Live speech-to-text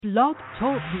Blog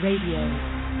Talk Radio.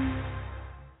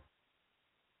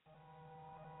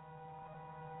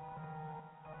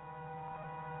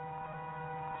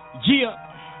 Yeah,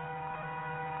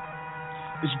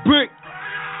 it's Brick.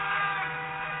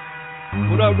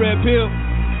 What up, Red Pill?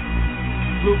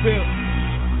 Blue Pill.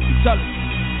 Tell it.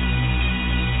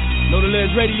 Know the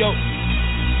Ledge Radio.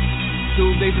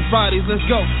 Tuesdays and Fridays, let's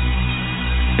go.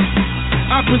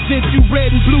 I present you red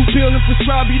and blue pill and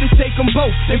prescribe you to take them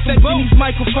both. Infecting these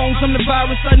microphones, I'm the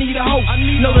virus, I need a host.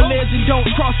 Know the ledge and don't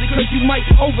cross it, cause you might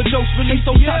overdose. Release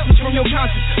those toxins from your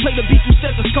conscience. Play the beat through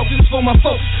stethoscope, this for my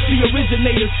folks. The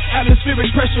originators,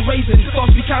 atmospheric pressure raising.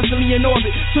 Thoughts be constantly in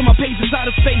orbit, till my pages out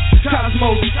of space.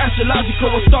 Cosmos,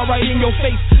 astrological, a star right in your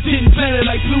face. Didn't plan it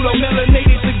like Pluto,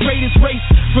 melanated, the greatest race.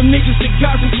 From niggas to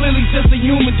gods and clearly just a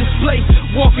human display.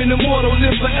 Walking immortal,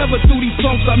 live forever through these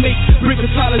songs I make.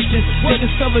 Bricketologists, they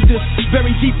discovered this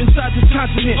very deep inside this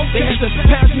continent. They had to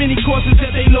pass many courses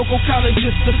at their local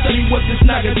colleges to study what this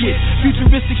naga get.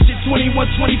 Futuristic shit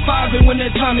 2125, and when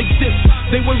that time exists,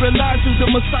 they will realize who the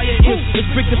Messiah is.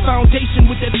 Let's break the foundation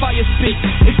with that fire spit.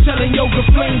 Excelling yoga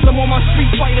flames, I'm on my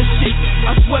street fighter shit.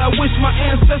 I swear I wish my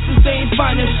ancestors, they ain't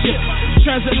find this shit.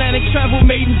 Transatlantic travel,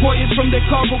 maiden voyage from their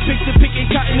cargo pick to picking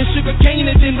cotton and sugar cane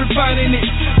and then refining it.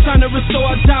 Time to restore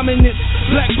our dominance.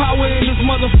 Black power in this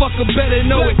motherfucker, better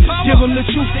know it. Give them the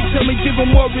truth, they tell me give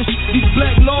them more risk. These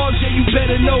black laws, yeah, you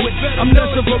better know it. I'm less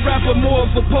of a rapper, more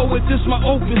of a poet, this my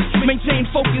opus. Maintain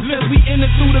focus as we enter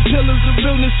through the pillars of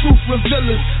realness, truth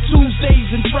revealers. Tuesdays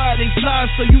and Fridays live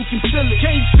so you can feel it.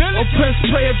 Oppress,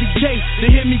 pray every day to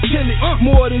hear me kill it.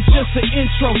 More than just an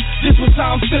intro, this was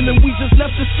how I'm feeling. We just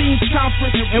left the scenes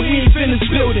conference and we ain't finished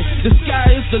building. The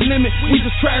sky is the limit, we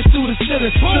just crashed through the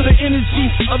ceiling. To the energy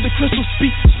of the crystal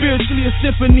speak, spiritually a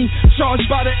symphony, charged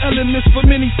by the elements for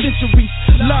many centuries.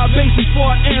 Libations for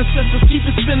our ancestors, keep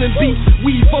it spilling beat.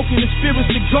 We evoking the spirits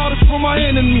that guard us from our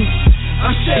enemies.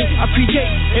 I say, I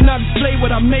create, and I display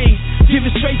what I made. Give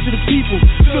it straight to the people,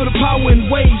 feel the power in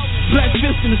waves. Black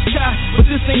fist in the sky, but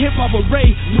this ain't hip-hop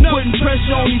array. We're putting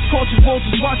pressure on these culture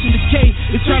vultures watching decay.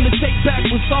 It's time to take back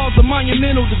what's all the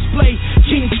monumental display.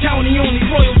 Kings County, only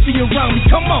royalty around me,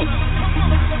 come on.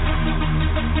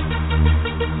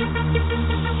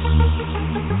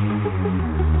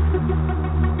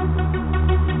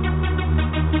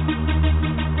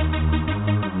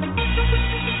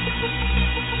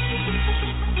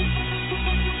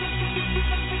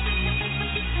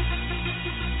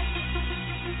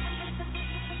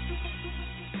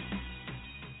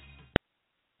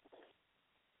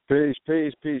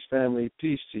 Peace, family.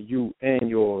 Peace to you and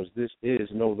yours. This is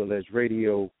Know the Ledge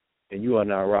Radio, and you are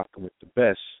now rocking with the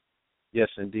best. Yes,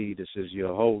 indeed, this is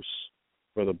your host,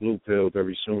 Brother Blue Pill,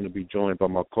 very soon to be joined by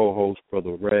my co-host,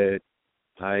 Brother Red.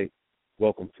 Hi,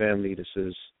 welcome, family. This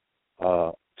is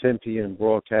 10 p.m.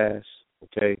 broadcast,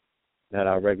 okay? Not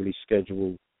our regularly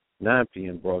scheduled 9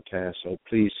 p.m. broadcast, so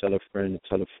please tell a friend to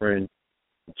tell a friend.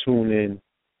 Tune in,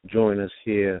 join us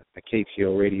here at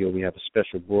KTL Radio. We have a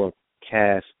special broadcast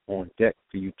on deck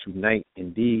for you tonight.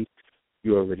 Indeed,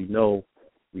 you already know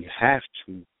we have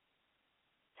to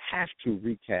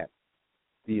recap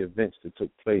the events that took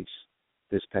place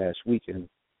this past weekend,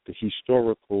 the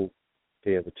historical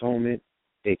Day of Atonement,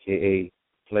 aka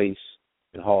place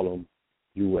in Harlem,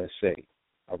 USA.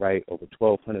 All right, over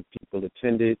 1,200 people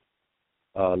attended.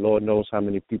 Lord knows how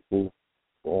many people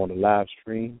were on the live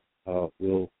stream.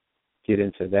 We'll get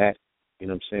into that, you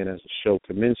know what I'm saying, as the show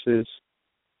commences.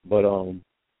 But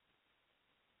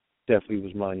definitely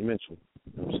was monumental.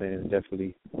 You know what I'm saying?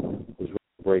 Definitely was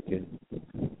breaking.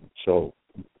 So,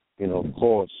 you know, of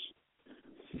course,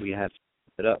 we have to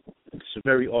set it up. It's a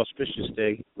very auspicious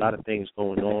day. A lot of things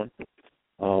going on.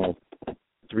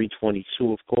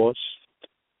 322, of course.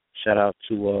 Shout out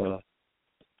to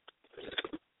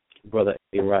Brother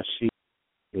A. Rashid,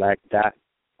 Black Dot,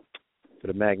 for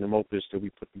the magnum opus that we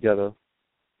put together.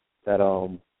 That, you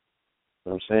know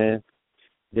what I'm saying?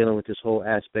 Dealing with this whole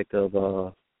aspect of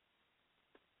the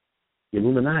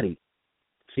Illuminati,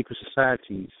 secret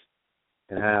societies,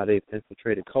 and how they've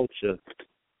infiltrated culture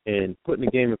and putting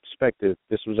the game in perspective.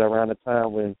 This was around the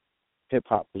time when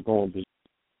hip-hop was going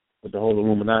with the whole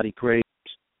Illuminati craze.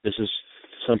 This is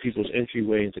some people's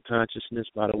entryway into consciousness,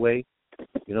 by the way.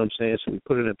 You know what I'm saying? So we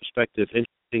put it in perspective.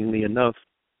 Interestingly enough,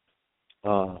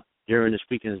 during this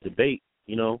weekend's debate,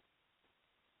 you know,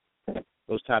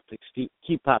 those topics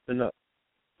keep popping up.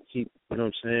 Keep, you know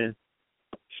what I'm saying,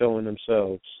 showing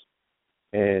themselves,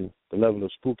 and the level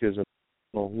of spookism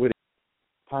along with it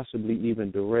possibly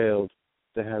even derailed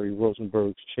the Harry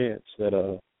Rozenberg's chance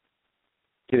that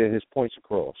getting his points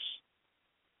across.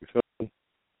 You feel me?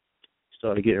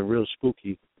 Started getting real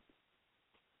spooky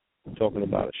talking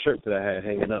about a shirt that I had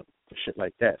hanging up, shit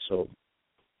like that. So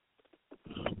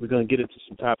we're going to get into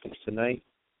some topics tonight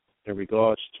in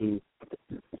regards to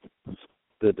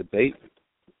the debate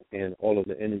and all of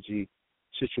the energy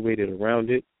situated around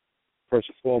it. First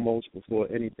and foremost, before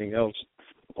anything else,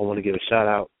 I want to give a shout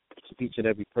out to each and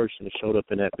every person that showed up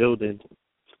in that building.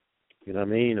 You know what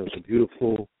I mean? It was a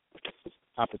beautiful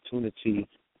opportunity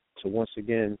to once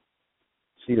again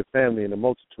see the family and the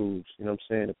multitudes, you know what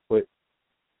I'm saying, to put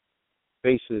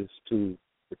faces to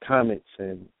the comments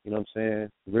and, you know what I'm saying,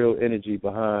 real energy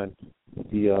behind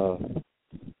the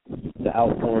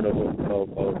outpouring of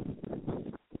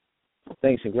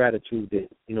thanks and gratitude that,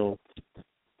 you know,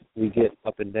 we get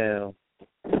up and down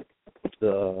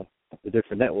the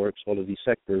different networks, all of these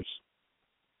sectors,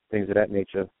 things of that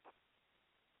nature.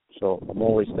 So I'm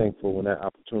always thankful when that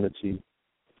opportunity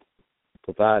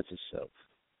provides itself.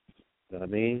 You know what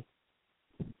I mean?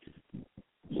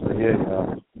 So yeah,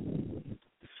 y'all,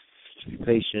 be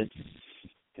patient,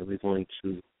 and we're going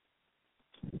to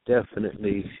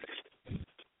definitely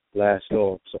blast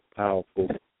off something powerful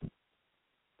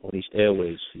on these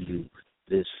airways for you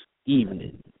this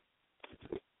evening.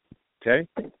 Okay?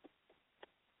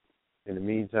 In the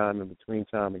meantime, in between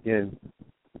time, again,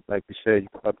 like we said, you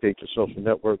can update your social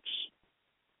networks.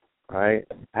 All right?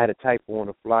 I had a typo on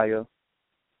the flyer.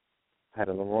 I had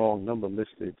a wrong number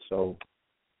listed, so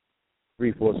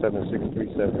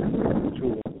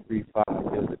 347-637-2135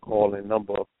 is the call-in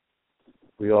number.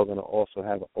 We are going to also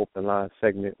have an open line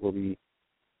segment where we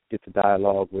get to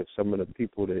dialogue with some of the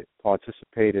people that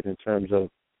participated in terms of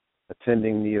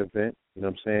attending the event, you know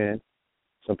what I'm saying?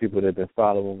 Some people that have been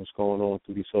following what's going on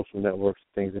through these social networks,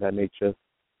 things of that nature.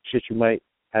 Shit, you might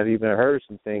have even heard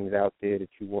some things out there that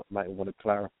you might want to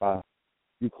clarify.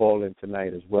 You call in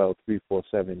tonight as well,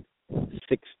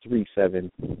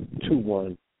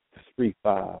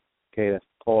 347-637-2135. Okay, that's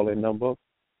the call-in number.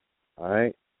 All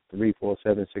right,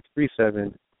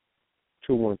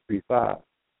 347-637-2135.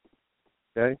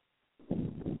 Okay?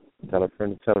 Tell a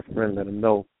friend, let them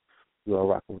know you are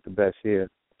rocking with the best here,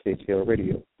 KTL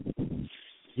Radio.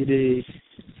 You dig?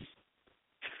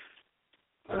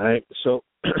 All right, so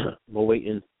we're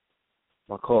waiting.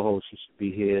 My co-host should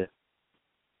be here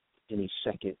any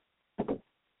second.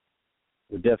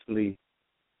 We're definitely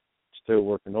still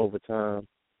working overtime.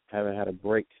 Haven't had a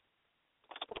break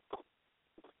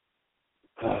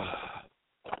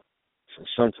since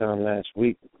sometime last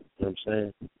week. You know what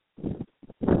I'm saying?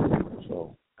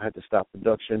 So I had to stop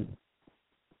production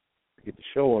to get the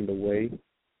show underway.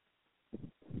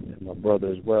 And my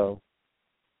brother as well.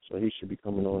 So he should be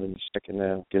coming on in a second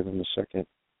now. Give him a second.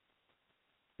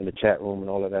 And the chat room and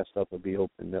all of that stuff will be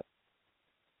opened up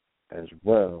as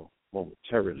well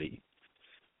momentarily.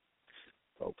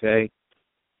 Okay?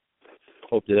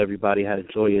 Hope that everybody had a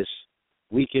joyous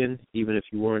weekend, even if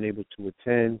you weren't able to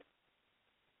attend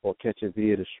or catch it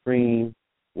via the stream,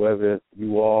 wherever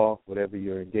you are, whatever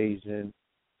you're engaged in.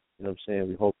 You know what I'm saying?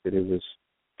 We hope that it was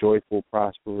joyful,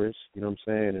 prosperous, you know what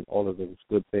I'm saying, and all of those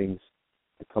good things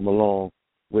that come along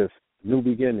with new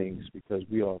beginnings, because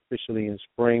we are officially in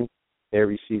spring.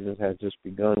 Every season has just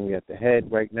begun. We're at the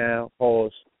head right now,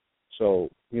 pause. So,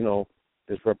 you know,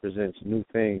 this represents new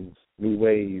things, new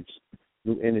waves,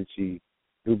 new energy,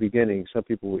 new beginnings. Some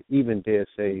people would even dare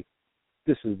say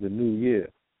this is the new year,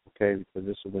 okay, because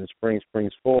this is when spring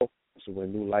springs forth. This is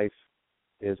when new life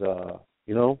is,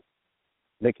 you know,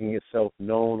 making itself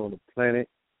known on the planet.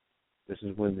 This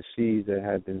is when the seeds that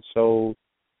had been sowed,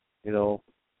 you know,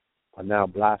 are now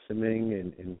blossoming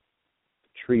and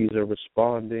trees are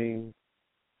responding.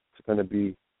 It's going to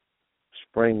be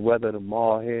spring weather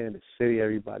tomorrow here in the city.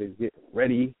 Everybody's getting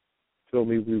ready. Feel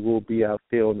me? We will be out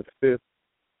there on the 5th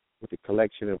with the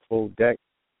collection in full deck.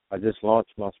 I just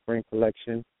launched my spring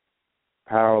collection,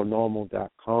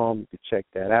 paranormal.com. You can check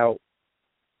that out.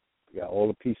 We got all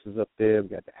the pieces up there. We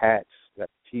got the hats, we got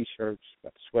the T-shirts, we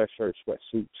got the sweatshirts,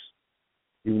 sweatsuits.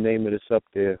 You name it, it's up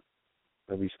there.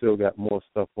 And we still got more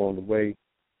stuff on the way.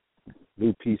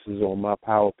 New pieces on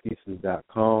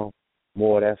mypowerpieces.com.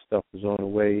 More of that stuff is on the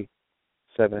way.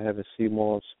 Seven Heaven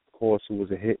CMOS, of course, it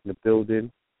was a hit in the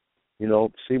building. You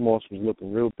know, CMOS was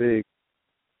looking real big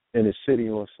in the city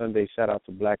on Sunday. Shout out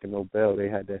to Black and Nobel. They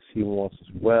had that CMOS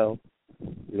as well.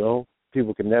 You know,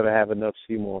 people can never have enough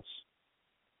CMOS.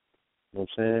 You know what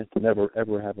I'm saying? Never,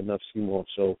 ever have enough CMOS.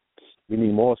 So we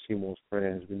need more CMOS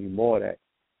brands. We need more of that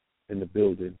in the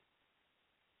building.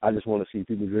 I just want to see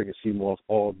people drinking CMOS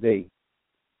all day.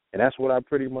 And that's what I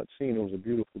pretty much seen. It was a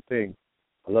beautiful thing.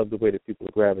 I love the way that people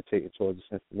are gravitating towards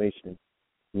this information,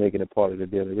 making it part of their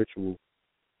daily ritual.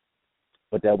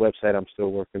 But that website I'm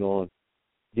still working on,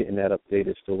 getting that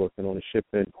updated, still working on the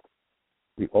shipping.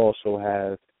 We also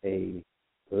have a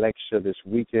lecture this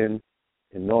weekend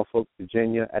in Norfolk,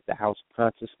 Virginia at the House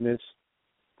of Konsiousness.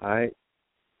 All right.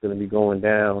 It's going to be going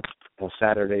down on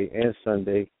Saturday and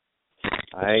Sunday.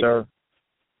 All right. Sir.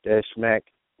 Dead smack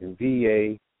in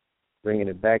VA, bringing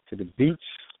it back to the beach.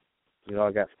 You know,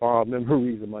 I got fond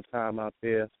memories of my time out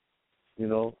there. You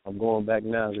know, I'm going back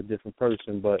now as a different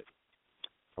person, but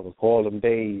I recall them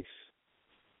days,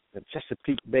 the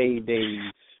Chesapeake Bay days,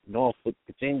 Norfolk,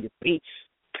 Virginia Beach.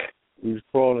 We was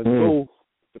crawling through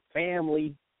the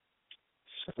family,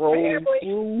 strolling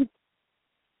through.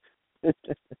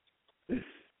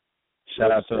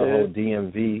 Shout out to the whole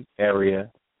DMV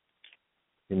area.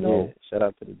 You know, shout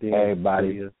out to the DMV everybody.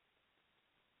 area.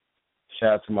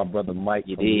 Shout out to my brother Mike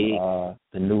from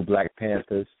the New Black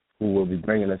Panthers, who will be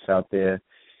bringing us out there.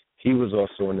 He was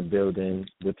also in the building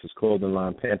with his clothing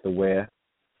line, Panther Wear,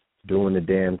 doing the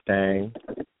damn thing.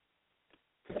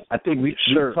 I think we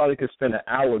probably could spend an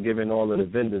hour giving all of the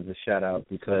vendors a shout out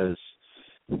because,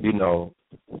 you know,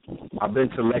 I've been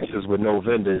to lectures with no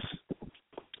vendors,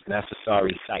 and that's a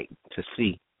sorry sight to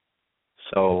see.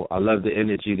 So I love the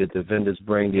energy that the vendors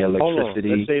bring, the electricity.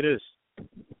 Hold on, let's say this.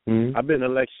 I've been to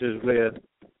lectures where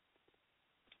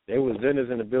there was vendors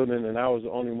in the building and I was the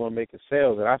only one making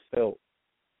sales, and I felt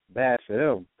bad for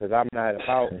them because I'm not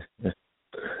about,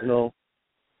 you know,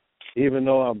 even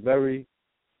though I'm very,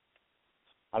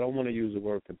 I don't want to use the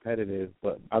word competitive,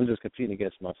 but I'm just competing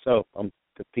against myself. I'm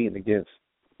competing against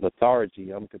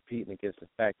lethargy. I'm competing against the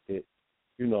fact that,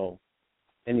 you know,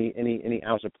 any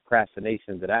ounce of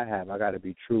procrastination that I have, I got to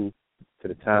be true to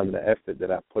the time and the effort that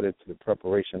I put into the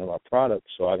preparation of our product,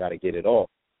 so I got to get it off.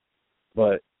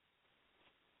 But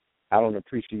I don't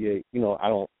appreciate, you know, I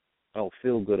don't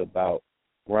feel good about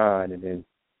grind, and then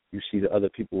you see the other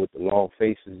people with the long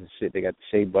faces and shit, they got the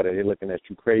shea butter, they're looking at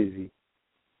you crazy.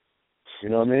 You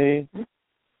know what I mean?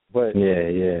 But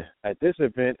yeah. At this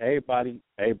event,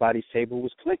 everybody's table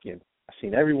was clicking. I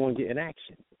seen everyone getting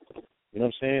action. You know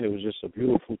what I'm saying? It was just a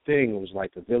beautiful thing. It was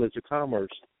like the village of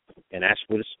commerce, and that's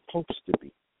what it's supposed to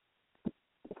be. You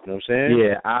know what I'm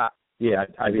saying? Yeah,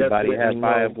 everybody has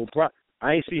viable products.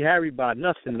 I ain't see Harry buy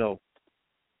nothing though.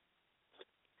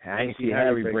 I ain't see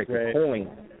Harry break a coin.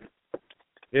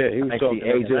 Yeah, he was talking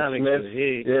AJ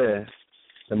Smith. Yeah,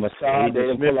 the massage. They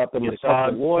didn't pull out the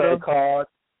massage water card.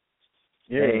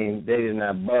 Yeah, they did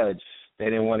not budge. They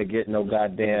didn't want to get no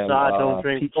goddamn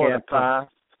pecan pie.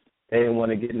 They didn't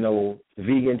want to get no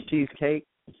vegan cheesecake.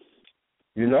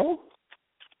 You know?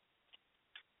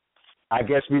 I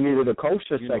guess we needed a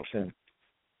kosher section.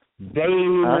 They didn't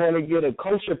even want to get a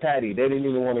kosher patty. They didn't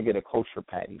even want to get a kosher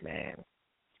patty, man.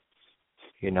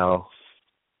 You know?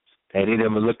 They didn't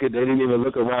even look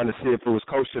around to see if it was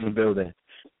kosher in the building.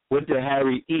 What did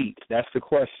Harry eat? That's the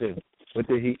question. What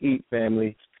did he eat,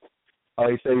 family? Oh,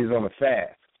 he said he was on a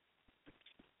fast.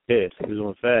 Yes, he was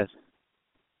on a fast.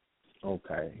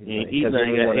 Okay. He ate. He got 8.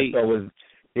 He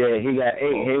got 8.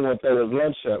 He didn't want to throw his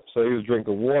lunch up, so he was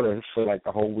drinking water for like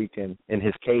the whole weekend in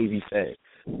his cave, he said.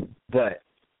 But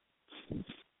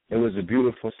it was a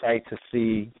beautiful sight to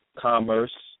see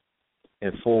commerce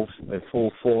in full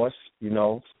force, you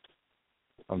know.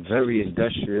 I'm very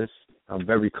industrious. I'm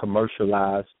very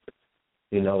commercialized,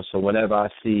 you know, so whenever I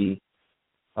see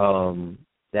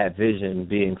that vision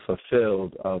being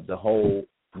fulfilled of the whole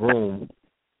room,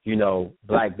 you know,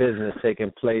 black business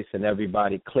taking place and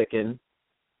everybody clicking.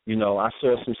 You know, I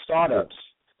saw some startups.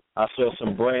 I saw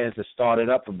some brands that started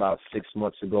up about 6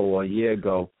 months ago or a year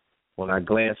ago. When I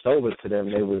glanced over to them,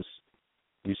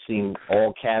 you seen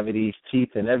all cavities,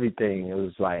 teeth, and everything. It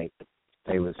was like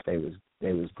they was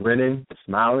grinning,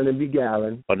 smiling, and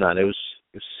beguiling. Oh no, they was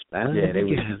smiling. Yeah, they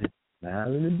was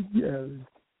smiling and beguiling.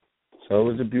 So it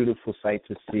was a beautiful sight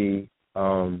to see.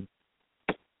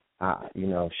 You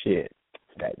know, shit.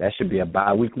 That should be a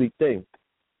bi-weekly thing.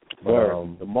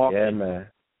 The market, yeah, man.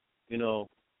 You know,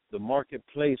 the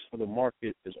marketplace for the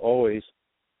market is always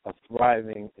a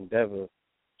thriving endeavor.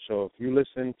 So if you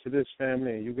listen to this,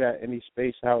 family, and you got any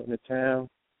space out in the town,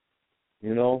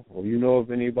 you know, or you know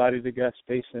of anybody that got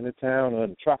space in the town or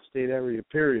the tri-state area,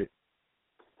 period,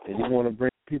 and you want to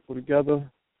bring people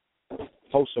together,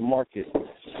 host a market.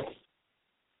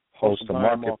 Host a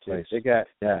marketplace.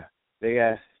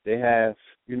 They have,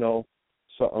 you know,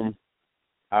 something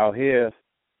out here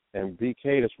in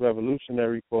BK that's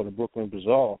revolutionary called the Brooklyn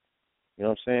Bazaar. You know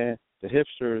what I'm saying? The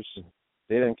hipsters,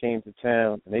 they done came to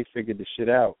town and they figured the shit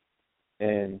out.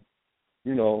 And,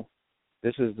 you know,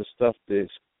 this is the stuff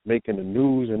that's making the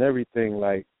news and everything.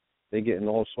 Like, they getting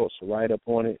all sorts of write-up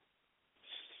on it.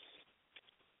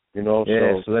 You know,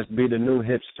 so let's be the new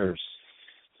hipsters.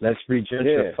 Let's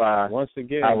regentrify once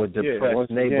again, our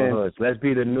depressed neighborhoods. Let's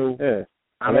be the new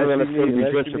I'm going to say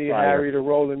unless you need Harry to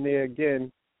roll in there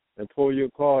again and pull your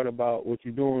card about what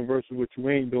you're doing versus what you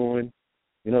ain't doing.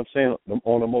 You know what I'm saying?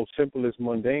 On the most simplest,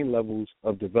 mundane levels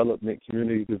of development,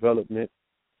 community development.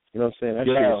 You know what I'm saying? That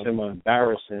shit is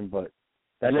semi-embarrassing, but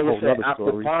that's a whole other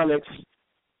story. Aquaponics,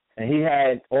 and he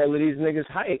had all of these niggas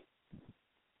hype.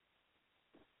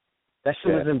 That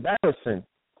shit was embarrassing.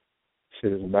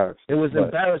 Shit is embarrassing. It was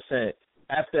embarrassing.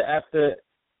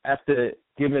 After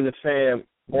giving the fam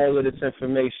all of this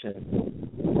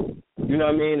information. You know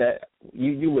what I mean?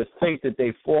 You would think that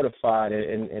they fortified it,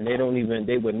 and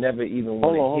they would never even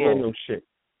want to hear no shit.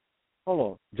 Hold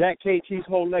on. Jack KT's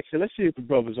whole lecture, let's see if the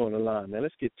brother's on the line, man.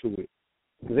 Let's get to it.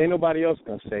 Because ain't nobody else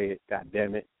going to say it, God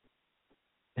damn it.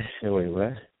 Wait,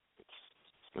 what?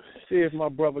 See if my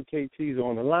brother KT's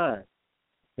on the line.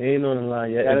 He ain't on the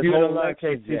line yet. If you're on the line,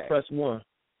 KT, press 1.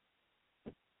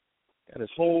 Got his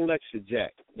whole lecture,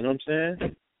 Jack. You know what I'm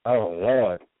saying? Oh,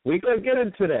 Lord. We could get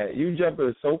into that. You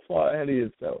jumping so far ahead of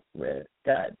yourself, man.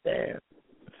 God damn.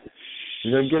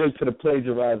 We're going to get into the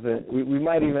plagiarizing. We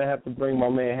might even have to bring my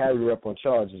man Harry up on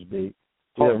charges, B.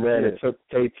 It took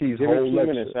KT's whole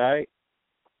lecture. Minutes, all right?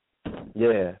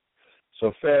 Yeah.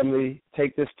 So, family,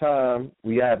 take this time.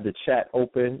 We have the chat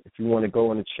open. If you want to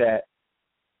go in the chat,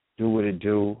 do what it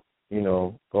do. You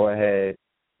know, go ahead,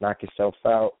 knock yourself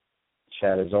out.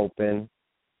 Chat is open.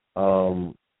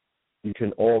 You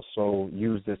can also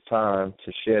use this time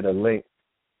to share the link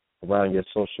around your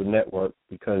social network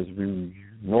because we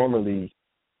normally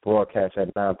broadcast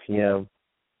at 9 p.m.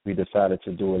 We decided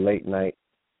to do a late night.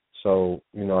 So,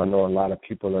 you know, I know a lot of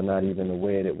people are not even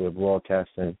aware that we're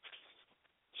broadcasting.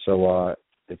 So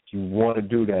if you want to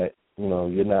do that, you know,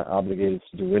 you're not obligated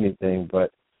to do anything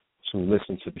but to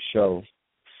listen to the show.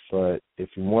 But if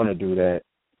you want to do that,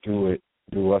 do it.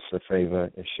 Do us a favor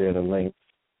and share the link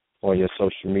on your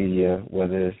social media,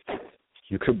 whether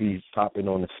you could be popping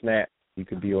on the Snap, you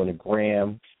could be on the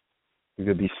Gram, you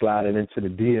could be sliding into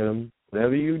the DM,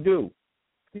 whatever you do.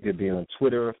 You could be on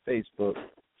Twitter or Facebook,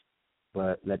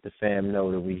 but let the fam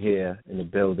know that we're here in the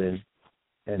building,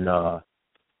 and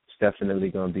it's definitely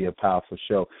going to be a powerful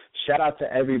show. Shout out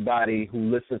to everybody who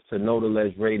listens to Know the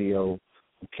Ledge Radio,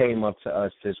 who came up to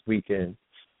us this weekend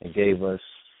and gave us,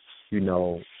 you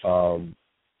know,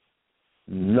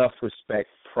 enough respect,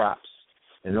 props,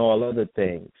 and all other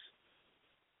things.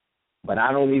 But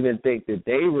I don't even think that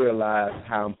they realize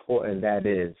how important that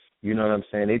is. You know what I'm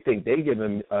saying? They think they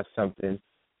giving us something.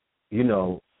 You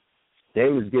know, they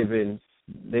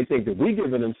think that we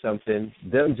giving them something.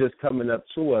 Them just coming up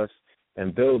to us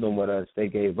and building with us, they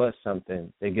gave us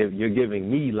something. You're giving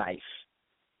me life.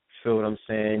 Feel what I'm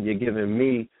saying? You're giving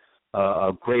me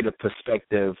a greater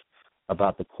perspective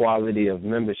about the quality of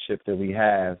membership that we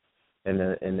have and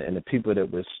the people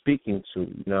that we're speaking to,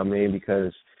 you know what I mean?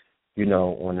 Because, you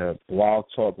know, on the Blog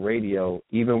Talk Radio,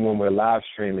 even when we're live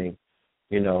streaming,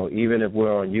 you know, even if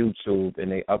we're on YouTube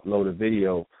and they upload a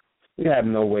video, we have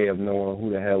no way of knowing who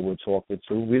the hell we're talking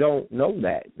to. We don't know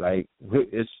that. Like,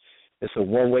 it's a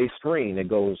one-way screen that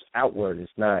goes outward.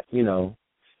 It's not, you know,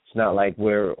 it's not like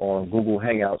we're on Google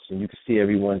Hangouts and you can see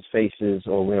everyone's faces,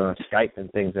 or we're on Skype and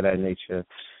things of that nature.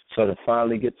 So to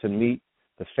finally get to meet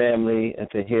the family and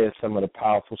to hear some of the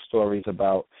powerful stories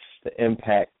about the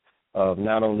impact of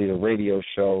not only the radio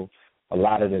show, a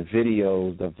lot of the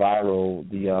videos, the viral,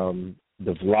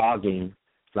 the vlogging.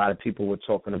 A lot of people were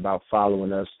talking about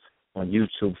following us on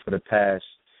YouTube for the past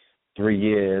 3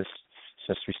 years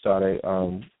since we started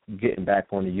getting back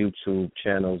on the YouTube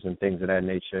channels and things of that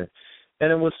nature.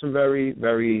 And it was some very,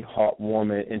 very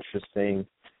heartwarming, interesting,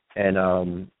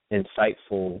 and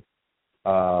insightful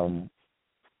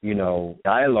you know,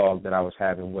 dialogue that I was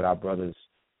having with our brothers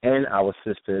and our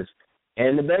sisters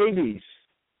and the babies.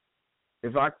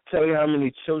 If I tell you how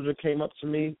many children came up to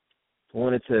me,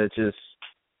 wanted to just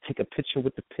take a picture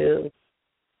with the pill,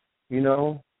 you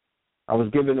know, I was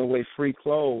giving away free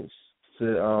clothes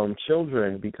to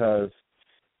children because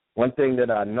one thing that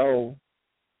I know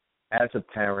as a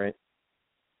parent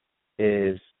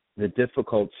is the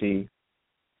difficulty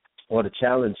or the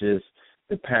challenges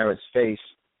that parents face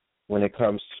when it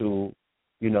comes to,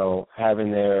 you know,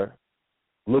 having their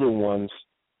little ones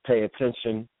pay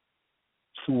attention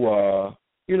to,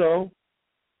 you know,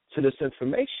 to this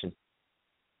information.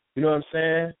 You know what I'm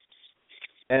saying?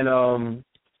 And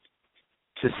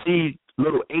to see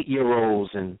little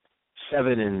 8-year-olds and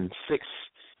 7 and 6,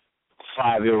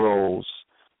 5-year-olds,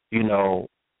 you know,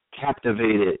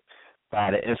 captivated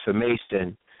by the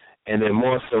information, and they're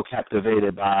more so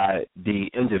captivated by the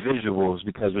individuals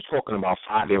because we're talking about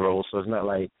 5-year-olds, so it's not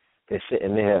like they're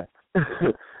sitting there,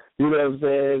 you know what I'm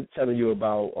saying, telling you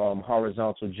about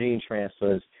horizontal gene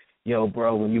transfers. yo,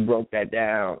 bro, when you broke that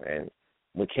down, and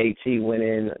when KT went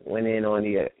in on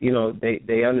the,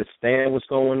 they understand what's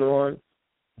going on,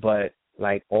 but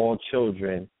like all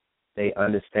children, they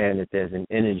understand that there's an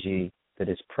energy that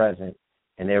is present,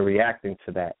 and they're reacting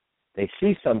to that. They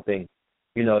see something.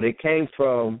 They came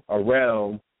from a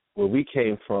realm where we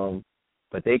came from,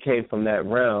 but they came from that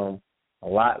realm a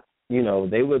lot. They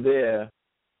were there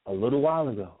a little while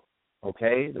ago,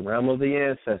 okay, the realm of the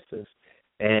ancestors,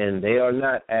 and they are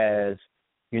not as,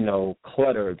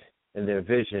 cluttered in their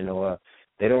vision, or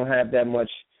they don't have that much,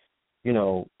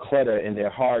 clutter in their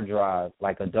hard drive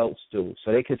like adults do.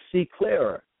 So they could see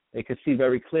clearer. They could see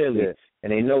very clearly,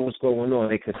 and they know what's going on.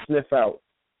 They could sniff out,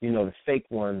 the fake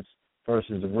ones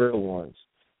versus the real ones.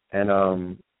 And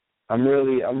I'm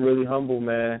really humble,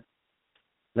 man.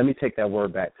 Let me take that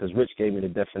word back, because Rich gave me the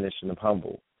definition of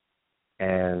humble,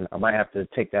 and I might have to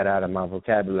take that out of my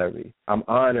vocabulary. I'm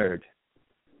honored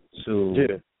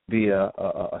to be a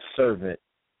servant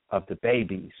of the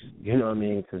babies. You know what I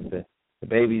mean? Because the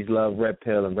babies love Red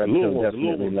Pill, and Red Pill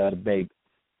definitely love the baby.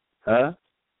 Huh?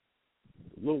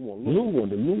 The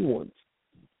new ones.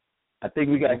 I think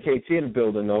we got KT in the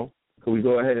building, though. Can we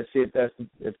go ahead and see if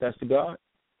that's the God?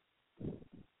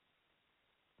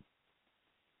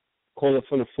 Calling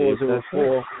from the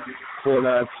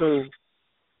 404-492.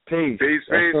 Peace. Peace.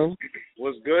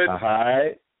 What's good? All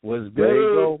right. What's good? There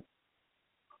you go.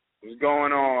 What's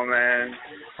going on, man?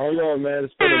 Hold on, man.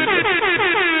 It's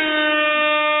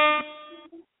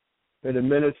been a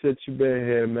minute since you've been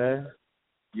here, man.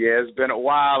 Yeah, it's been a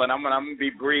while, and I'm gonna be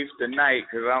brief tonight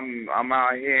because I'm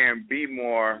out here in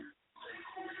Bmore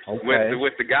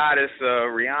with the goddess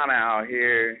Rihanna out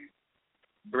here,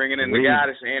 bringing in the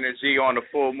goddess energy on the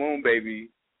full moon, baby.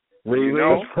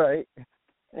 Right?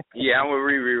 Yeah, I'm with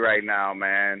Riri right now,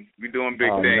 man. We doing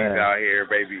big things out here,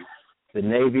 baby. The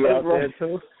Navy out there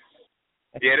too.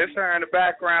 Yeah, that's her in the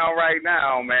background right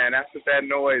now, man. That's what that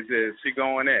noise is. She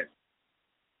going in.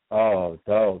 Oh,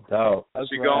 dope.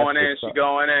 She going in.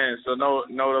 So know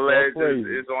the ledge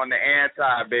is on the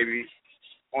anti, baby.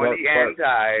 On the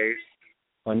anti.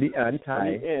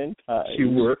 She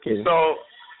working. So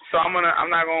I'm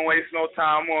not gonna waste no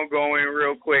time. I'm gonna go in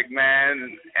real quick,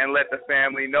 man, and let the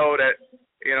family know that,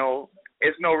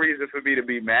 it's no reason for me to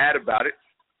be mad about it.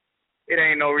 It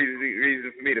ain't no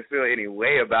reason for me to feel any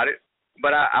way about it.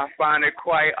 But I find it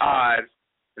quite odd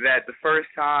that the first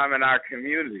time in our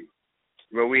community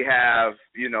where we have,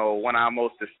 one of our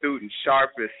most astute and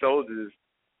sharpest soldiers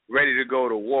ready to go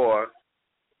to war,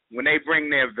 when they bring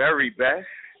their very best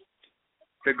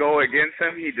to go against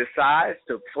him, he decides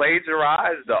to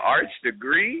plagiarize the arch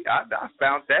degree. I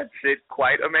found that shit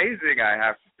quite amazing, I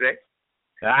have to say.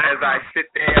 As I sit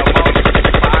there amongst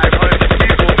 500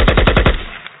 people,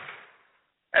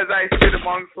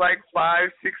 like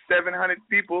 500, 600, 700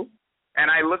 people, and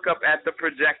I look up at the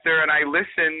projector and I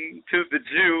listen to the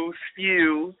Jew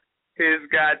spew his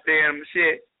goddamn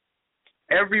shit,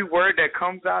 every word that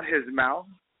comes out his mouth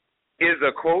is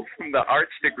a quote from the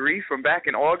arch degree from back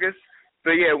in August.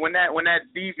 So yeah, when that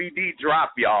DVD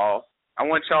drop, y'all, I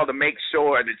want y'all to make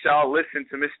sure that y'all listen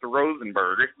to Mr.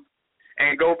 Rozenberg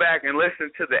and go back and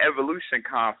listen to the Evolution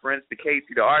Conference, the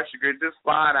KT, the arch degree. Just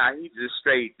find out he just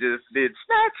did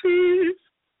snatches.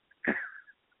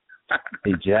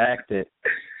 He jacked it.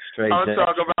 Straight I'm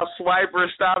talking about swiper,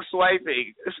 stop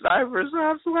swiping. Sniper,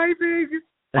 stop swiping.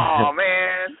 Oh,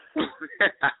 man.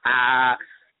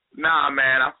 Nah,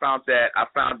 man, I found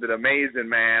it amazing,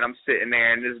 man. I'm sitting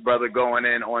there and this brother going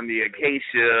in on the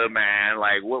acacia, man.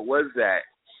 Like, what was that?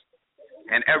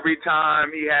 And every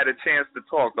time he had a chance to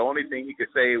talk, the only thing he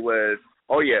could say was,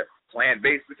 oh, yeah,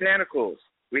 plant-based botanicals.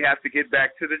 We have to get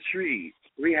back to the tree.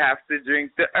 We have to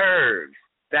drink the herbs.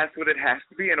 That's what it has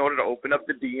to be in order to open up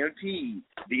the DMT.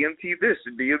 DMT this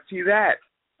and DMT that.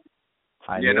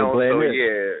 So,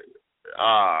 yeah.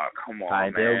 Come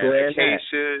on, man.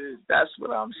 Acacia, that's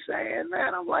what I'm saying,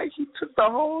 man. I'm like, he took the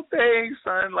whole thing,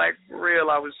 son. Like, for real,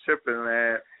 I was tripping,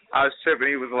 man. I was tripping.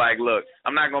 He was like, look,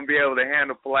 I'm not going to be able to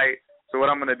handle polite, so what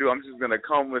I'm going to do, I'm just going to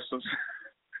come with some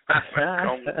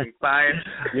science.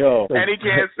 Yo. And he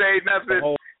can't say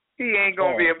nothing. He ain't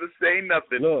going to be able to say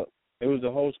nothing. Look, it was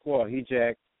the whole squad. He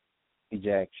jacked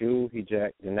you,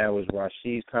 and that was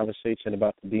Rashid's conversation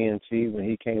about the DMT when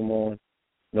he came on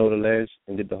Know the Ledge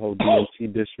and did the whole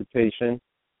DMT dissertation.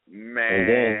 Man, and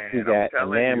then he got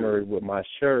enamored with my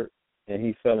shirt, and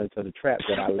he fell into the trap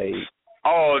that I laid.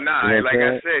 Oh, nah, like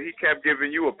I said, he kept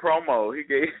giving you a promo. He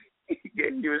gave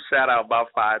you a shout-out about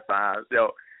 5 times.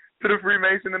 Yo, to the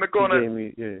Freemason in the corner.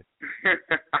 He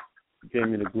gave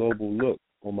me the global look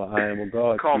on my I Am a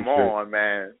God Come t-shirt. on,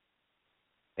 man.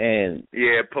 And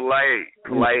yeah,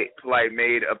 polite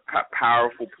made a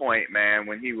powerful point, man,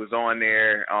 when he was on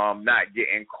there, not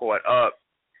getting caught up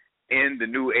in the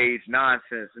new age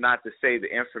nonsense. Not to say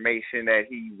the information that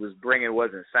he was bringing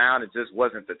wasn't sound, it just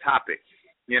wasn't the topic.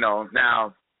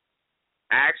 Now,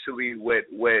 actually,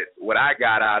 what I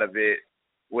got out of it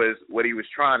was what he was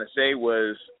trying to say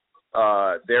was,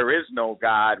 there is no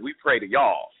God. We pray to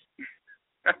y'all.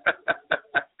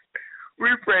 We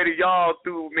pray to y'all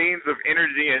through means of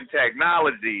energy and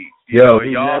technology. He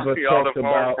never talked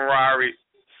about Ferrari.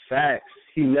 Facts.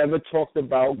 He never talked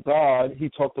about God. He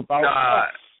talked about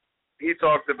us. He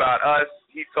talked about us.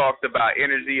 He talked about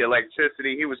energy,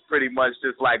 electricity. He was pretty much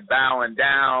just like bowing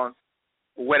down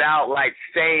without like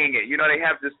saying it. They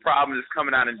have this problem just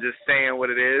coming out and just saying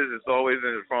what it is. It's always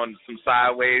from some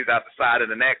sideways, out the side of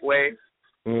the neck way.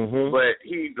 Mm-hmm. But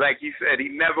he, like he said, he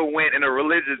never went in a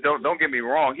religious. Don't get me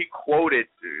wrong. He quoted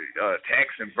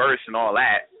text and verse and all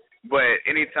that. But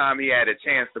anytime he had a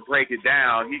chance to break it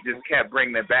down, he just kept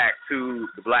bringing it back to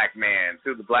the black man,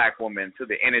 to the black woman, to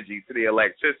the energy, to the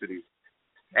electricity.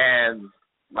 And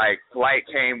like Polite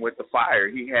came with the fire.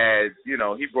 He had,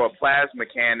 he brought plasma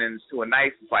cannons to a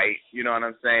knife fight. You know what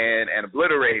I'm saying? And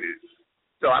obliterated.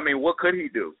 So I mean, what could he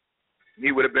do?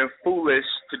 He would have been foolish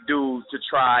to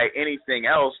try anything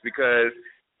else because,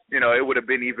 it would have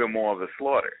been even more of a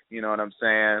slaughter. You know what I'm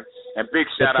saying? And big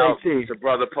shout out to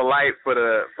Brother Polite for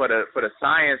the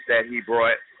science that he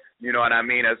brought. You know what I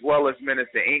mean? As well as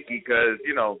Minister Inky, because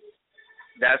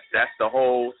that's the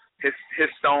whole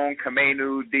histone,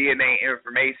 Kamenu, DNA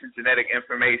information, genetic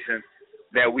information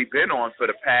that we've been on for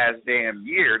the past damn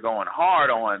year, going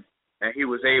hard on. And he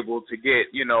was able to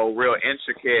get real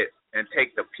intricate and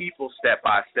take the people step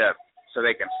by step so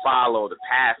they can follow the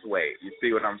pathway. You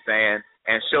see what I'm saying?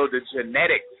 And show the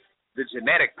genetic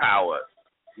power,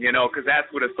 because that's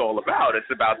what it's all about.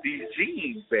 It's about these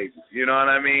genes, baby. You know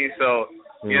what I mean? So,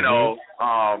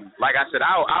 like I said,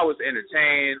 I was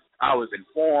entertained. I was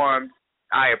informed.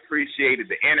 I appreciated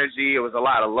the energy. It was a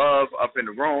lot of love up in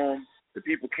the room. The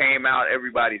people came out.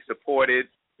 Everybody supported.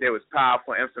 There was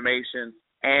powerful information.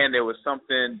 And there was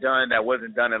something done that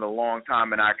wasn't done in a long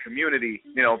time in our community.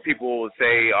 People would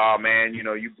say, "Oh man,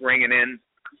 you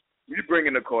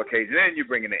bringing the Caucasian in, you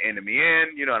bringing the enemy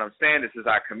in." You know what I'm saying? This is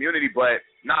our community, but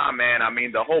nah, man. I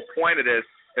mean, the whole point of this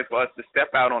is for us to step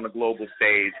out on the global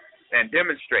stage and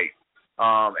demonstrate.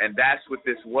 And that's what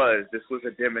this was. This was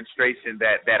a demonstration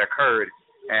that occurred,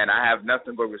 and I have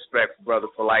nothing but respect for Brother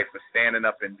Polite for standing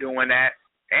up and doing that.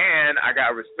 And I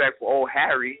got respect for old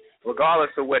Harry,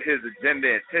 regardless of what his agenda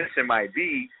and intention might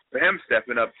be, for him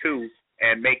stepping up too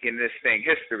and making this thing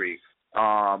history.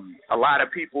 A lot of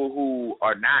people who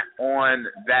are not on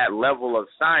that level of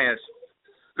science,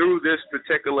 through this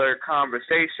particular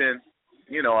conversation,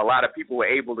 a lot of people were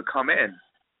able to come in.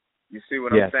 You see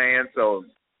what I'm saying? So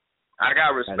I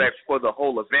got respect for the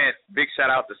whole event. Big shout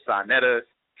out to SaNeter,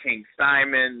 King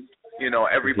Simon,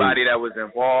 everybody that was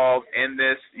involved in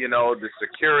this, the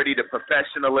security, the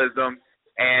professionalism.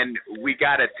 And we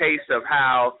got a taste of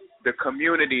how the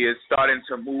community is starting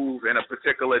to move in a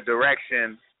particular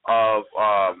direction of,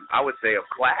 I would say, of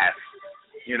class.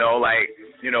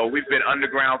 We've been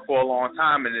underground for a long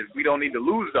time, and we don't need to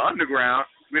lose the underground.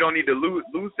 We don't need to lose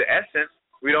the essence.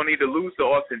 We don't need to lose the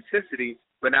authenticity.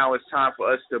 But now it's time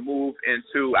for us to move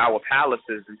into our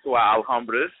palaces, into our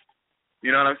alhambras,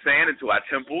 you know what I'm saying, into our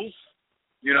temples,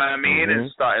 you know what I mean,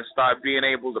 and start being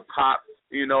able to pop,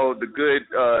 the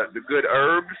good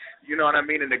herbs, you know what I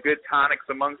mean, and the good tonics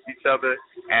amongst each other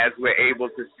as we're able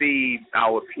to see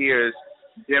our peers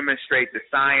demonstrate the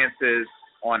sciences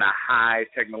on a high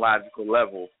technological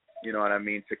level, you know what I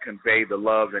mean, to convey the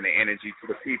love and the energy to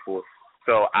the people.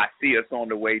 So I see us on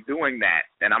the way doing that.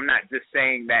 And I'm not just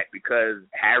saying that because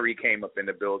Harry came up in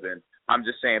the building. I'm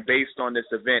just saying based on this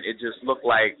event, it just looked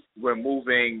like we're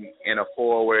moving in a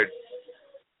forward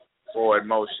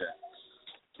motion.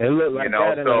 It looked like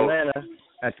that in Atlanta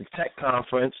at the tech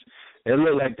conference. It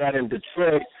looked like that in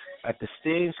Detroit at the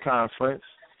Steams conference.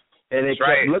 And it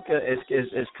kept looking,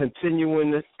 it's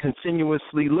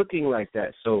continuously looking like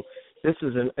that. So this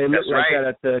is it looked like that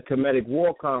at the Kemetic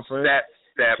War conference.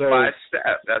 Step by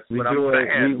step. That's what I'm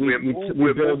saying.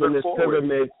 We're building this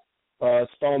pyramid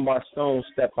stone by stone,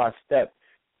 step by step,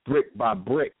 brick by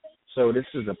brick. So this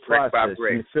is a process.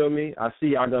 You feel me? I see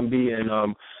y'all going to be in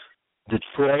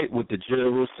Detroit with the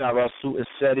General Sarasu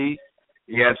Isetti.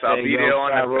 Yes, I'll be there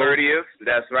on the 30th.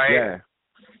 That's right. Yeah.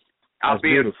 I'll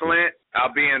be in Flint.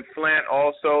 I'll be in Flint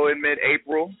also in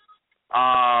mid-April.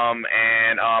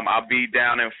 And I'll be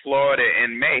down in Florida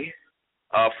in May.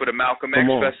 For the Malcolm X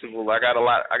Festival. I got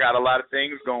a lot of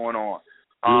things going on.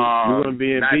 You're going to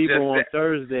be in Bebo on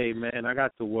Thursday, man. I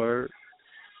got the word.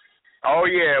 Oh,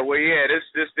 yeah. Well, yeah,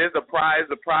 there's a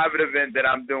private event that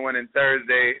I'm doing on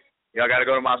Thursday. Y'all got to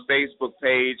go to my Facebook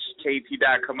page,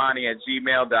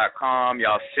 kt.kamani@gmail.com.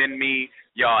 Y'all send me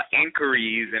y'all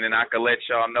inquiries, and then I can let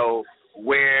y'all know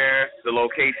where the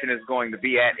location is going to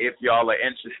be at if y'all are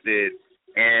interested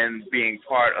in being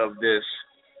part of this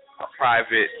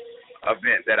private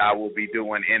event that I will be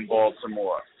doing in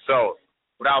Baltimore. So,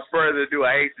 without further ado,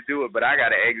 I hate to do it, but I got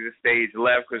to exit stage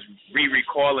left because Riri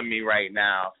calling me right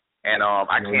now, and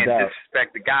I can't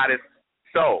disrespect the goddess.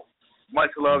 So,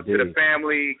 much love to the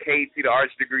family,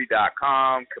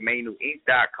 ktthearchdegree.com,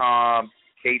 KamenuInc.com,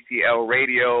 KTL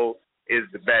Radio is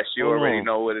the best. You already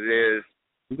know what it is.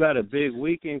 You got a big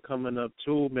weekend coming up,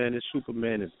 too, man. It's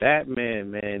Superman and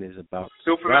Batman, man, is about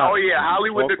Superman. Oh, yeah,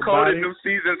 Hollywood Dakota, new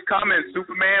season's coming.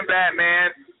 Superman,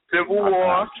 Batman, Civil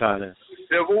War,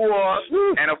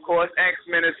 and, of course,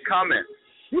 X-Men is coming.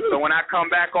 So when I come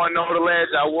back on Know the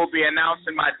Ledge, I will be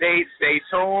announcing my date. Stay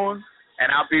tuned,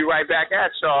 and I'll be right back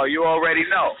at y'all. You already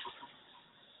know.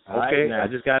 Okay, I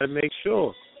just got to make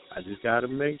sure. And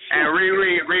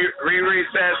Riri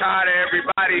says hi to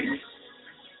everybody.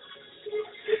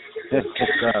 Hey,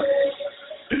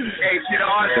 you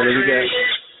know, tell her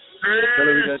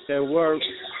we got that work.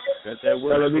 Tell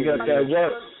her we got that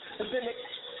work.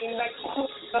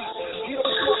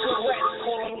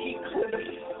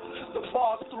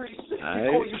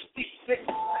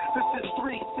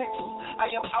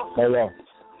 Hold on.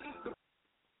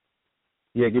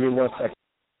 Yeah, give me 1 second.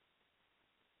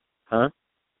 Huh?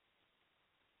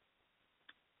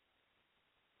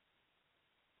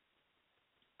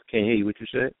 Can't hear you. What you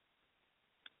said?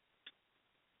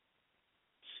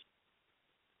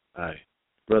 All right.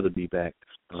 Brother be back.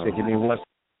 Give me 1 second.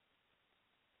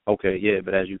 Okay, yeah,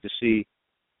 but as you can see,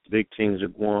 big things are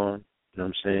going. You know what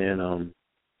I'm saying?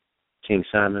 King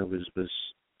Simon was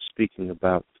speaking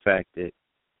about the fact that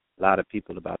a lot of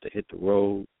people are about to hit the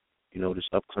road. You know, this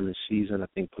upcoming season, I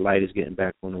think Polite is getting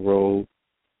back on the road.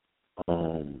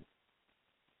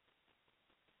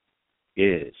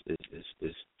 It's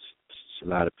a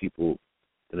lot of people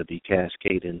going to be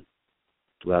cascading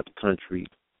throughout the country.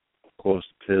 Of course,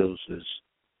 the pills is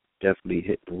definitely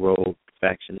hitting the road,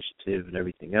 Facts Initiative and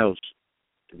everything else.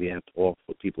 We have to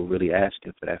offer people really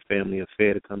asking for that family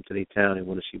affair to come to their town. They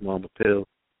want to see Mama Pill.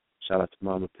 Shout out to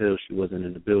Mama Pill. She wasn't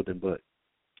in the building, but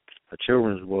her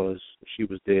children's was. She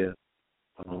was there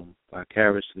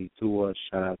vicariously through us.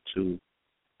 Shout out to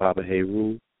Baba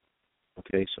Heru.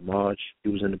 Okay, Samaj, he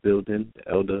was in the building. The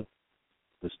elder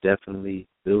was definitely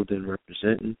building,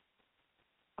 representing.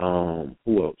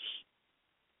 Who else?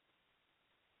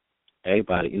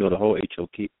 Everybody, you know, the whole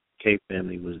HOK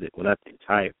family was there. Well, not the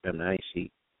entire family. I see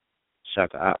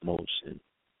Shaka Atmos and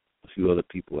a few other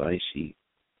people. I see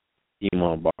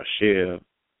Imam Bashir,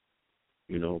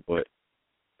 you know, but a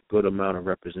good amount of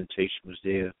representation was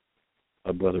there.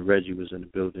 Our brother Reggie was in the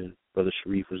building. Brother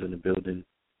Sharif was in the building.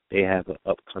 They have an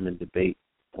upcoming debate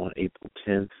on April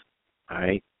 10th. All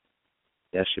right?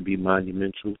 That should be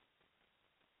monumental.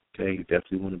 Okay, you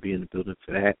definitely want to be in the building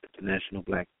for that. The National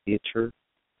Black Theater.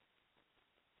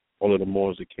 All of the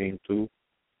Moors that came through.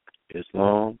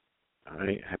 Islam. All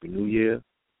right? Happy New Year.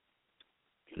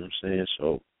 You know what I'm saying?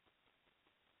 So,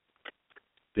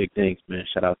 big thanks, man.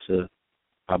 Shout out to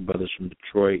our brothers from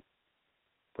Detroit.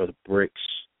 Brother Bricks.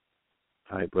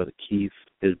 All right, Brother Keith.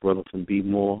 His brother from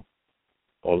B-More.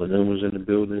 All of them was in the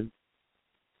building.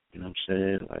 You know what I'm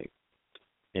saying? Like,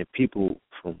 and people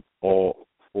from all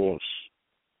across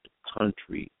the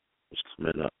country was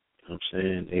coming up. You know what I'm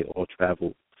saying? They all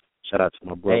traveled. Shout out to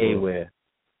my brother. Anywhere.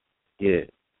 Yeah.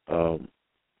 You know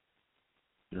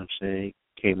what I'm saying?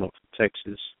 Came up from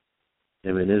Texas.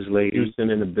 Him and his lady. Houston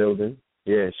in the building.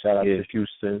 Yeah, shout out to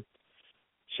Houston.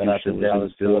 Shout out to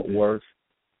Dallas Fort Worth.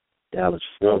 Dallas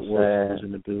Fort Worth was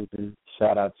in the building.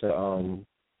 Shout out to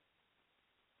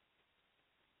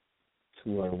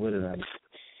what did I?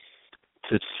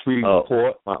 To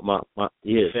Freeport. My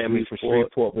family from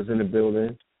Freeport was in the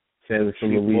buildden. Family from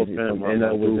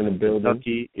Louisiana was in the building.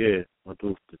 Kentucky, yeah. My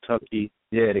dude from Kentucky.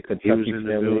 Yeah, the Kentucky he was in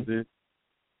family. The building.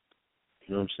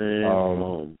 You know what I'm saying?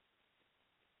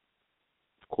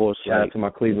 Of course, shout out to my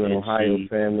Cleveland, Ohio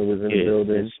family was in the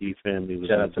building. NC family was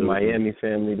shout in out the to building. Miami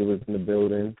family that was in the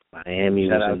building. Miami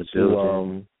shout was out in the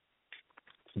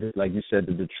building. Like you said,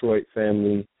 the Detroit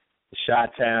family,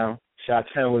 Chi-Town.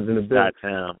 Chi-Town was in the building.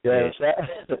 Chi-Town. Yeah.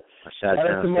 Shout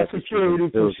out to my security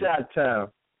from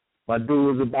Chi-Town. My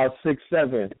dude was about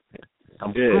 6'7".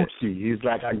 I'm Gucci. He's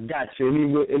like, I got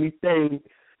you. Anything.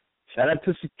 Shout out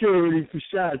to security for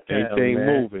Chi-Town. Anything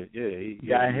man. moving.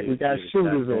 Yeah. We got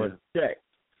shooters on check.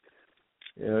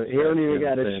 You know, he don't even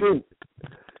got to shoot.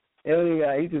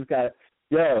 He just got.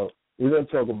 Yo, we're gonna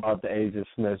talk about the Agent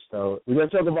Smiths though. We're gonna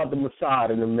talk about the Mossad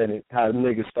in a minute. How the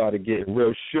niggas started getting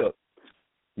real shook.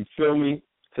 You feel me?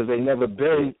 Because they never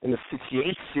been in a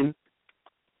situation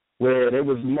where they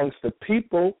was amongst the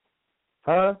people,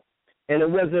 huh? And it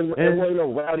wasn't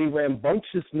no rowdy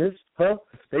rambunctiousness, huh?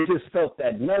 They just felt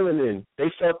that melanin.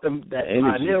 They felt that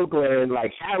pineal gland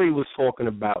like Harry was talking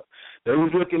about. They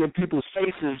was looking in people's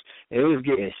faces and they was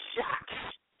getting shots.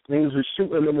 Niggas was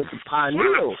shooting them with the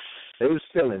pineal. They was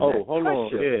feeling that. Oh, hold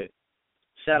on, yeah.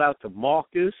 Shout out to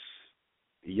Marcus,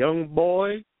 the young boy.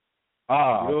 You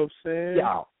know what I'm saying?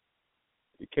 Yeah.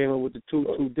 He came up with the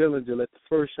 2-2 Dillinger, let the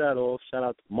first shot off. Shout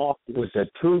out to Marcus. With the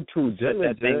 2-2 Dillinger.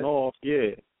 Let that thing off,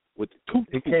 yeah. With the 2-2.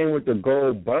 He came with the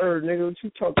gold bird, nigga. What you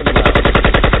talking about?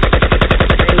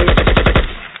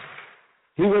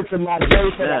 He went to my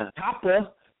day for that topper.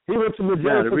 He went to my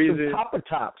day for some topper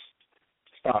tops.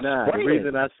 The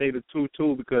reason I say the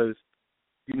 2-2 because,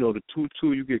 you know, the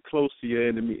 2-2, you get close to your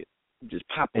enemy, you just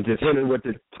pop and just hit him with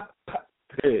the pop, pop.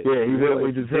 Yeah,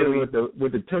 he just hit him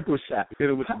with the temple shot. Hit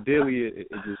him with the dilly, it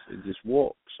just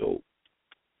walks. So,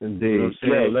 indeed. You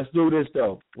know let's do this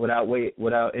though. Without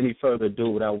any further ado,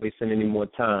 without wasting any more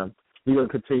time. We're gonna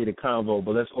continue the convo,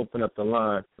 but let's open up the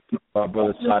line for our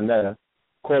brother SaNeter.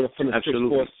 Call it from the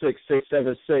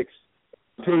 646-676.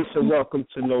 Peace and welcome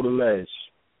to Know the Ledge.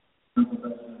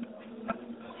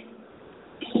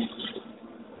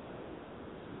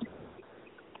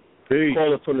 Peace.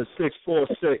 Call it from the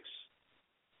 646.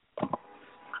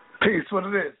 Peace, what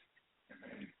it is.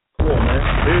 Come on, man.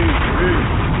 Peace.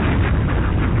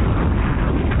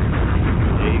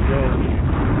 There you go.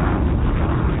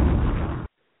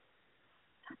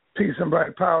 Peace and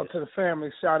bright power to the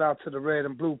family. Shout out to the red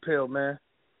and blue pill, man.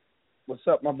 What's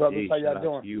up, my brothers? How y'all doing?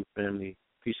 Shout out to you, family.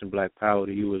 Peace and black power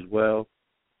to you as well.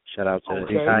 Shout out to the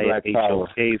entire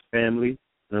HOK family. You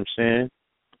know what I'm saying?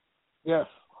 Yes.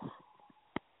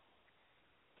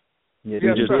 Yeah,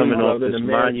 they're just coming off this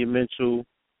monumental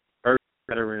Earth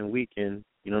Veteran Weekend,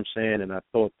 you know what I'm saying? And I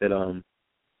thought that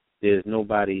there's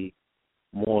nobody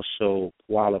more so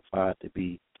qualified to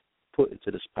be put into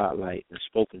the spotlight and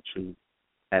spoken to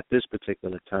at this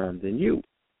particular time than you.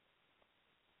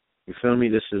 You feel me?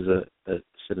 This is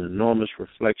it's an enormous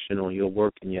reflection on your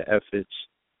work and your efforts,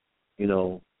 you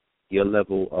know, your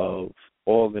level of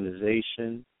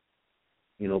organization,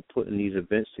 you know, putting these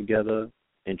events together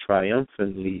and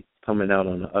triumphantly coming out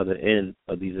on the other end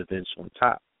of these events on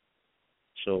top.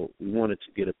 So we wanted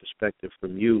to get a perspective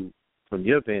from you, from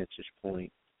your vantage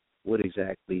point, what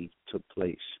exactly took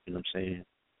place, you know what I'm saying?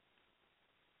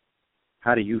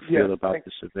 How do you feel about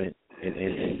this event?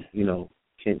 And you know,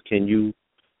 can you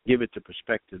give it the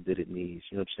perspective that it needs?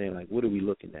 You know what I'm saying? Like, what are we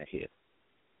looking at here?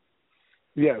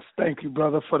 Yes, thank you,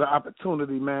 brother, for the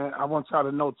opportunity, man. I want y'all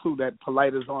to know, too, that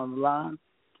Polite is on the line,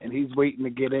 and he's waiting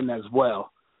to get in as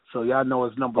well. So y'all know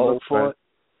his number. Look for it.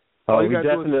 Oh, you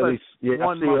definitely. Press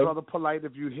one, my brother Polite.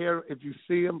 If you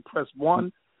see him, press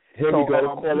 1. Here we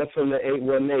go. Call up from the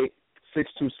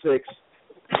 818-626.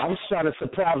 I was trying to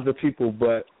surprise the people,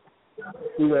 but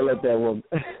we gonna let that one.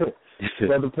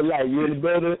 Brother Polite, you in the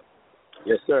building?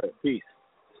 Yes, sir. Peace.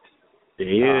 There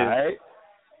he is. All right.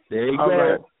 There you go.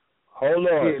 Right. Hold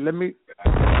on. Yeah, let me.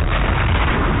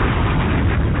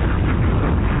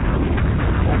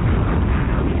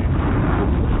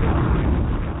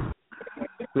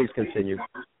 Please continue.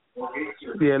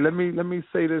 Yeah, let me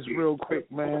say this real quick,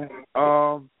 man.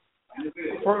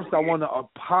 First, I want to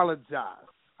apologize.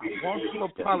 I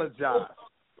want to apologize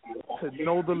to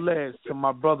Know the Ledge, to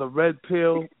my brother Red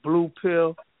Pill, Blue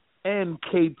Pill, and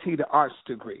KT the Arts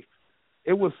Degree.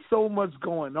 It was so much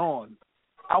going on.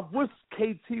 I wish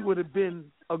KT would have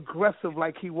been aggressive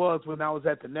like he was when I was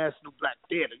at the National Black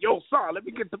Theater. Yo, Saul, let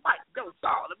me get the mic. Yo,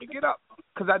 Saul, let me get up.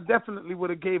 Because I definitely would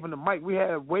have gave him the mic. We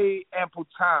had way ample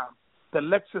time. The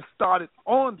lecture started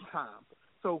on time.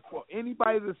 So for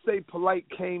anybody to say Polite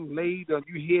came late or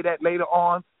you hear that later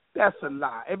on, that's a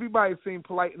lie. Everybody seen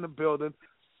Polite in the building.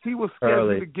 He was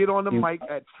scheduled to get on the mic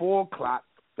at 4 o'clock.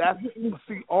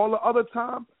 All the other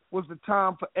time was the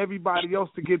time for everybody else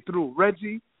to get through.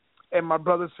 Reggie and my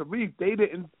brother Sharif, they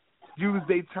didn't use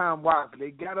their time wisely.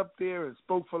 They got up there and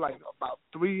spoke for like about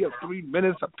 3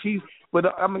 minutes apiece. But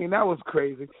I mean, that was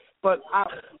crazy. But I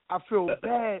feel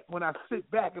bad when I sit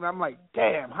back and I'm like,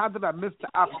 damn, how did I miss the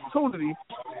opportunity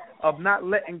of not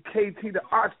letting KT the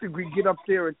Arts Degree get up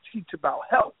there and teach about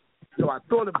health? So I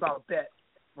thought about that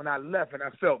when I left, and I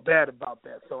felt bad about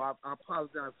that. So I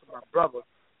apologize to my brother.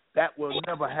 That will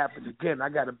never happen again. I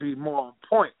got to be more on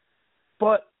point.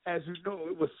 But as you know,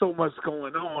 it was so much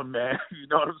going on, man. You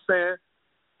know what I'm saying?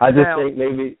 I just think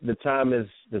maybe the time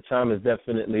is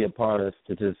definitely upon us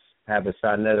to just have a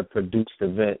SaNeter produced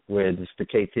event where just the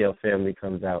KTL family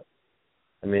comes out.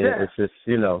 I mean, it's just,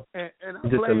 and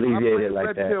just alleviate it like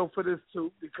Red that. Pill for this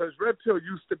too, because Red Pill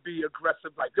used to be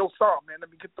aggressive, like, yo, sorry, man, let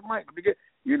me get the mic,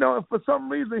 and for some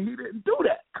reason he didn't do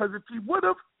that, because if he would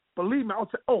have, believe me, I would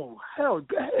say, oh, hell,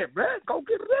 go ahead, man, go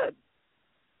get it in.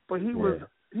 But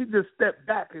he just stepped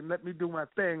back and let me do my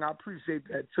thing. I appreciate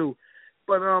that too.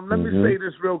 But let me say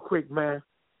this real quick, man.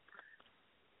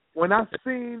 When I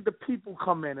seen the people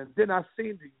come in, and then I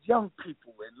seen the young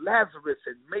people and Lazarus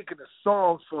and making the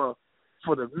songs for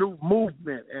the new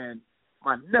movement, and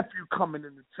my nephew coming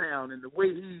into town and the way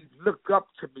he looked up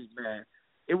to me, man,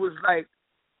 it was like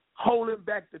holding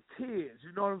back the tears.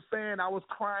 You know what I'm saying? I was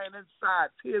crying inside,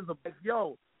 tears of like,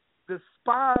 yo,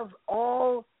 despise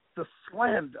all the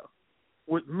slander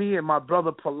with me and my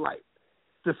brother Polite.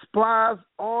 Despise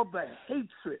all the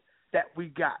hatred that we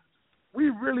got. We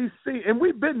really see, and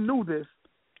we've been knew this,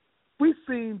 we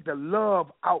seen the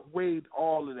love outweighed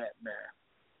all of that, man.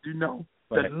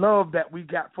 The love that we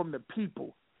got from the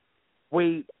people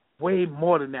way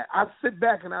more than that. I sit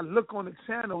back and I look on the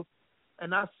channels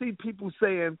and I see people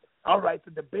saying, all right,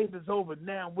 the debate is over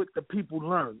now, what the people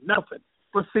learn? Nothing.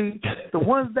 But see, the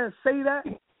ones that say that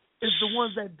is the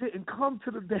ones that didn't come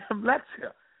to the damn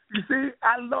lecture. You see,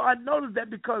 I noticed that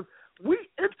because we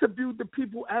interviewed the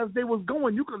people as they was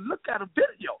going. You can look at a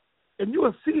video and you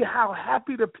will see how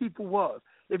happy the people was.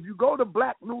 If you go to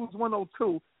Black News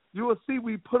 102, you will see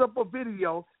we put up a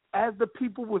video as the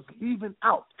people was leaving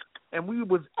out. And we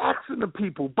was asking the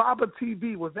people, Baba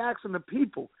TV was asking the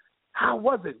people, how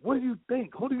was it? What do you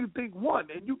think? Who do you think won?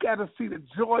 And you got to see the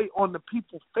joy on the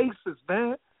people's faces,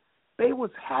 man. They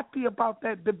was happy about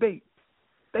that debate.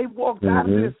 They walked out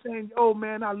of there saying, yo,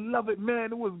 man, I love it,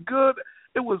 man. It was good.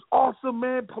 It was awesome,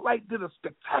 man. Polite did a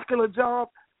spectacular job.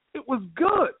 It was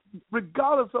good,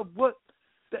 regardless of what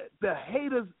the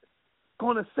haters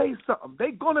going to say something.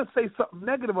 They're going to say something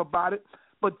negative about it,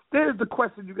 but there's the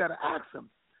question you got to ask them.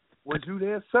 Was you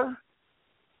there, sir?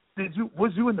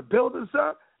 Was you in the building,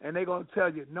 sir? And they're going to tell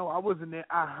you, no, I wasn't there.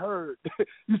 I heard.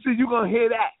 You see, you're going to hear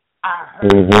that. I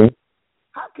heard.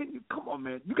 How can you, come on,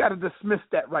 man. You got to dismiss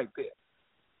that right there.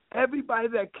 Everybody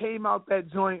that came out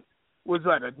that joint was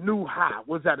at a new high,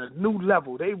 was at a new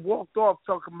level. They walked off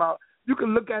talking about, you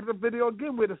can look at the video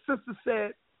again where the sister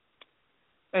said,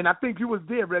 and I think you was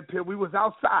there, Red Pill, we was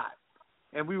outside,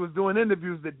 and we was doing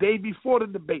interviews the day before the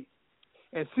debate.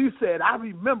 And she said, I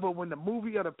remember when the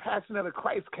movie of the Passion of the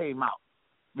Christ came out.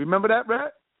 Remember that,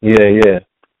 Red? Yeah.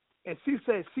 And she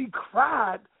said she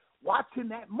cried watching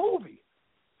that movie.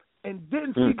 And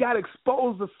then she got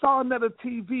exposed to SaNeter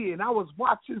TV, and I was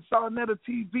watching SaNeter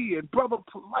TV and Brother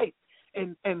Polite,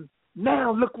 and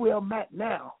now look where I'm at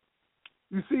now.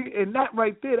 You see, and that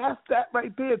right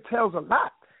there tells a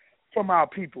lot from our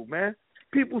people, man.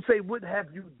 People say, what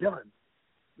have you done?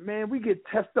 Man, we get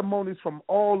testimonies from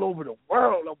all over the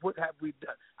world of what have we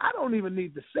done. I don't even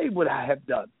need to say what I have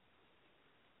done.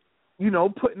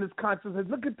 Putting this consciousness.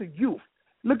 Look at the youth.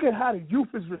 Look at how the youth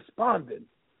is responding.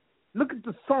 Look at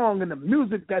the song and the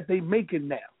music that they making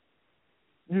now.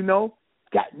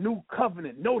 Got New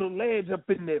Covenant, Know the Ledge up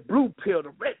in there, Blue Pill,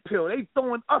 the Red Pill. They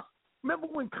throwing us. Remember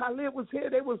when Khalid was here?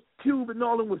 They was Cube and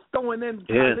all them was throwing in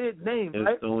Khalid's name,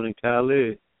 right? Throwing in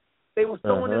Khalid. They was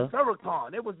throwing in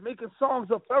Farrakhan. They was making songs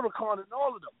of Farrakhan and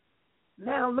all of them.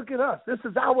 Now look at us. This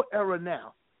is our era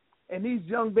now. And these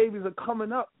young babies are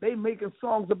coming up. They making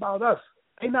songs about us.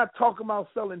 They not talking about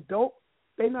selling dope.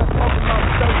 They not talking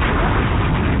about selling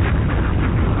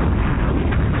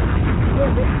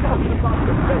they're talking about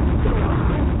the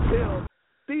best.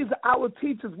 These are our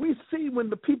teachers. We see when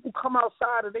the people come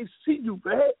outside and they see you,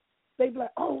 man. They be like,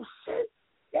 oh, shit.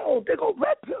 Yo, they go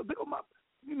Red Pill. They go my,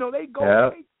 they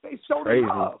go, they show their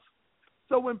love.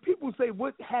 So when people say,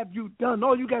 what have you done?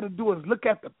 All you got to do is look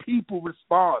at the people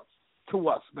response to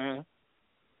us, man.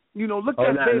 Look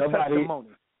at their testimony.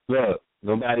 Look,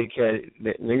 nobody can,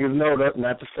 niggas know that,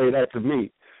 not to say that to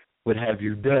me. What have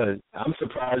you done? I'm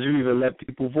surprised you even let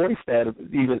people voice that,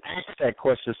 even ask that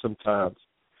question sometimes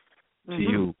to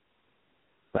you.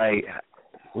 Like,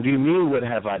 what do you mean, what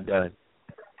have I done?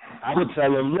 I would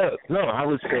tell them, I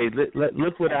would say,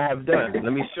 look what I have done.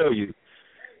 Let me show you.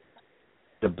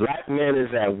 The black man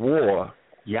is at war.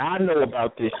 Y'all know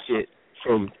about this shit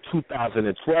from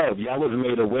 2012. Y'all was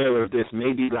made aware of this.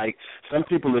 Maybe, like, some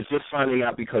people are just finding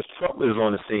out because Trump is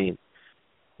on the scene.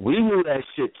 We knew that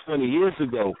shit 20 years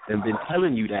ago and been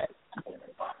telling you that.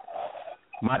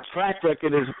 My track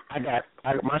record is,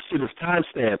 my shit is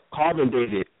timestamped, carbon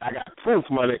dated. I got proof,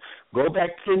 money. Go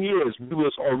back 10 years, we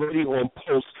was already on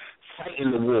post fighting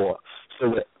the war.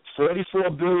 So 44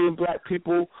 billion black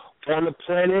people on the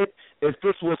planet. If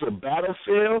this was a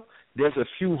battlefield, there's a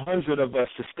few hundred of us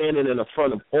standing in the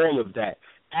front of all of that,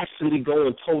 actually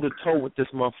going toe-to-toe with this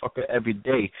motherfucker every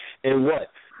day. And what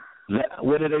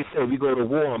do they say? We go to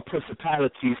war on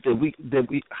principalities that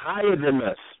we higher than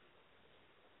us.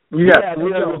 Yeah,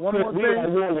 we are war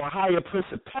with higher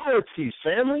principalities,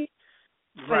 family.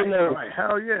 Right.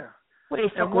 Hell yeah.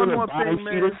 And one more thing,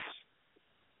 man.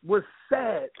 What's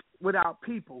sad with our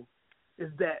people is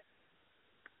that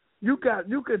if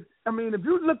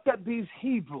you look at these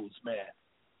Hebrews, man,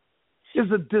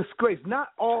 it's a disgrace. Not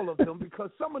all of them, because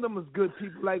some of them is good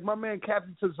people. Like my man,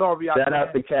 Captain Tazariak. Shout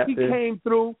out to Captain. He came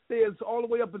through. There's all the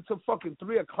way up until fucking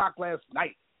 3:00 last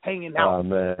night, hanging out at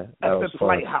the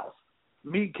Polite House.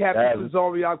 Me, Captain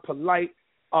Tazariak, Polite,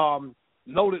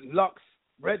 Loaded Lux,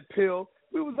 Red Pill.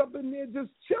 We was up in there just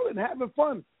chilling, having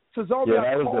fun.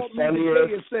 Tazariak called me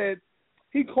today and said,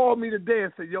 he called me today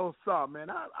and said, yo, son, man,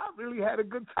 I really had a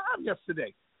good time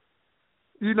yesterday.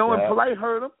 And Polite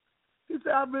heard him. He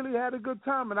said, I really had a good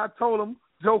time. And I told him,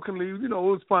 jokingly, it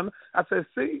was fun. I said,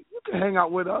 see, you can hang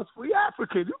out with us. We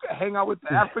African. You can hang out with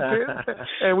the Africans.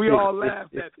 And we all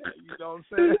laughed at that, you know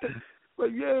what I'm saying?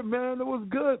 But, yeah, man, it was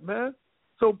good, man.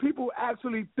 So people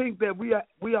actually think that we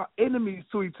are enemies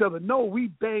to each other. No, we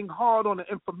bang hard on the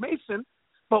information,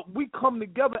 but we come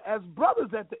together as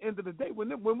brothers at the end of the day. When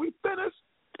we finish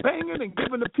banging and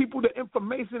giving the people the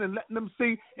information and letting them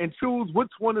see and choose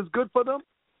which one is good for them,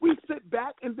 we sit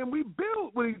back and then we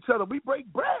build with each other. We break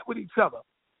bread with each other.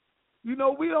 We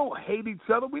don't hate each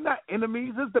other. We're not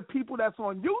enemies. It's the people that's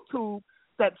on YouTube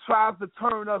that tries to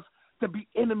turn us to be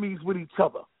enemies with each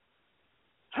other.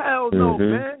 Hell no,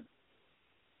 man.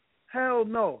 Hell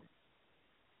no.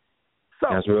 So,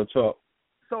 that's real talk.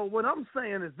 So what I'm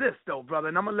saying is this, though, brother,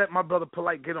 and I'm going to let my brother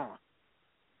Polite get on.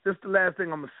 This is the last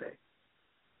thing I'm going to say.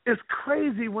 It's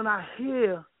crazy when I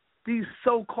hear these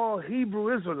so-called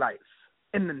Hebrew Israelites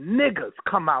and the niggas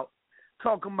come out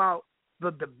talking about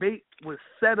the debate was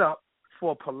set up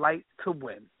for Polite to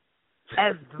win.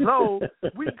 As though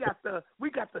we got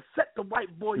to set the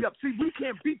white boy up. See, we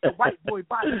can't beat the white boy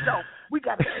by himself. We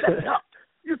got to set it up.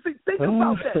 You see, think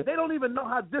about that. They don't even know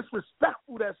how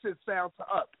disrespectful that shit sounds to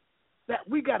us. That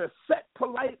we got to set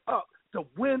Polite up to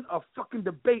win a fucking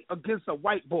debate against a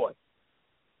white boy.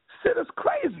 Shit is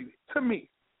crazy to me.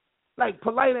 Like,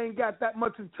 Polite ain't got that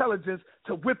much intelligence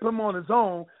to whip him on his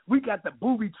own. We got to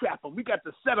booby trap him. We got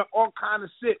to set up all kind of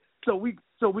shit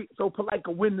so Polite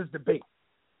can win this debate.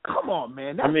 Come on,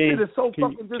 man. That shit is so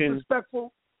fucking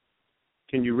disrespectful.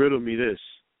 Can you riddle me this?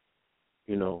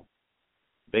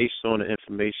 Based on the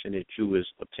information that you was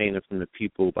obtaining from the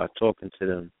people by talking to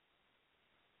them,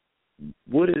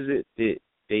 what is it that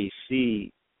they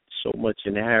see so much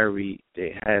in Harry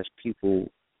that has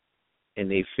people and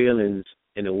their feelings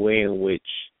in a way in which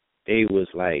they was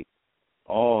like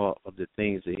all of the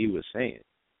things that he was saying?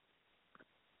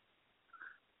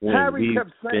 When Harry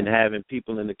we've been having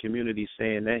people in the community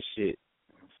saying that shit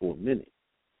for a minute.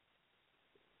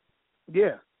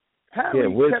 Yeah.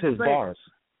 Where's his bars?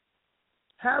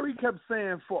 Harry kept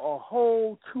saying for a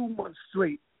whole 2 months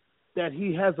straight that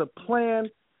he has a plan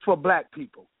for black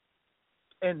people.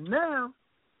 And now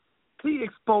he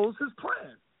exposed his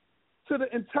plan to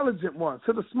the intelligent ones,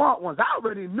 to the smart ones. I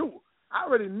already knew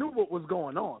what was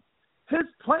going on. His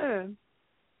plan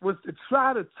was to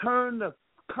try to turn the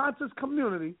conscious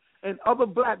community and other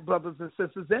black brothers and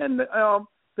sisters and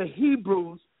the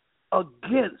Hebrews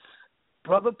against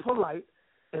Brother Polite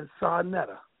and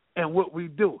SaNeter and what we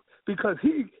do. Because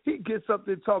he gets up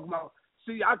there talking about,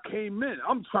 see, I came in.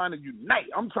 I'm trying to unite.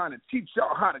 I'm trying to teach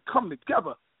y'all how to come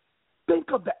together.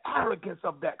 Think of the arrogance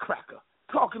of that cracker.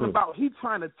 Talking about he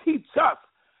trying to teach us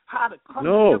how to come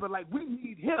together like we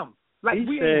need him. Like he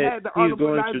we said ain't had the he's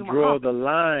going to draw the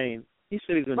line. He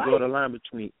said he's going to draw the line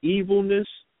between evilness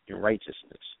and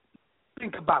righteousness.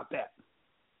 Think about that.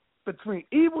 Between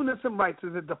evilness and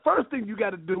righteousness, the first thing you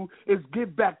got to do is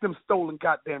give back them stolen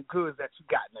goddamn goods that you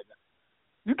got, nigga.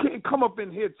 You can't come up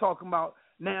in here talking about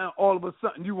now all of a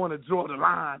sudden you want to draw the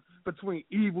line between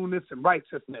evilness and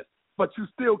righteousness, but you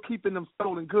still keeping them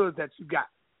stolen goods that you got.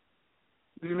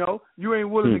 You ain't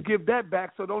willing to give that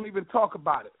back, so don't even talk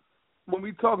about it. When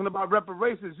we talking about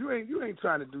reparations, you ain't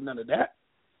trying to do none of that.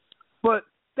 But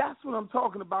that's what I'm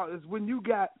talking about is when you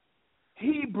got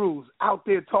Hebrews out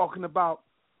there talking about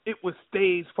it was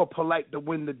staged for Polite to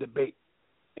win the debate.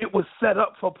 It was set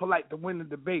up for Polite to win the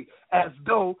debate, as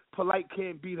though Polite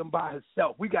can't beat him by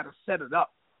himself. We got to set it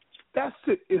up. That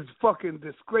shit is fucking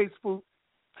disgraceful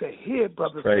to hear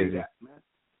brothers say that, man.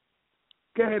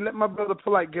 Go ahead, let my brother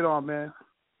Polite get on, man.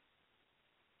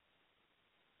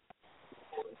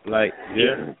 Like,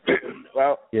 yeah.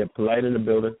 Well, yeah, polite in the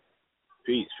building.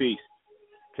 peace.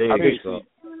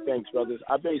 Thanks, brothers.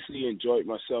 I basically enjoyed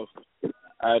myself.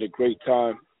 I had a great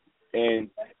time, and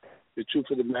the truth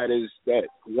of the matter is that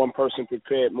one person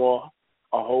prepared more,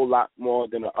 a whole lot more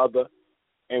than the other.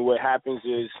 And what happens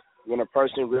is when a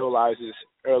person realizes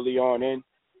early on in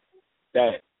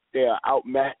that they are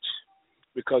outmatched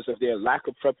because of their lack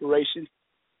of preparation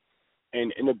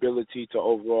and inability to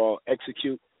overall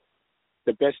execute,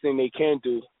 the best thing they can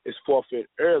do is forfeit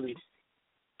early,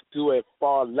 do a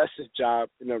far lesser job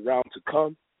in the round to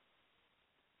come,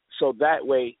 so that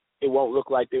way it won't look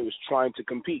like they was trying to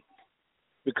compete,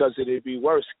 because it'd be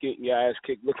worse getting your ass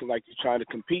kicked looking like you're trying to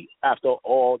compete after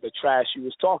all the trash you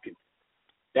was talking.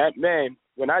 That man,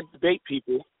 when I debate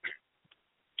people,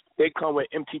 they come with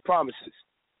empty promises.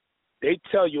 They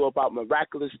tell you about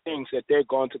miraculous things that they're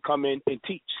going to come in and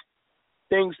teach,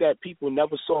 things that people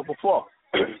never saw before.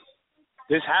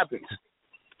 This happens.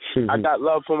 I got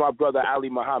love for my brother Ali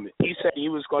Muhammad. He said he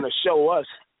was going to show us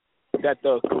that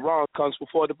the Quran comes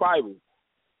before the Bible.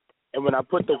 And when I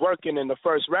put the work in the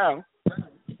first round,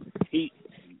 he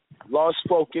lost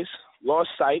focus, lost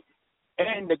sight,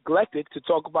 and neglected to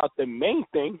talk about the main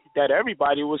thing that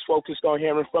everybody was focused on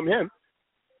hearing from him,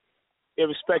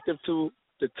 irrespective to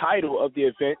the title of the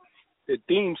event, the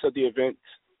themes of the event,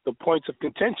 the points of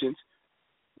contentions.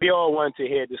 We all wanted to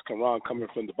hear this Quran coming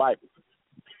from the Bible.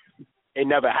 It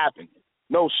never happened.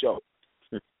 No show.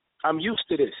 I'm used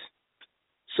to this.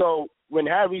 So when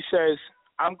Harry says,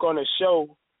 I'm going to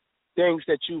show things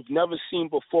that you've never seen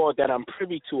before that I'm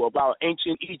privy to about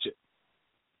ancient Egypt,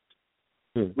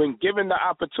 when given the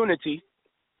opportunity,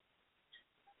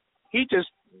 he just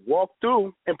walked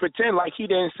through and pretend like he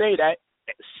didn't say that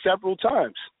several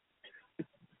times.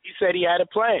 He said he had a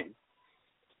plan.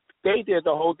 They did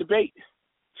the whole debate.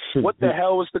 What the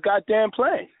hell was the goddamn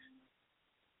plan?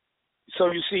 So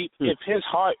you see, if his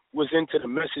heart was into the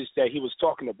message that he was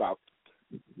talking about,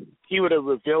 he would have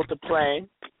revealed the plan.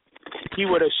 He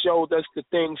would have showed us the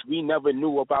things we never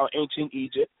knew about ancient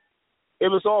Egypt. It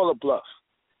was all a bluff.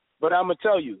 But I'm going to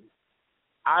tell you,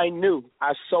 I knew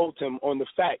I sold him on the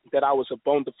fact that I was a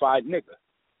bona fide nigga.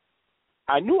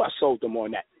 I knew I sold him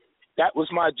on that. That was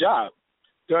my job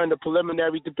during the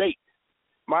preliminary debate.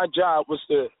 My job was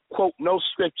to quote no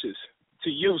scriptures, to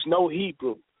use no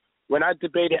Hebrew. When I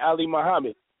debated Ali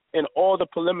Muhammad in all the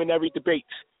preliminary debates,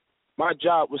 my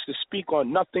job was to speak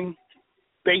on nothing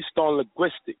based on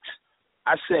linguistics.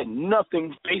 I said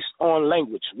nothing based on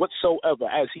language whatsoever,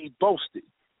 as he boasted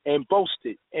and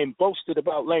boasted and boasted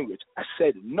about language. I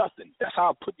said nothing. That's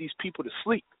how I put these people to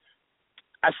sleep.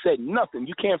 I said nothing.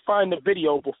 You can't find the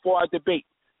video before I debate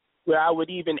where I would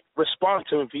even respond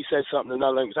to him if he said something in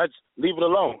another language. I just leave it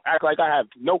alone. Act like I have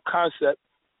no concept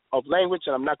of language,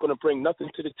 and I'm not going to bring nothing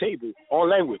to the table on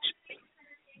language.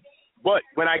 But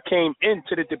when I came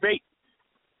into the debate,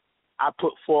 I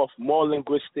put forth more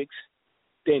linguistics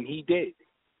than he did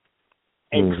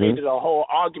and created a whole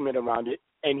argument around it,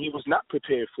 and he was not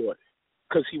prepared for it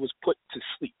because he was put to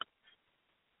sleep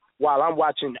while I'm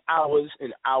watching hours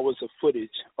and hours of footage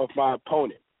of my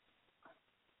opponent.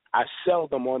 I sell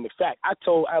them on the fact. I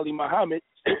told Ali Muhammad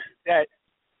that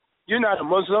you're not a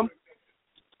Muslim.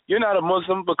 You're not a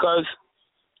Muslim because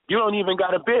you don't even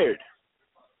got a beard.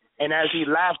 And as he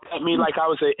laughed at me like I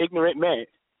was an ignorant man,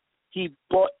 he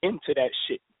bought into that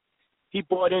shit. He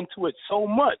bought into it so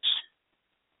much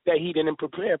that he didn't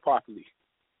prepare properly.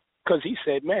 Because he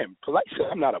said, man, polite said,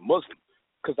 I'm not a Muslim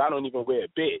because I don't even wear a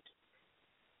beard.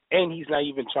 And he's not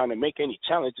even trying to make any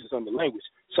challenges on the language.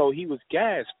 So he was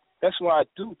gassed. That's what I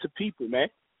do to people, man.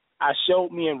 I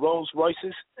showed me in Rolls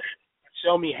Royces,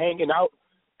 showed me hanging out,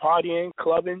 partying,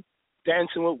 clubbing,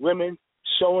 dancing with women,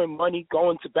 showing money,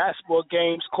 going to basketball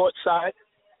games, courtside.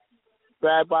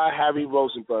 Rabbi Harry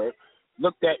Rozenberg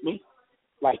looked at me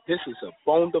like this is a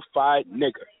bona fide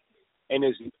nigger. And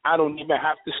I don't even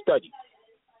have to study.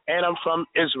 And I'm from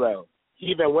Israel. He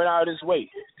even went out of his way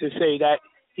to say that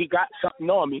he got something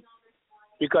on me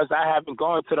because I haven't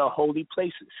gone to the holy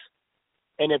places.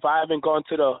 And if I haven't gone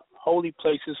to the holy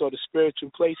places or the spiritual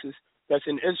places that's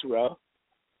in Israel,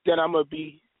 then I'm going to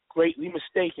be greatly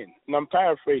mistaken. And I'm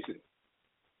paraphrasing.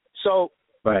 So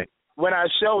when I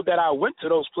showed that I went to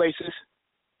those places,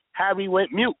 Harry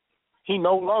went mute. He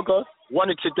no longer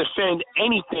wanted to defend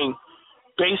anything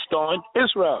based on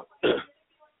Israel.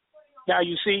 Now,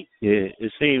 you see. Yeah,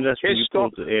 it seems that's what you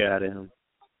pulled the air out of him.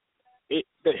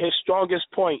 His strongest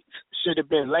point should have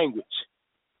been language.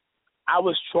 I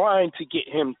was trying to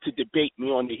get him to debate me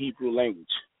on the Hebrew language.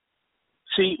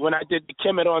 See, when I did the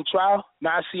Kemet on trial,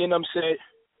 Nasi and them said,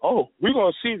 oh, we're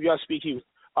going to see if y'all speak Hebrew.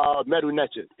 Medu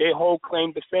Necha. Their whole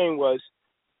claim to fame was,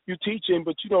 You teaching,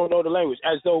 but you don't know the language,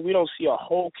 as though we don't see a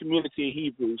whole community of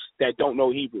Hebrews that don't know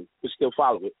Hebrew but still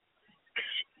follow it.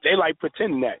 They like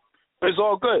pretending that. But it's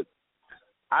all good.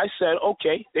 I said,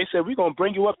 okay. They said, we're going to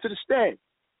bring you up to the stand.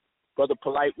 Brother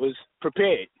Polite was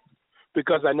prepared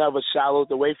because I never shallowed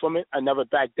away from it. I never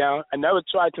backed down. I never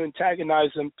tried to antagonize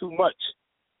them too much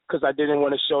because I didn't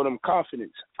want to show them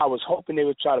confidence. I was hoping they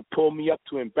would try to pull me up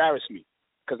to embarrass me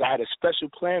because I had a special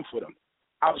plan for them.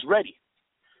 I was ready.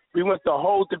 We went the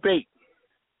whole debate,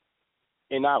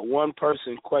 and not one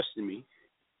person questioned me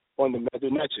on the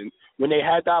Medunechen when they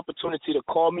had the opportunity to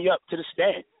call me up to the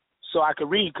stand so I could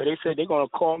read, because they said they're going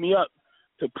to call me up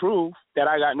to prove that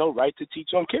I got no right to teach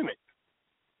on Kemet.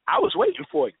 I was waiting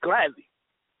for it, gladly.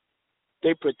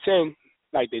 They pretend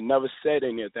like they never said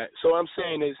any of that. So what I'm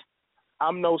saying is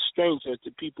I'm no stranger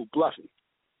to people bluffing.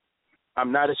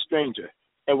 I'm not a stranger.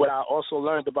 And what I also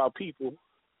learned about people,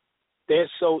 they're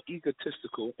so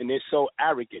egotistical and they're so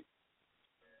arrogant.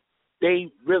 They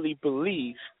really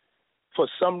believe, for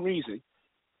some reason,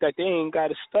 that they ain't got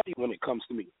to study when it comes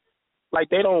to me. Like,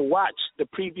 they don't watch the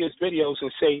previous videos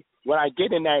and say, when I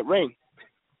get in that ring,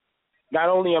 not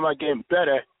only am I getting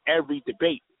better every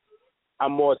debate,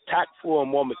 I'm more tactful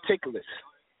and more meticulous.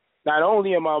 Not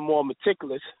only am I more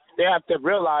meticulous, they have to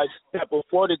realize that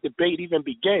before the debate even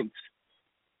begins,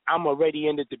 I'm already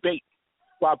in the debate.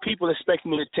 While people expect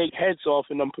me to take heads off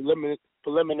in them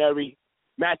preliminary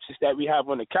matches that we have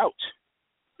on the couch,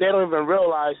 they don't even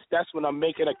realize that's when I'm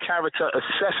making a character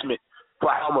assessment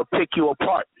for how I'm going to pick you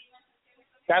apart.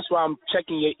 That's why I'm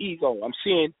checking your ego. I'm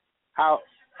seeing how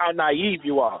naive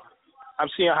you are. I'm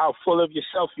seeing how full of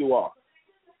yourself you are.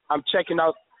 I'm checking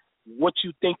out what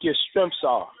you think your strengths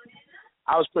are.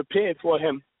 I was prepared for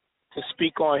him to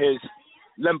speak on his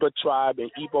Limba tribe and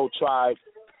Igbo tribe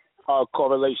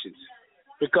correlations,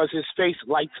 because his face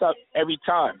lights up every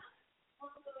time.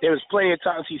 There was plenty of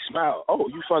times he smiled. Oh,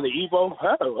 you from the Igbo?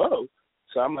 Oh.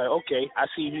 So I'm like, okay, I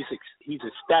see he's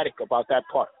ecstatic about that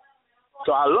part.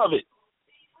 So I love it.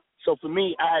 So for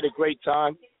me, I had a great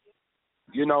time,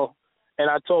 and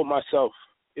I told myself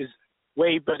it's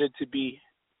way better to be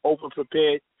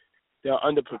over-prepared than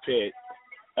under-prepared.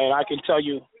 And I can tell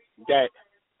you that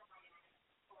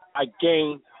I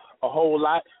gained a whole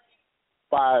lot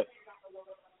by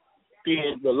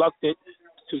being reluctant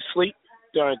to sleep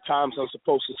during times I'm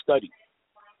supposed to study.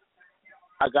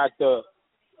 I got the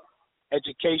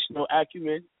educational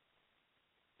acumen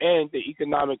and the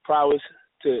economic prowess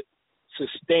to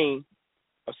sustain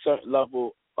a certain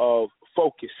level of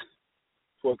focus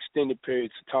for extended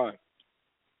periods of time.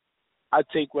 I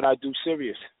take what I do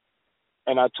serious.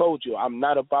 And I told you, I'm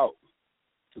not about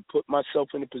to put myself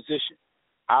in a position.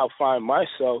 I'll find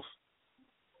myself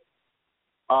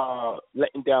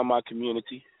letting down my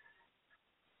community,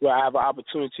 where I have an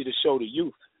opportunity to show the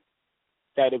youth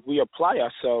that if we apply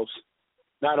ourselves,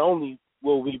 not only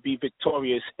will we be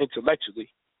victorious intellectually,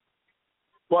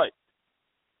 but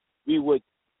we would,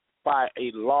 by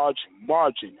a large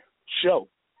margin, show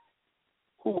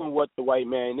who and what the white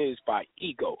man is by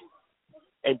ego.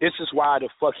 And this is why the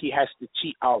fuck he has to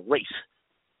cheat our race.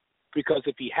 Because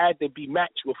if he had to be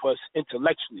matched with us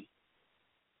intellectually,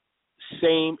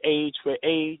 same age for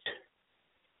age,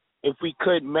 if we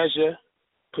could measure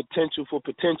potential for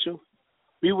potential,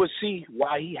 we would see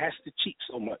why he has to cheat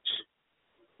so much.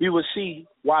 We would see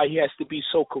why he has to be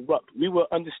so corrupt. We would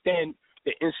understand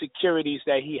the insecurities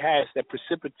that he has that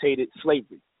precipitated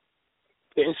slavery,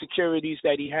 the insecurities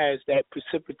that he has that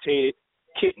precipitated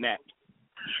kidnapping,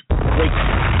 rape,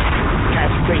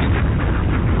 castration,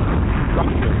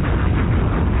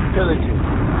 pillaging,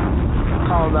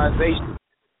 colonization,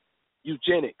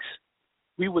 eugenics.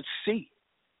 We would see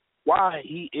why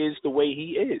he is the way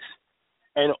he is.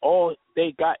 And all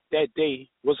they got that day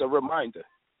was a reminder.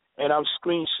 And I'm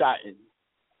screenshotting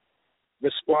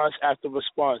response after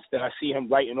response that I see him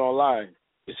writing online,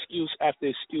 excuse after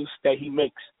excuse that he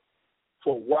makes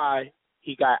for why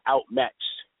he got outmatched.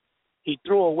 He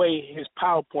threw away his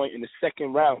PowerPoint in the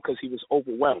second round because he was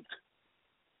overwhelmed.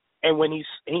 And when he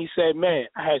said, man,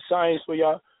 I had science for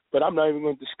y'all, but I'm not even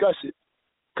going to discuss it,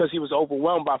 because he was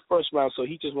overwhelmed by first round, so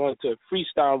he just wanted to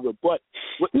freestyle and rebut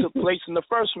what took place in the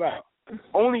first round,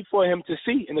 only for him to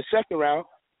see in the second round,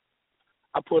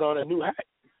 I put on a new hat.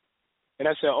 And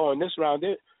I said, in this round,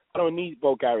 I don't need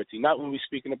vulgarity, not when we're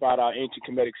speaking about our ancient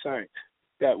Kemetic science.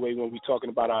 That way, when we're talking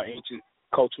about our ancient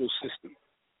cultural system.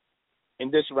 In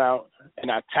this round,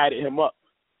 and I tatted him up,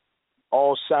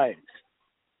 all science.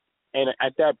 And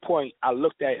at that point, I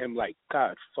looked at him like,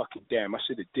 God fucking damn, I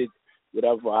should have did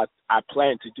whatever I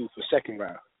planned to do for second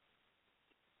round.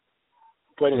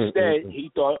 But instead,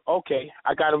 he thought, okay,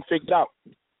 I got him figured out.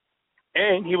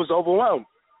 And he was overwhelmed.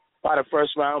 by the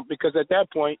first round, because at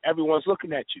that point, everyone's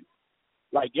looking at you.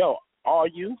 Like, yo, are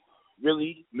you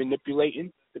really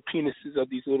manipulating the penises of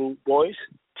these little boys?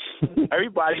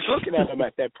 Everybody's looking at them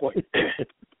at that point.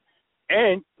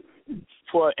 And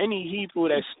for any Hebrew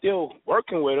that's still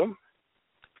working with them,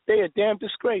 they a damn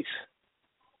disgrace.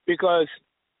 Because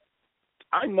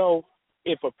I know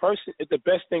if the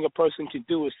best thing a person can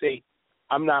do is say,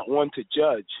 I'm not one to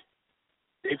judge,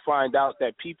 they find out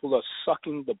that people are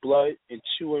sucking the blood and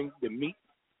chewing the meat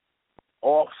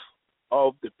off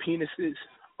of the penises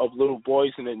of little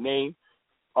boys in the name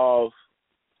of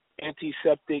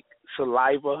antiseptic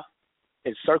saliva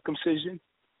and circumcision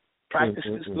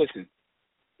practices. Listen,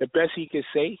 the best he could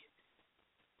say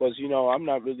was, I'm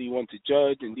not really one to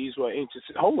judge, and these were ancient.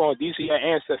 Hold on, these are your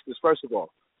ancestors, first of all.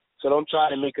 So don't try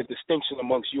to make a distinction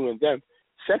amongst you and them.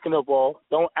 Second of all,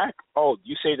 don't act,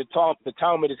 you say the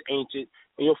Talmud is ancient,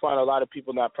 and you'll find a lot of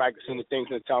people not practicing the things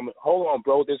in the Talmud. Hold on,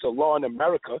 bro. There's a law in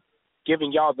America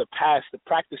giving y'all the pass to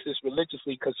practice this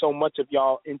religiously because so much of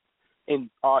y'all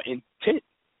are intent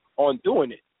on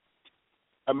doing it.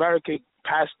 America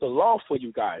passed the law for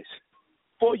you guys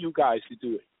to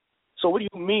do it. So what do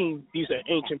you mean these are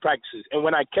ancient practices? And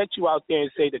when I catch you out there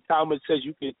and say the Talmud says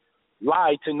you can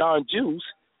lie to non-Jews,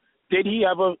 did he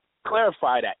ever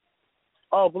clarify that?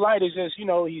 Blight is just,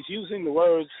 he's using the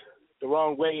words the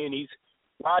wrong way, and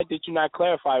why did you not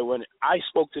clarify? When I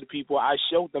spoke to the people, I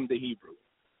showed them the Hebrew.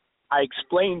 I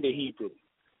explained the Hebrew,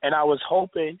 and I was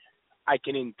hoping I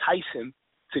can entice him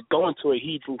to go into a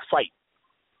Hebrew fight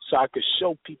so I could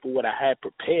show people what I had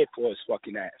prepared for his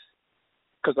fucking ass.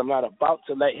 Because I'm not about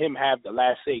to let him have the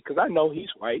last say, because I know he's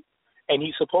white, and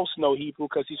he's supposed to know Hebrew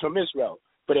because he's from Israel.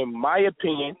 But in my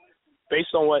opinion,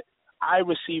 based on what I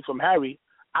received from Harry,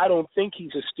 I don't think he's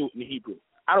astute in Hebrew.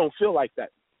 I don't feel like that.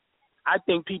 I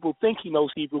think people think he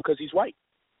knows Hebrew because he's white.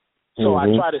 So I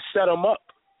try to set him up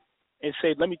and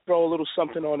say, let me throw a little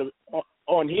something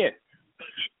on here.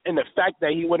 And the fact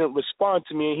that he wouldn't respond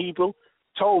to me in Hebrew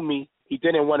told me he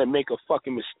didn't want to make a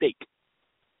fucking mistake.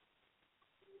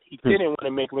 He didn't want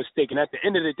to make a mistake. And at the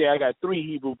end of the day, I got 3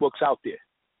 Hebrew books out there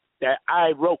that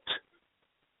I wrote.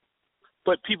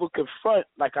 But people confront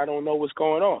like I don't know what's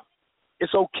going on.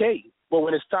 It's okay. But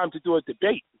when it's time to do a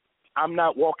debate, I'm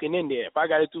not walking in there. If I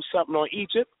got to do something on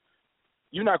Egypt,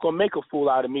 you're not going to make a fool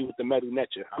out of me with the metal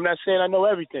netcher. I'm not saying I know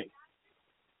everything.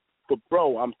 But,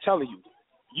 bro, I'm telling you,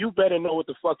 you better know what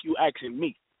the fuck you asking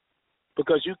me.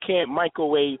 Because you can't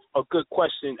microwave a good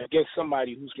question against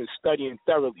somebody who's been studying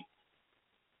thoroughly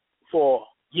for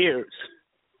years.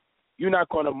 You're not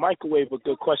going to microwave a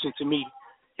good question to me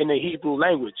in the Hebrew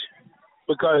language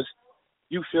because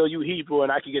you feel you Hebrew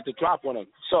and I can get the drop on them.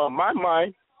 So in my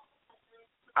mind,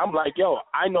 I'm like, yo,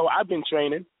 I know I've been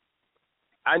training.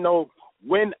 I know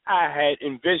when I had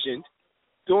envisioned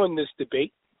doing this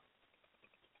debate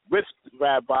with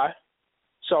Rabbi,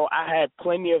 so I had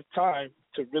plenty of time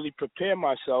to really prepare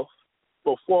myself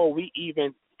before we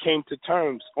even came to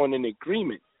terms on an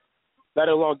agreement, let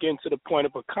alone getting to the point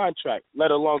of a contract,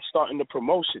 let alone starting the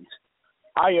promotions.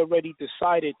 I already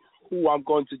decided who I'm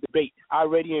going to debate. I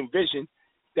already envisioned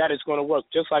that it's going to work,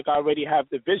 just like I already have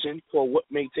the vision for what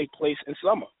may take place in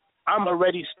summer. I'm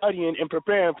already studying and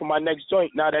preparing for my next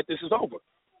joint now that this is over.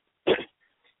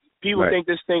 People think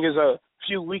this thing is a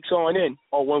few weeks on in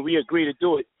or when we agree to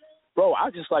do it. Bro, I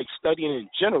just like studying in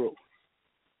general.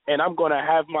 And I'm going to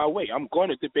have my way. I'm going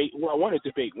to debate who I want to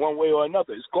debate one way or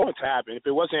another. It's going to happen. If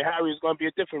it wasn't Harry, it's going to be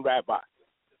a different rabbi.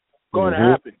 Going to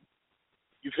happen.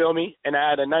 You feel me? And I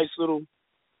had a nice little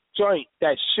joint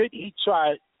that should he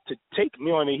try to take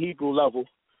me on a Hebrew level,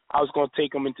 I was going to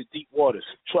take him into deep waters.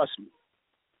 Trust me.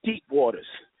 Deep waters.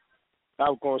 I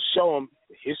was going to show him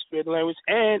the history of the language.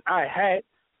 And I had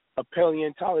a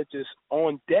paleontologist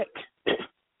on deck,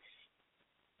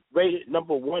 rated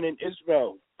number 1 in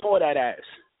Israel, for that ass,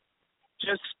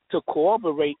 just to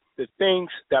corroborate the things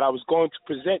that I was going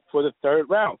to present for the third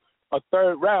round. A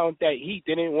third round that he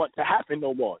didn't want to happen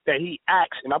no more, that he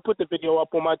asked, and I put the video up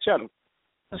on my channel,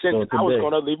 since I was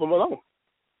going to leave him alone.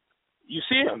 You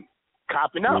see him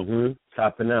copping out.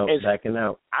 Copping out, backing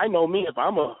out. I know me, if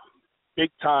I'm a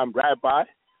big-time rabbi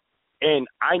and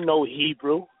I know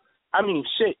Hebrew, I mean,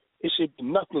 shit, it should be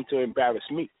nothing to embarrass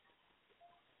me.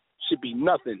 Should be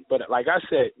nothing. But like I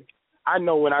said, I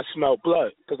know when I smell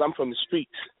blood because I'm from the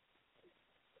streets.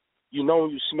 You know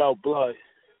when you smell blood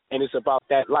and it's about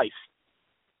that life.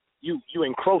 You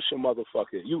encroach a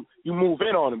motherfucker. You move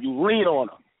in on them. You lean on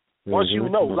them. Once you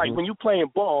know, like when you playing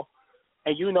ball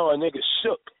and you know a nigga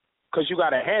shook because you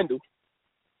got a handle,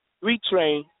 we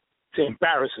train to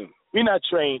embarrass him. We not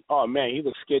trained, oh, man, he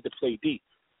looks scared to play deep.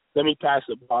 Let me pass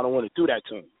the ball. I don't want to do that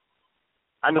to him.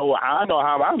 I know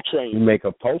how I'm trained. You make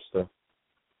a poster.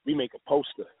 We make a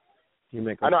poster. You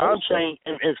make a I know poster. I'm trained.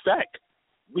 In fact,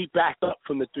 we back up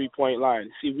from the 3-point line.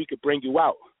 See if we could bring you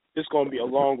out. This is going to be a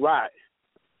long ride.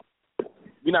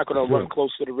 We're not going to run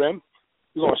close to the rim.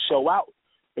 We're going to show out,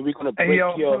 and we're going to break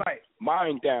your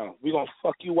mind down. We're going to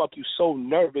fuck you up. You're so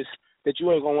nervous that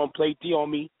you ain't going to want to play D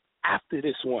on me after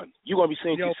this one. You're going to be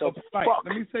saying to yourself, fuck.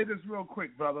 Let me say this real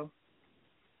quick, brother.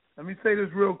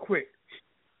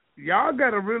 Y'all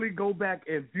got to really go back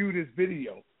and view this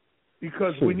video.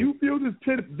 Because when you view this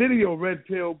video, Red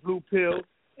Pill, Blue Pill,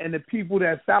 and the people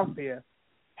that's out there,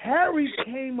 Harry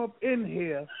came up in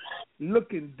here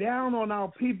looking down on our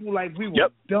people like we were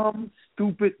dumb,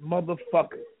 stupid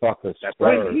motherfuckers. That's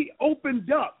right. When he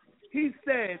opened up, he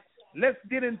said, let's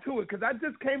get into it. Because I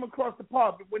just came across the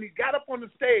part, but when he got up on the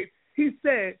stage, he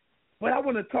said, what I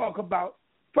want to talk about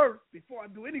first, before I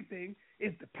do anything,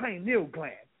 is the pineal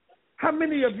gland. How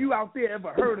many of you out there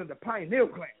ever heard of the pineal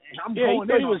gland? I'm going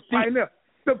in on pineal.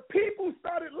 The people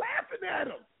started laughing at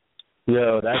him.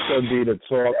 Yo, that's going to be the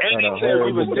talk. And he said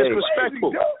we was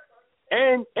disrespectful.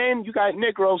 And you got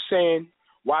Negro saying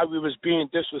why we was being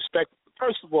disrespectful.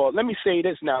 First of all, let me say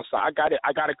this now, so I got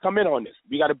to come in on this.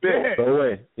 We got to build. Go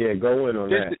in. Yeah, go in on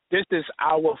that. This is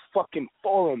our fucking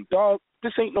forum, dog.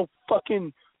 This ain't no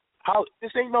fucking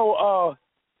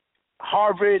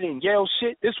Harvard and Yale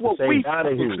shit. This is what we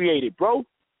created, bro.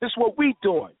 This is what we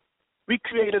doing. We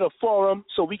created a forum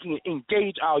so we can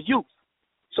engage our youth.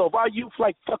 So if our youth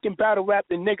like fucking battle rap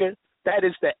the nigga, that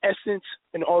is the essence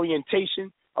and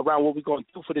orientation around what we're going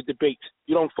to do for the debates.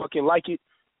 You don't fucking like it,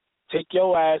 take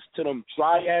your ass to them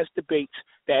dry-ass debates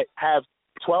that have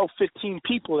 12, 15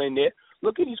 people in there.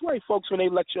 Look at these white folks when they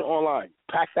lecture online.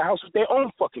 Pack the house with their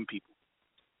own fucking people.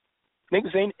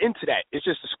 Niggas ain't into that. It's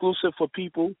just exclusive for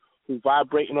people who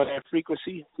vibrating on that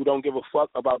frequency, who don't give a fuck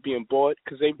about being bored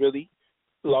because they really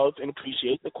love and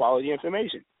appreciate the quality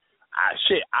information. I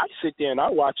sit there and I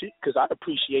watch it because I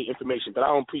appreciate information, but I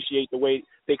don't appreciate the way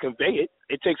they convey it.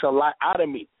 It takes a lot out of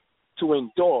me to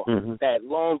endure that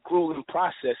long, grueling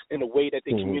process in the way that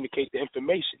they communicate the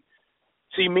information.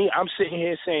 See me, I'm sitting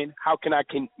here saying, how can I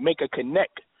make a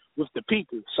connect with the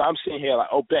people? So I'm sitting here like,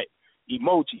 oh, bet,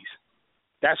 emojis.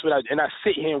 That's what I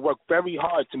sit here and work very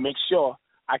hard to make sure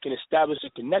I can establish a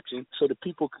connection so the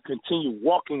people can continue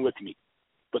walking with me.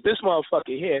 But this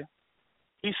motherfucker here,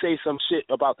 he say some shit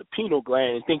about the pineal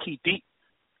gland and think he deep,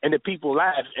 and the people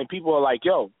laugh, and people are like,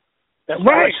 yo, that's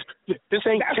right. This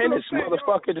ain't tennis,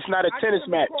 motherfucker. It's not a tennis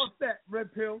match. That,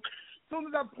 Red Pill. As soon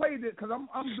as I played it, because I'm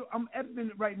editing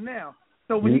it right now,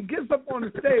 so when he gets up on the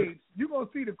stage, you're going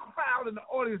to see the crowd in the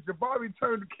audience. Jabari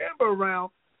turned the camera around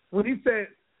when he said,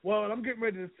 well, I'm getting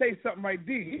ready to say something right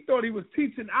there. He thought he was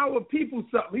teaching our people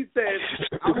something. He said,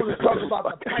 I want to talk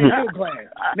about the pineal gland.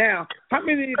 Now, how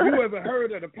many of you ever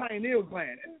heard of the pineal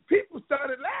gland? And people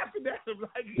started laughing at him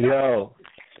like, yo,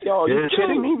 you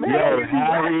kidding me, man? Yo,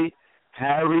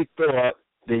 Harry thought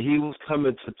that he was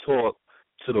coming to talk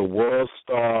to the world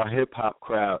star hip-hop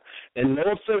crowd. And no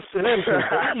offense to him, because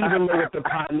I don't even know what the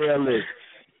pineal is.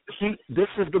 This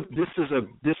is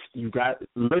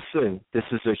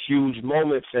a huge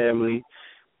moment, family.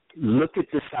 Look at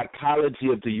the psychology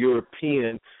of the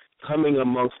European coming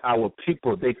amongst our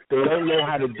people. They don't know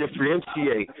how to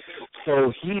differentiate.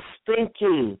 So he's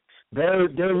thinking, they're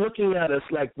looking at us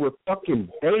like we're fucking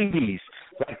babies.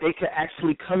 Like they could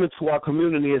actually come into our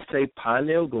community and say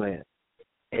pineal gland.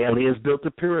 Aliens built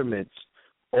the pyramids.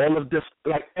 All of this,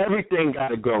 like everything got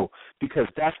to go because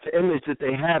that's the image that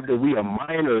they have that we are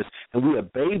minors and we are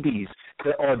babies.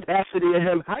 The audacity of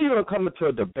him, how you going to come into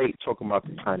a debate talking about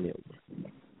the pineal gland?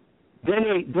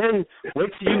 Then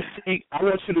wait till you see, I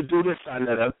want you to do this,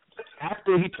 SaNeter.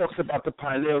 After he talks about the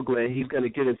pineal gland, he's going to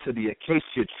get into the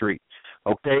acacia tree,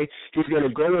 okay? He's going to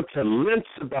go into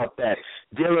lengths about that,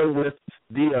 dealing with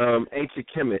the ancient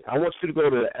Kemet. I want you to go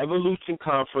to the Evolution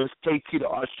Conference, KT, the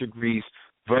Arch Degrees,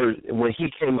 when he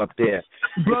came up there.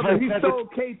 Brother, he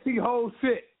sold KT whole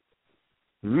shit.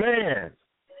 Man.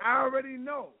 I already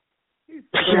know. We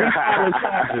filing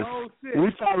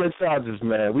charges,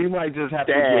 man. We might just have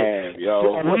to get... yo,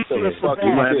 what the fuck?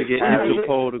 You might have to get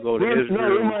Interpol to go to Israel.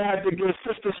 No, we might have to get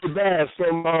Sister Shabazz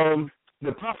from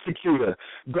the prosecutor.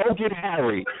 Go get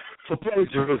Harry for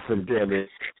plagiarism, damn it.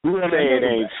 We want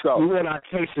our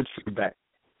case back.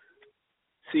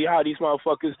 See how these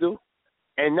motherfuckers do?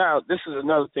 And now, this is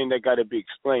another thing that got to be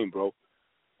explained, bro.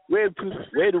 Where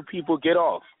do people get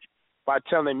off? By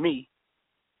telling me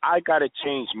I got to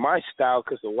change my style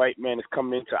because the white man is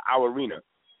coming into our arena.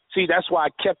 See, that's why I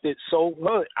kept it so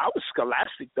hood. I was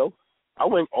scholastic, though. I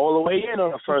went all the way in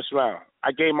on the first round.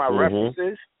 I gave my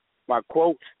references, my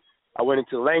quotes. I went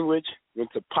into language.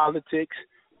 went to politics.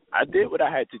 I did what I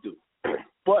had to do.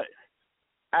 But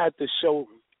I had to show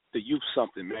the youth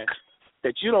something, man,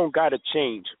 that you don't got to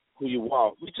change who you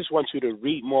are. We just want you to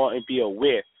read more and be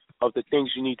aware of the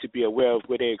things you need to be aware of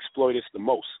where they exploit us the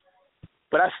most.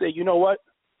 But I say, you know what?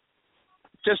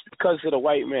 Just because of the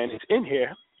white man is in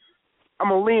here, I'm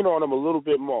going to lean on him a little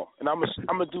bit more. And I'm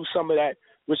going to do some of that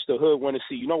which the hood want to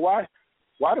see. You know why?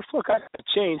 Why the fuck I got to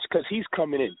change? Because he's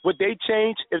coming in. Would they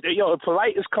change? If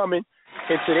Polite is coming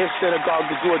into their synagogue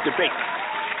to do a debate.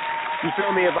 You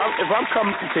feel me? If I'm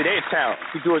coming into their town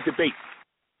to do a debate,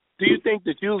 do you think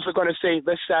the Jews are going to say,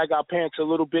 let's sag our pants a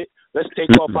little bit, let's take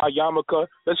off our yarmulke,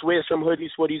 let's wear some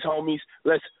hoodies for these homies,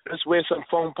 let's wear some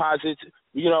foam posits,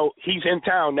 he's in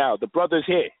town now, the brother's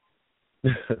here.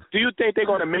 Do you think they're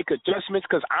going to make adjustments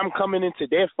because I'm coming into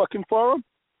their fucking forum?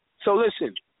 So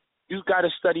listen, you got to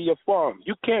study your forum.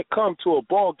 You can't come to a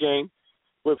ball game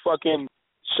with fucking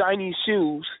shiny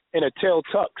shoes and a tail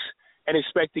tux and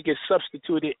expect to get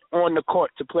substituted on the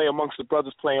court to play amongst the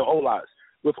brothers playing Olas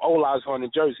with Olas on the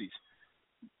jerseys.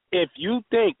 If you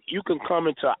think you can come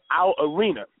into our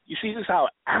arena, you see, this is how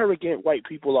arrogant white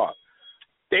people are.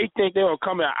 They think they're going to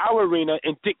come in our arena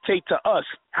and dictate to us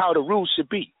how the rules should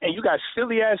be. And you got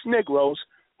silly-ass Negroes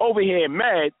over here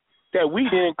mad that we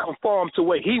didn't conform to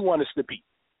what he wants us to be.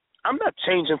 I'm not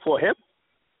changing for him.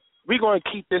 We're going to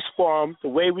keep this forum the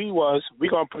way we was. We're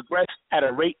going to progress at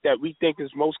a rate that we think is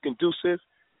most conducive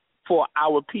for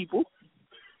our people.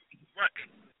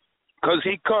 Because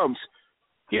he comes,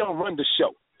 he don't run the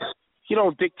show. He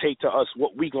don't dictate to us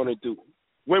what we're going to do,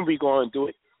 when we're going to do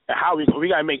it, and how we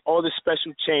got to make all this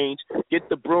special change, get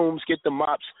the brooms, get the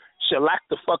mops, shellac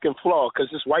the fucking floor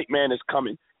because this white man is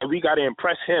coming, and we got to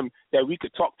impress him that we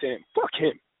could talk to him. Fuck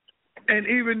him. And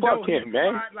even Fuck though him, he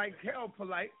man. tried like hell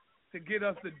polite to get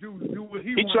us to do what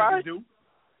he wanted tried. to do.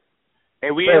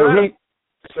 And we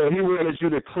So he wanted you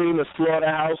to clean the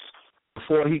slaughterhouse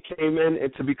before he came in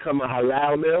and to become a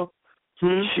halal meal?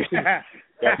 Yeah.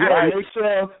 Make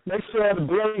sure the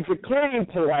blades are clean,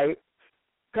 polite.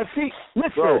 Because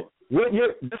listen,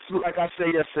 this is like I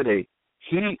said yesterday.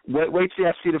 Wait till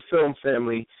I see the film,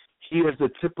 family. He is the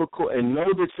typical, and know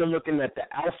that you're looking at the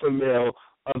alpha male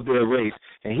of their race,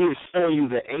 and he is showing you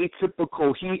the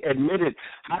atypical. He admitted,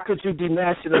 how could you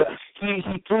denationalize?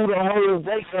 He threw the whole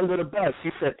race under the bus.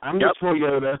 He said, I'm the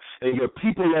Toyota, and your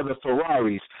people are the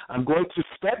Ferraris. I'm going to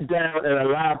step down and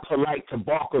allow Polite to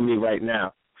balk on me right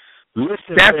now.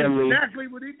 Listen, That's family. exactly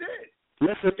what he did.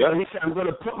 Listen, he said, I'm going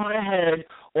to put my head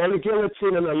on the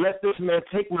guillotine and let this man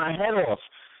take my head off.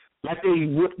 Like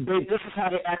this is how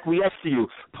they acquiesce to you.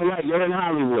 Polite, you're in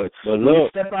Hollywood. But when you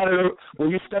step out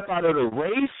of the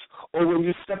race, or when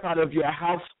you step out of your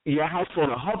house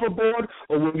on a hoverboard,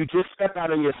 or when you just step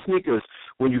out in your sneakers,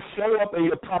 when you show up in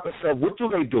your proper self, what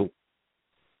do?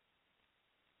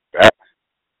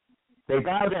 They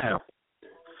bow down.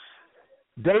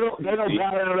 They don't bow down.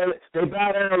 They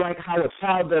bow down like how a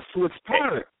child does to its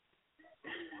parent.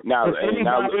 If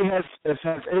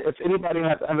anybody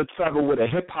has ever traveled with a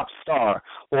hip-hop star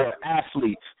or an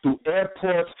athlete through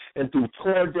airports and through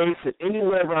tour dates and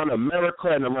anywhere around America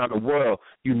and around the world,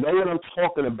 you know what I'm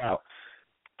talking about.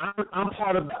 I'm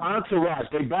part of the entourage.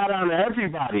 They bow down to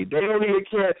everybody. They don't even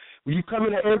care. When you come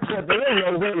in the airport, they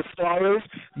don't know where the star is.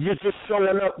 You're just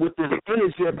showing up with this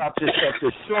energy about yourself,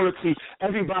 this surety.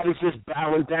 Everybody's just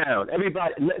bowing down.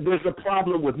 There's a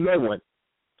problem with no one.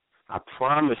 I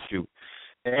promise you.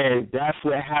 And that's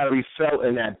where Harry felt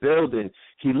in that building.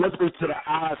 He looked into the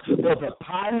eyes of the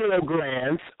pineal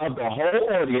glands of the whole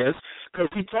audience, because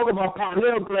he talked about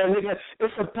pineal gland. Nigga,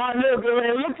 it's a pineal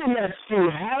gland looking at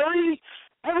you, Harry.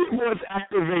 Everyone's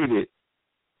activated.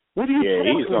 What are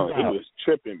you talking about? He was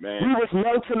tripping, man. We was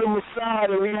melting the Messiah,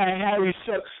 and we had Harry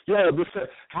shook.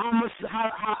 How is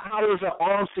an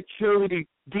armed security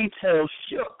detail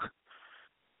shook?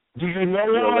 Do you know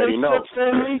why they shook,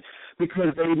 family?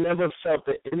 Because they never felt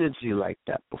the energy like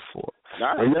that before.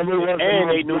 They never was. And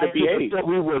they knew the behave. They thought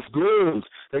we was goons.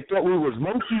 They thought we was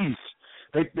monkeys.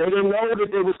 They didn't know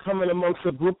that they was coming amongst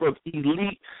a group of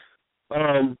elite,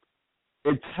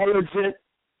 intelligent,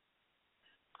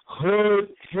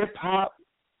 hood, hip-hop,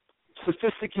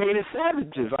 sophisticated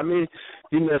savages. I mean,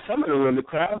 some of them were in the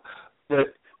crowd,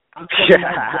 but I'm talking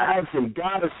about gods and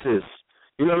goddesses.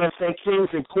 You know what I'm saying? Kings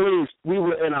and queens, we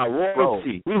were in our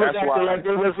royalty. We were acting like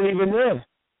they wasn't even there.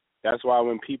 That's why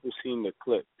when people seen the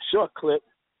short clip,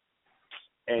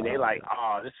 and they like,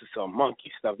 this is some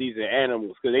monkey stuff. These are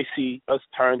animals. Because they see us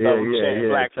turned up chanting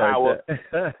Black Power,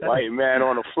 white man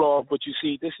on the floor. But you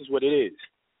see, this is what it is.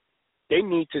 They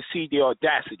need to see the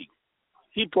audacity.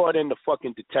 He brought in the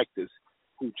fucking detectives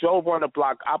who drove on the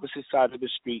block opposite side of the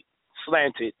street,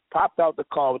 slanted, popped out the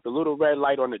car with the little red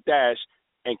light on the dash,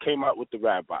 and came out with the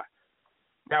rabbi.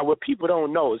 Now, what people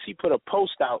don't know is he put a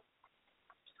post out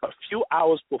a few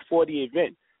hours before the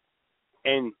event,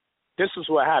 and this is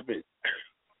what happened.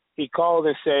 He called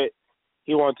and said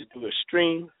he wanted to do a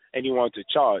stream and he wanted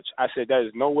to charge. I said, that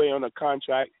is no way on the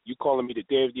contract. You calling me the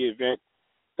day of the event.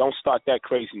 Don't start that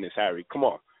craziness, Harry. Come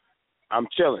on. I'm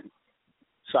chilling.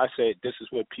 So I said, this is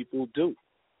what people do.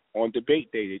 On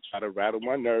debate day, they try to rattle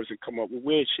my nerves and come up with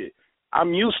weird shit.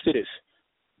 I'm used to this.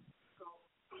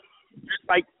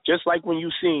 Just like when you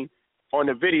seen on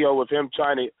the video of him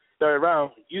trying to third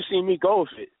round, you seen me go with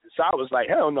it. So I was like,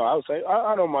 hell no. I was like,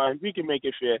 I don't mind. We can make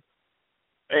it fair.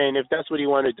 And if that's what he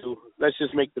want to do, let's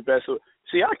just make the best of it.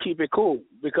 See, I keep it cool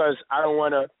because I don't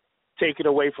want to take it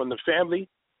away from the family.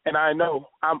 And I know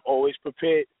I'm always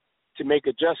prepared to make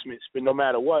adjustments. But no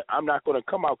matter what, I'm not going to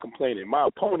come out complaining. My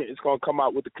opponent is going to come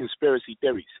out with the conspiracy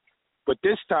theories. But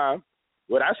this time,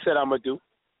 what I said I'm going to do,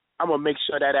 I'm going to make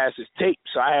sure that ass is taped.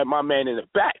 So I had my man in the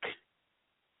back.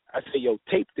 I said, yo,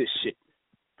 tape this shit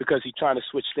because he's trying to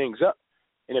switch things up.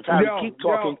 And if Harry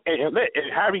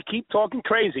keep talking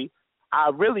crazy, I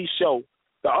really show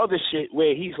the other shit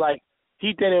where he's like,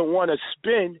 he didn't want to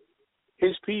spend.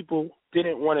 His people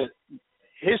didn't want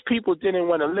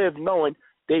to live knowing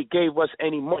they gave us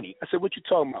any money. I said, what you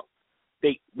talking about?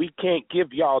 We can't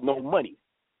give y'all no money.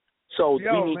 So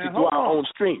we need to do our own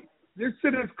stream. This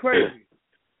shit is crazy.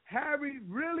 Harry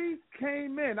really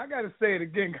came in. I got to say it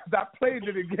again because I played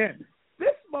it again.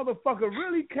 This motherfucker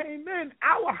really came in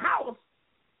our house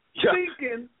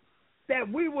thinking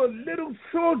that we were little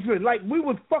children, like we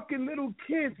was fucking little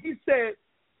kids. He said,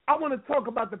 I want to talk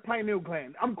about the pineal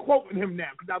gland. I'm quoting him now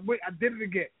because I did it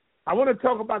again. I want to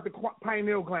talk about the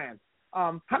pineal gland.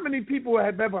 How many people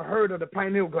have ever heard of the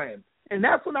pineal gland? And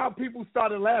that's when our people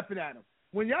started laughing at him.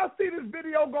 When y'all see this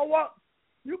video go up,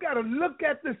 you got to look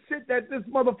at the shit that this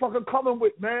motherfucker coming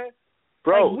with, man.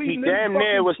 Bro, like he damn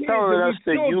near was telling us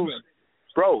to use.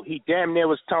 Bro, he damn near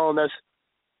was telling us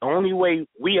the only way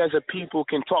we as a people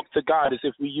can talk to God is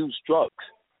if we use drugs.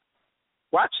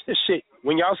 Watch this shit.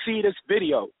 When y'all see this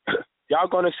video, y'all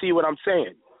gonna see what I'm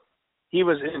saying. He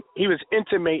was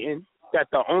intimating that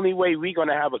the only way we're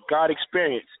gonna have a God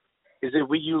experience is if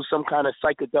we use some kind of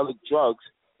psychedelic drugs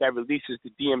that releases the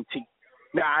DMT.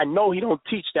 Now I know he don't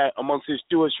teach that amongst his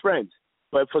Jewish friends,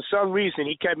 but for some reason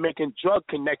he kept making drug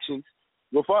connections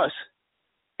with us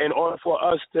in order for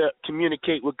us to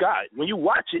communicate with God. When you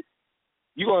watch it,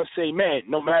 you're going to say, man,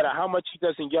 no matter how much he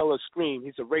doesn't yell or scream,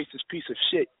 he's a racist piece of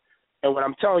shit. And what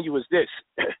I'm telling you is this.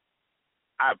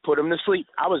 I put him to sleep.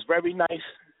 I was very nice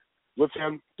with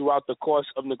him throughout the course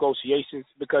of negotiations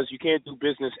because you can't do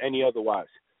business any otherwise.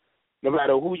 No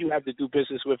matter who you have to do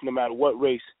business with, no matter what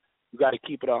race, you got to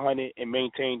keep it 100 and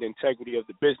maintain the integrity of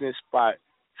the business by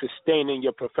sustaining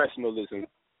your professionalism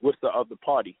with the other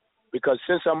party. Because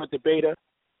since I'm a debater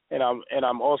and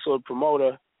I'm also a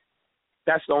promoter,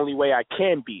 that's the only way I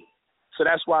can be. So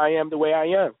that's why I am the way I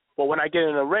am. But when I get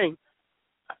in the ring,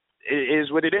 it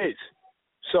is what it is.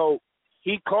 So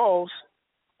he calls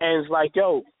and is like,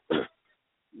 yo,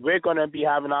 we're going to be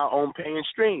having our own paying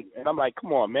stream. And I'm like,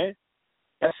 come on, man.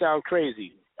 That sounds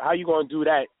crazy. How you going to do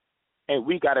that? And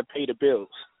we got to pay the bills.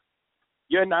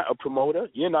 You're not a promoter.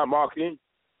 You're not marketing.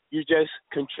 You're just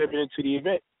contributing to the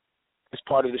event. It's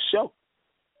part of the show.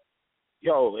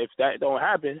 Yo, if that don't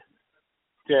happen,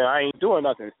 then I ain't doing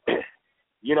nothing.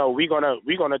 You know, we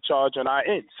gonna charge on our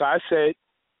end. So I said,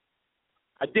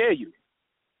 I dare you.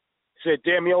 He said,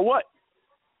 dare me or what?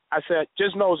 I said,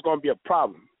 just know it's gonna be a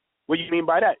problem. What do you mean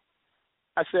by that?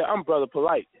 I said, I'm Brother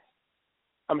Polite.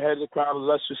 I'm head of the Crown of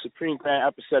Illustrious Supreme Grand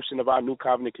Apperception of our New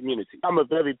Covenant community. I'm a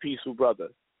very peaceful brother.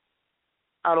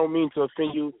 I don't mean to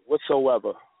offend you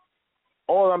whatsoever.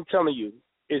 All I'm telling you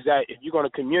is that if you're going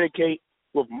to communicate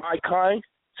with my kind,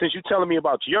 since you're telling me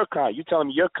about your kind, you're telling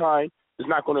me your kind is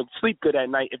not going to sleep good at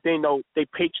night if they know they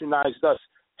patronized us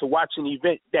to watch an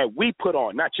event that we put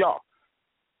on, not y'all.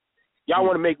 Y'all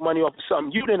want to make money off of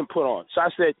something you didn't put on. So I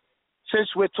said, since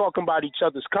we're talking about each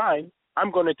other's kind,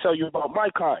 I'm going to tell you about my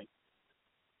kind.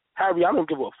 Harry, I don't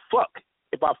give a fuck.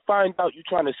 If I find out you're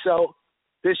trying to sell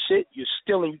this shit, you're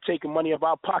stealing, you're taking money out of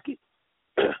our pocket,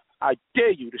 I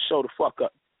dare you to show the fuck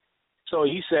up. So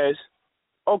he says,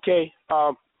 okay,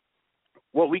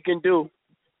 what we can do,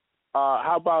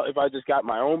 how about if I just got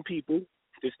my own people,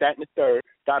 this, that, and the third,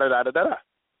 da-da-da-da-da-da.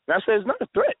 And I said, it's not a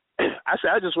threat. I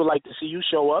said, I just would like to see you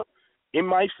show up in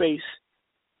my face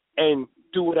and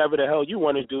do whatever the hell you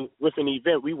want to do with an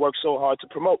event we work so hard to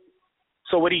promote.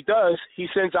 So what he does, he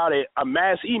sends out a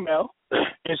mass email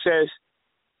and says,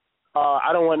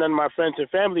 I don't want none of my friends and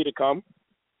family to come.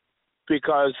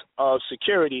 because of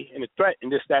security and the threat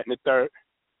and this, that, and the third.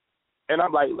 And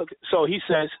I'm like, look, so he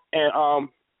says, and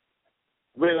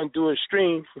we're going to do a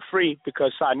stream for free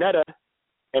because SaNeter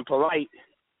and Polite,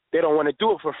 they don't want to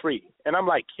do it for free. And I'm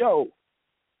like, yo,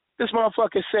 this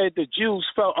motherfucker said the Jews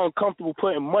felt uncomfortable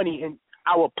putting money in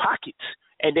our pockets,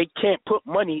 and they can't put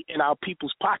money in our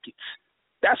people's pockets.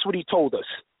 That's what he told us.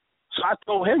 So I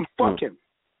told him, fuck him,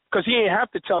 because he didn't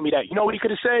have to tell me that. You know what he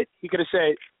could have said? He could have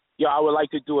said, yo, I would like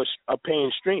to do a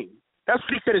paying stream. That's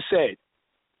what he could have said.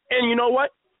 And you know what?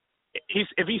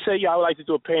 If he said, I would like to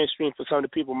do a paying stream for some of the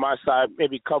people on my side,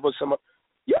 maybe cover some,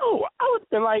 yo, I would have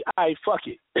been like, all right, fuck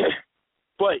it.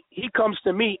 But he comes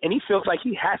to me and he feels like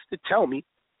he has to tell me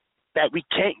that we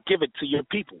can't give it to your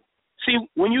people. See,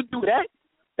 when you do that,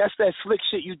 that's that slick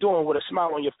shit you doing with a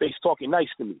smile on your face talking nice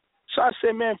to me. So I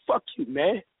said, man, fuck you,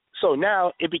 man. So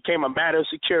now it became a matter of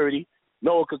security.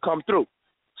 No one could come through.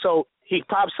 So he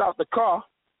pops out the car,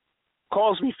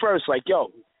 calls me first like,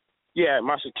 yo, yeah,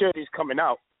 my security's coming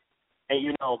out. And,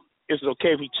 you know, is it okay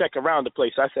if we check around the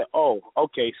place? I said, oh,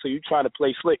 okay, so you trying to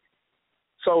play slick.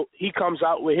 So he comes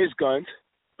out with his guns.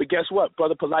 But guess what?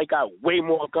 Brother Polite got way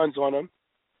more guns on him.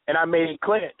 And I made it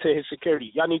clear to his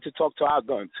security, y'all need to talk to our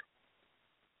guns.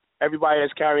 Everybody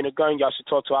that's carrying a gun, y'all should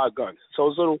talk to our guns. So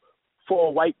those little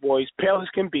 4 white boys, pale as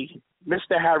can be,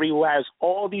 Mr. Harry, who has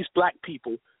all these black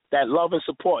people that love and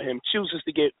support him, chooses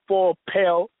to get 4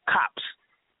 pale cops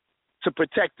to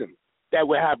protect him that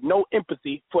would have no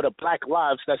empathy for the black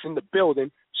lives that's in the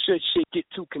building should shit get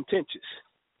too contentious.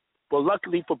 But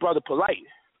luckily for Brother Polite,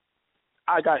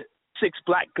 I got 6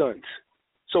 black guns.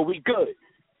 So we good.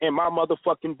 And my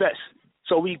motherfucking vest.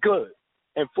 So we good.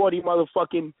 And 40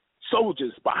 motherfucking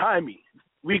soldiers behind me.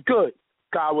 We good.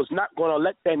 God was not going to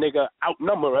let that nigga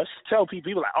outnumber us. Tell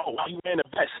people like, oh, why you wearing a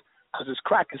vest? Because there's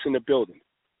crackers in the building.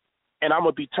 And I'm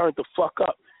going to be turned the fuck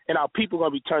up. And our people going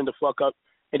to be turned the fuck up.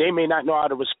 And they may not know how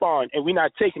to respond. And we're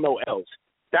not taking no L's.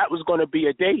 That was going to be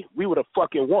a day we would have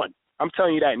fucking won. I'm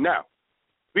telling you that now.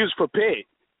 We was prepared.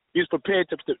 We was prepared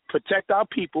to protect our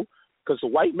people. Because the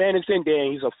white man is in there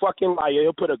and he's a fucking liar.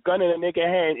 He'll put a gun in a nigga's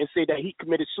hand and say that he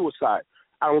committed suicide.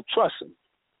 I don't trust him.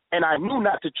 And I knew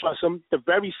not to trust him the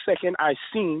very second I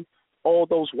seen all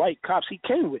those white cops he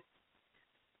came with.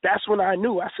 That's when I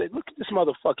knew. I said, look at this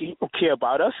motherfucker. He don't care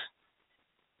about us.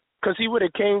 Because he would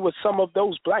have came with some of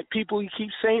those black people he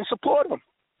keeps saying support him.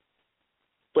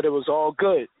 But it was all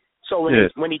good. So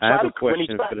when he tried to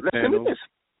listen to this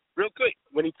real quick.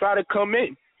 When he tried to come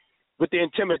in with the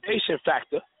intimidation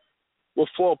factor, with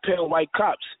 4 pale white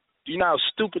cops. Do you know how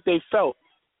stupid they felt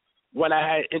when I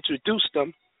had introduced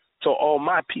them to all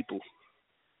my people?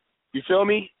 You feel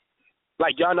me?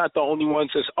 Like, y'all not the only ones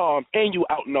that's armed, and you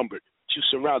outnumbered. You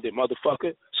surrounded,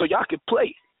 motherfucker. So y'all could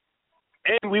play.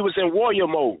 And we was in warrior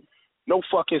mode. No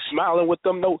fucking smiling with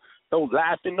them, no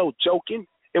laughing, no joking.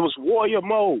 It was warrior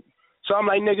mode. So I'm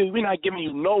like, nigga, we're not giving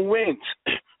you no wins.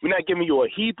 We're not giving you a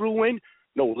Hebrew win.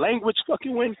 No language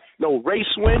fucking win, no race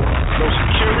win, no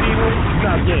security win. You're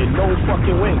not getting no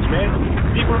fucking wins, man.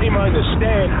 People don't even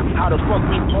understand how the fuck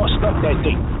we bossed up that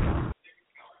day.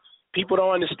 People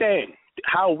don't understand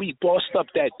how we bossed up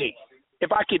that day.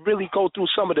 If I could really go through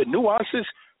some of the nuances,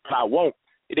 but I won't.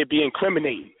 It'd be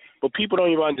incriminating. But people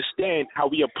don't even understand how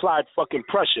we applied fucking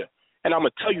pressure. And I'm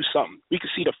going to tell you something. We can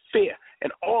see the fear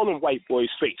in all them white boys'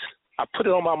 face. I put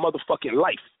it on my motherfucking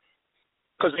life.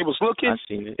 Because they was looking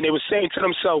and they was saying to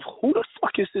themselves, who the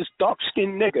fuck is this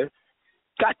dark-skinned nigga?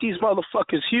 Got these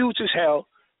motherfuckers huge as hell,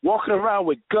 walking around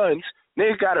with guns.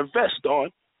 Nigga got a vest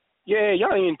on. Yeah,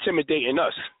 y'all ain't intimidating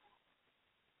us.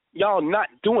 Y'all not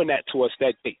doing that to us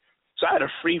that day. So I had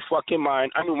a free fucking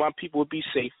mind. I knew my people would be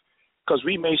safe because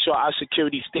we made sure our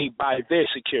security stayed by their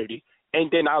security.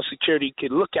 And then our security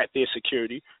could look at their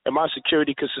security. And my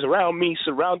security could surround me,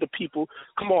 surround the people.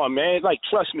 Come on, man. Like,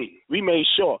 trust me. We made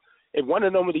sure. If one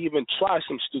of them would even try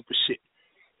some stupid shit,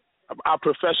 our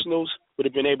professionals would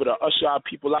have been able to usher our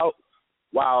people out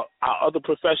while our other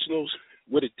professionals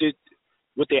would have did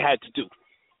what they had to do.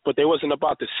 But they wasn't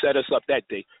about to set us up that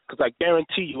day. Because I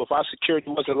guarantee you, if our security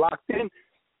wasn't locked in,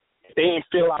 if they didn't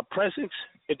feel our presence,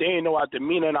 if they didn't know our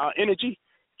demeanor and our energy,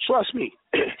 trust me,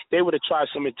 they would have tried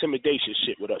some intimidation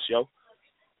shit with us, yo.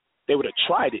 They would have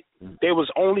tried it. They was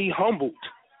only humbled.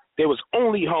 They was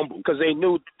only humble because they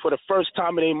knew for the first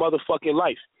time in their motherfucking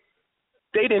life,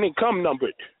 they didn't come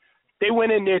numbered. They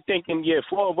went in there thinking, yeah,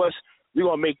 4 of us, we're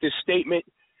going to make this statement.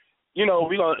 He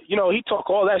talk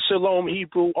all that shalom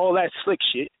Hebrew, all that slick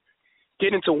shit,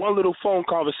 get into one little phone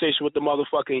conversation with the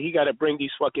motherfucker, and he got to bring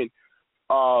these fucking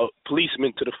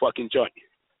policemen to the fucking joint.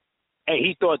 And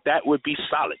he thought that would be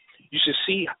solid. You should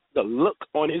see the look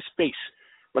on his face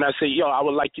When I say, yo, I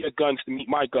would like your guns to meet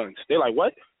my guns. They're like,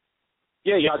 what?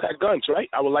 Yeah, y'all got guns, right?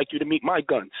 I would like you to meet my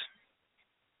guns.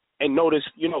 And notice,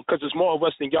 because there's more of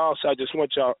us than y'all, so I just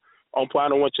want y'all on point. I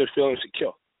don't want you to feel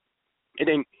insecure. And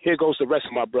then here goes the rest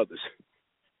of my brothers.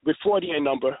 With 40 in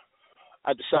number,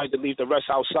 I decided to leave the rest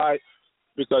outside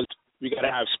because we got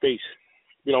to have space.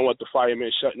 We don't want the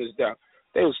firemen shutting us down.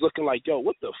 They was looking like, yo,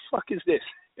 what the fuck is this?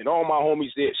 And all my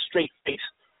homies there, straight face,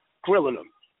 grilling them.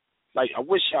 Like, I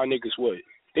wish y'all niggas would.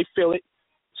 They feel it.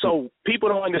 So people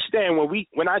don't understand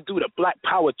when I do the Black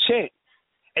Power chant,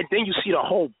 and then you see the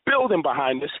whole building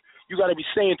behind us, you got to be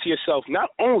saying to yourself, not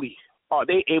only are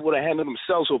they able to handle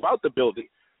themselves without the building,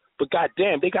 but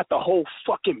goddamn, they got the whole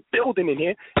fucking building in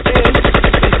here. And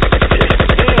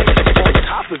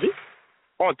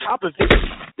on top of it,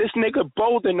 this nigga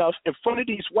bold enough in front of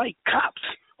these white cops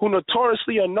who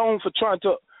notoriously are known for trying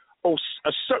to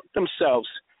assert themselves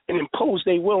and impose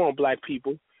their will on black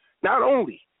people. Not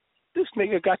only this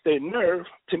nigga got the nerve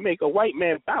to make a white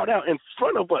man bow down in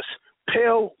front of us,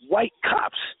 pale white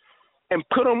cops, and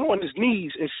put him on his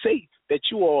knees and say that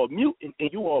you are a mutant and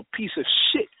you are a piece of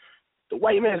shit. The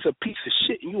white man's a piece of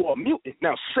shit and you are a mutant.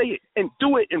 Now say it and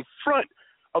do it in front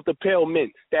of the pale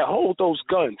men that hold those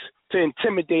guns to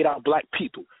intimidate our black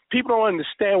people. People don't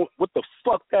understand what the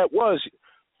fuck that was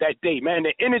that day, man.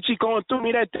 The energy going through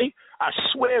me that day, I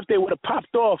swear if they would have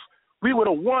popped off, we would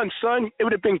have won, son. It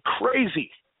would have been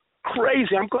crazy.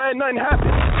 Crazy. I'm glad nothing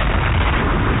happened.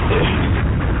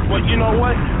 But you know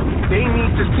what? They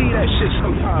need to see that shit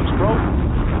sometimes, bro.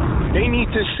 They need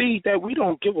to see that we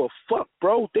don't give a fuck,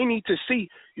 bro. They need to see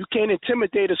you can't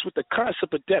intimidate us with the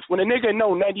concept of death. When a nigga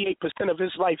know 98% of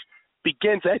his life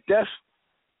begins at death,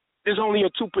 there's only a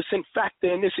 2%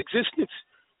 factor in this existence.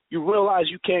 You realize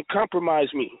you can't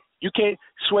compromise me. You can't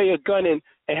sway a gun and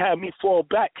have me fall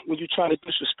back when you're trying to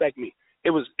disrespect me.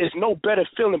 It's no better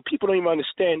feeling. People don't even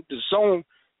understand the zone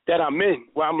that I'm in,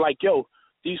 where I'm like, yo,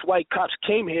 these white cops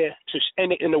came here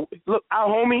look, our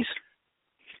homies,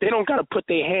 they don't got to put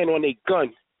their hand on their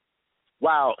gun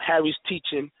while Harry's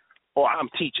teaching or I'm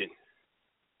teaching.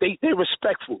 They're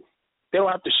respectful. They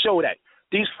don't have to show that.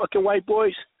 These fucking white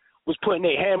boys was putting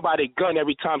their hand by their gun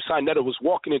every time SaNeter was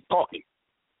walking and talking.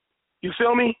 You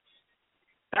feel me?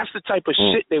 That's the type of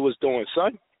shit they was doing,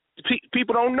 son.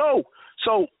 People don't know.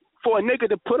 So for a nigga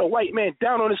to put a white man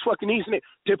down on his fucking knees and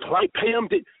to like pay him,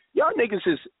 y'all niggas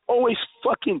is always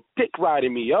fucking dick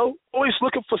riding me, yo. Always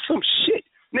looking for some shit.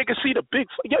 Niggas see the big,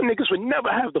 y'all niggas would never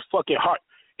have the fucking heart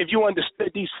if you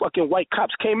understood these fucking white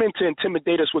cops came in to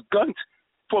intimidate us with guns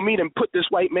for me to put this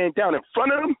white man down in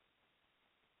front of them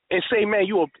and say, man,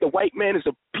 the white man is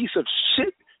a piece of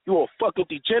shit. You are a fucking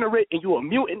degenerate and you are a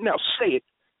mutant. Now say it.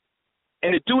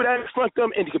 And to do that in front of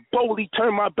them and to boldly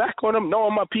turn my back on them,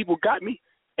 knowing my people got me,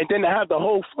 and then to have the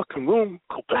whole fucking room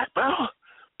go black power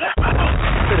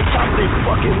to the top of their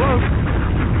fucking room.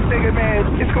 Nigga,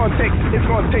 man, it's gonna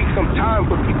take some time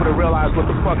for people to realize what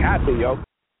the fuck happened, yo.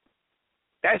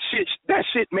 That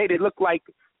shit made it look like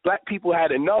black people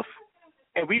had enough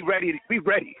and we ready.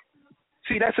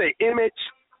 See, that's an image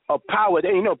of power.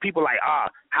 Then people like,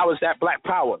 how is that black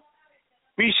power?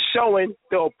 We showing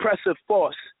the oppressive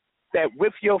force that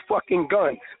with your fucking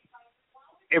guns,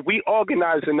 if we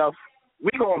organize enough,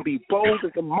 we gonna be bold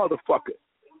as a motherfucker.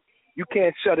 You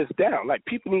can't shut us down. Like,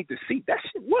 people need to see that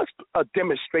shit was a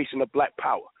demonstration of black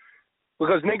power.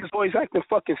 Because niggas always acting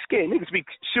fucking scared. Niggas be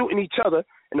shooting each other,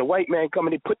 and the white man come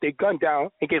and they put their gun down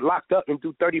and get locked up and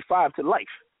do 35 to life.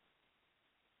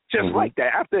 Just like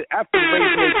that, after raising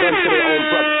their gun to their own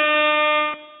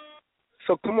brother.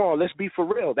 So come on, let's be for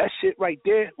real. That shit right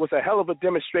there was a hell of a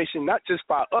demonstration, not just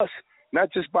by us,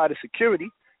 not just by the security,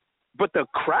 but the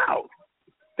crowd.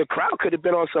 The crowd could have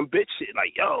been on some bitch shit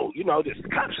like, yo, there's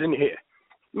cops in here.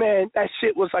 Man, that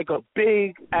shit was like a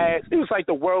big ass, it was like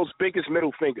the world's biggest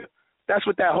middle finger. That's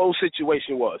what that whole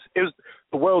situation was. It was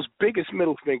the world's biggest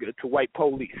middle finger to white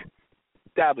police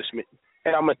establishment.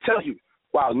 And I'm going to tell you,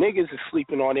 while niggas is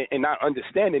sleeping on it and not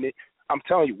understanding it, I'm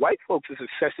telling you, white folks is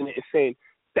assessing it and saying,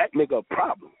 that nigga a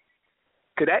problem.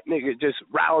 Because that nigga just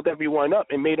riled everyone up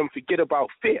and made them forget about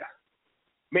fear.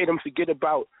 Made them forget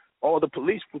about all the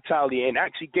police brutality and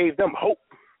actually gave them hope.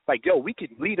 Like, yo, we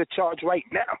could lead a charge right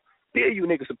now. There you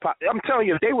niggas are pop. I'm telling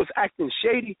you, if they was acting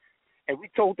shady and we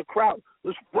told the crowd,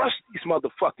 let's rush these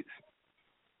motherfuckers.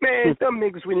 Man, them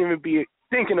niggas wouldn't even be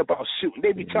thinking about shooting.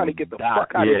 They be trying to get the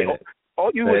fuck out of here.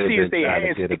 All you would see is their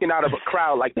hands sticking out of a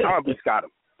crowd like zombies got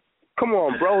them. Come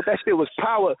on, bro. That shit was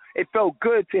power. It felt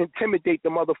good to intimidate the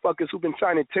motherfuckers who've been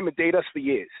trying to intimidate us for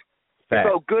years. It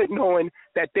felt good knowing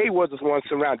that they was the ones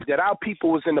surrounded, that our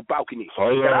people was in the balcony,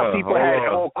 that our people had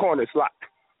all corners locked.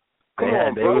 Come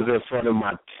on, they bro. was in front of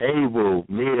my table.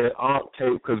 Me and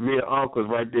Unc was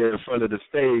right there in front of the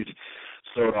stage.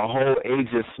 So the whole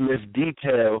Agent Smith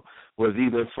detail was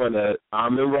either in front of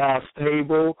Amon Ra's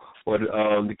table or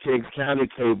the Kings County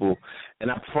table. And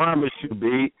I promise you,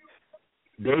 B,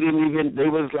 they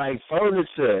was like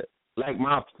furniture. Like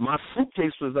my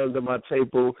suitcase was under my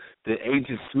table. The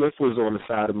Agent Smith was on the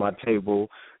side of my table.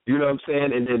 You know what I'm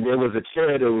saying? And then there was a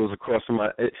chair that was across from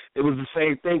it was the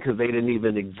same thing because they didn't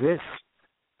even exist.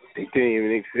 They didn't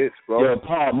even exist, bro. Yeah,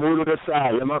 Paul, move to the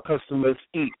side. Let my customers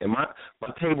eat. And my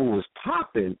table was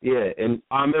popping. Yeah, and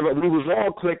I remember we was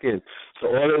all clicking. So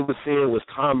all they were seeing was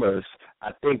commerce.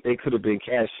 I think they could have been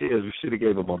cashiers. We should have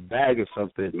gave them a bag or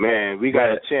something. Man, we got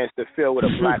a chance to feel what a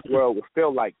black world would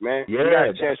feel like, man. Yeah, we got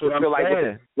a chance to what feel I'm like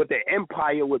saying. what the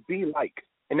empire would be like.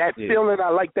 And that feeling, I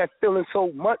like that feeling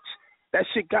so much. That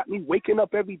shit got me waking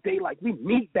up every day like we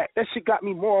need that. That shit got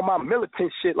me more on my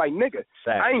militant shit like, nigga,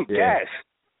 I ain't gas.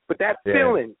 But that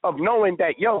feeling of knowing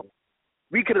that, yo,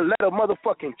 we could have let a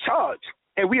motherfucking charge,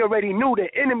 and we already knew the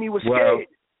enemy was scared.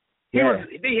 He had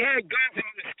guns and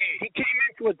he was scared. He came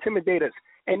in to intimidate us,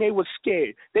 and they were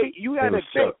scared. You had to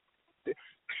think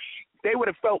they would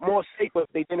have felt more safer if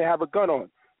they didn't have a gun on.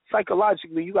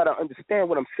 Psychologically, you got to understand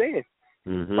what I'm saying.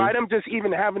 Mm-hmm. By them just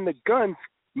even having the guns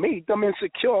made them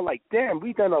insecure. Like, damn,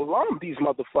 we done alarmed these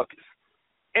motherfuckers.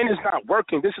 And it's not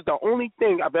working. This is the only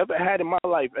thing I've ever had in my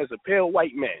life as a pale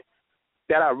white man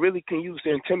that I really can use to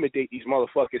intimidate these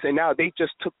motherfuckers. And now they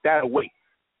just took that away.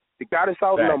 They got us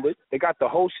outnumbered. They got the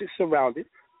whole shit surrounded.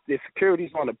 Their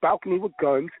security's on the balcony with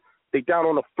guns. They down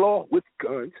on the floor with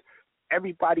guns.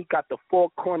 Everybody got the four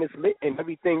corners lit and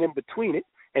everything in between it.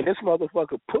 And this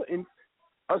motherfucker putting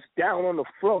us down on the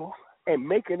floor and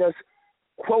making us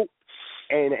quote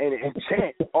and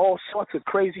chant all sorts of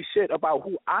crazy shit about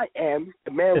who I am,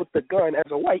 the man with the gun as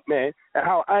a white man, and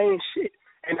how I ain't shit.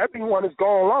 And everyone is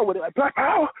going along with it like, black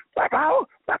power, black power,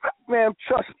 black power. Man,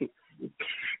 trust me.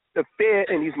 The fear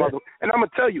in these motherfuckers. And I'm going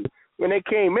to tell you, when they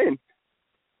came in,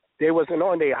 they wasn't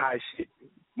on their high shit.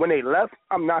 When they left,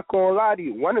 I'm not going to lie to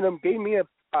you. One of them gave me a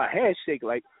handshake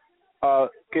like,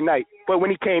 good night. But when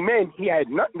he came in, he had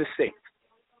nothing to say.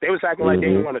 They was acting like they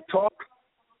didn't want to talk.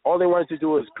 All they wanted to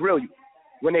do was grill you.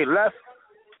 When they left,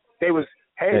 they was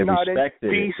head nodding,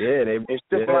 peace, and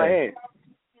stiff my hand.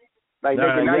 Like,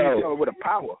 nigga, now you're dealing with a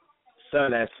power.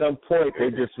 Son, at some point, they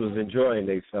just was enjoying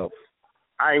themselves.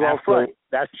 I ain't gonna front.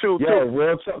 That's true, too. Yeah,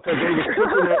 real talk, because they was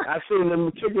kicking it. I seen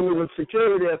them kicking it with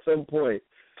security at some point.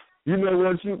 You know,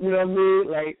 once you know what I mean?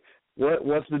 Like,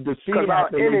 once the defeat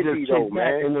happened, they just kicked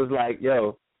back and was like,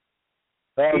 yo,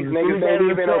 these niggas ain't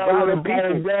even a violent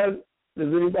people. Does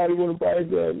anybody want to buy a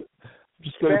gun?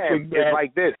 Man, it's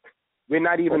like this. We're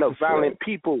not even a violent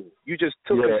people. You just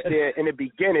took us there in the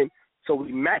beginning, so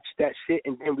we matched that shit,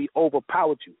 and then we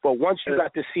overpowered you. But once you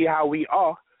got to see how we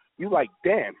are, you like,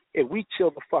 damn, if we chill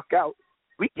the fuck out,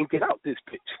 we can get out this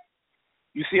bitch.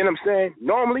 You see what I'm saying?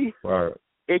 Normally,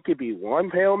 it could be one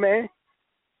pale man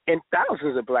and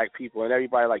thousands of black people, and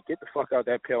everybody like, get the fuck out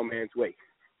that pale man's way.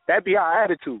 That'd be our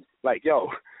attitude. Like, yo,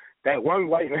 that one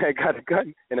white man got a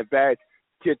gun and a badge,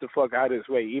 get the fuck out of his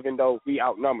way, even though we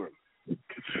outnumber him.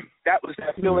 That was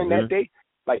that feeling that day.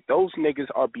 Like, those niggas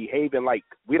are behaving like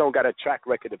we don't got a track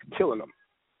record of killing them.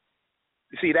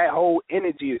 You see, that whole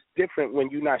energy is different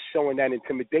when you're not showing that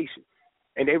intimidation.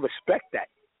 And they respect that.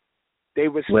 They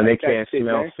respect when they that can't shit,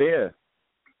 smell man. fear.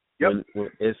 Yep. When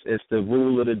it's the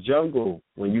rule of the jungle.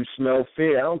 When you smell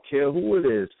fear, I don't care who it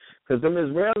is. Because them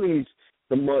Israelis,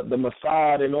 the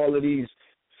Mossad and all of these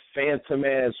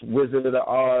phantom-ass Wizard of the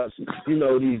Oz, you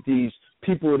know, these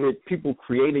people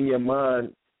create in your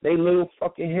mind, they little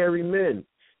fucking hairy men.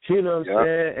 You know what I'm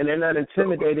saying? And they're not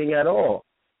intimidating at all.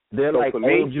 They're like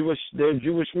old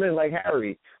Jewish men like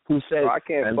Harry, who says, I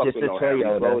can't fuck with no Harry,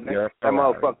 bro. That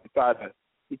motherfucker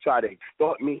tried to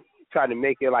extort me, tried to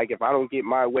make it like if I don't get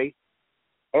my way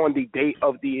on the date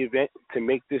of the event to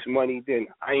make this money, then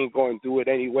I ain't going to do it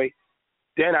anyway.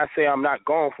 Then I say I'm not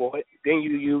going for it. Then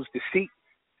you use deceit.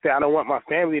 Say I don't want my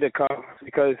family to come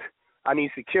because I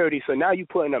need security. So now you're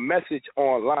putting a message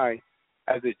online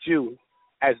as a Jew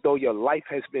as though your life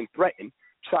has been threatened,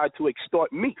 try to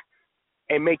extort me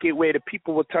and make it where the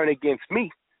people will turn against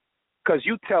me because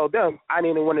you tell them I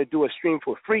didn't want to do a stream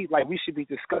for free, like we should be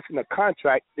discussing a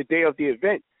contract the day of the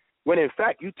event, when in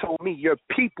fact you told me your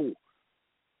people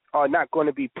are not going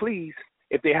to be pleased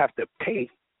if they have to pay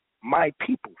my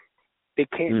people. They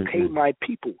can't pay my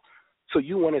people. So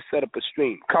you want to set up a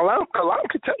stream. Kalam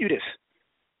can tell you this.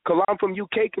 Kalam from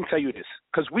UK can tell you this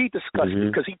because we discussed it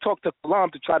because he talked to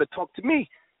Kalam to try to talk to me.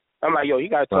 I'm like, yo, you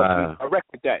got to talk to me. I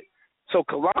record that. So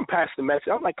Kalam passed the message.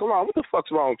 I'm like, Kalam, what the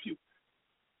fuck's wrong with you?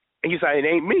 And he's like, it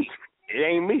ain't me. It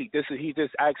ain't me. He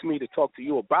just asked me to talk to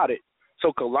you about it.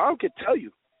 So Kalam could tell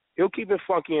you. He'll keep it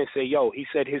funky and say, yo, he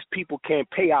said his people can't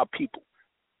pay our people.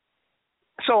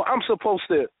 So I'm supposed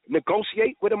to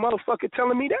negotiate with a motherfucker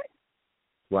telling me that?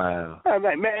 Wow. I'm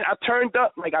like, man, I turned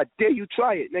up. Like, I dare you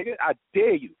try it, nigga. I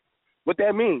dare you. What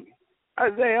that mean? I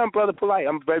say, I'm Brother Polite.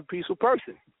 I'm a very peaceful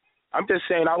person. I'm just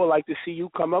saying I would like to see you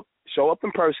come up, show up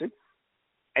in person,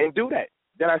 and do that.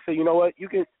 Then I say, you know what? You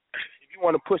can, if you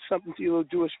want to push something to your little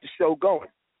Jewish show going,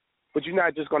 but you're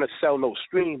not just going to sell no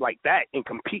stream like that and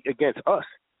compete against us.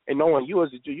 And knowing you as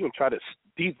a Jew, you can try to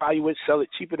devalue it, sell it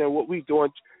cheaper than what we're doing,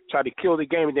 try to kill the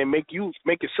game, and then make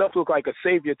yourself look like a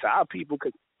savior to our people.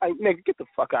 Because, like, nigga, get the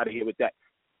fuck out of here with that.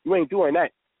 You ain't doing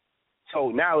that. So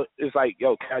now it's like,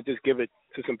 yo, can I just give it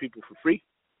to some people for free?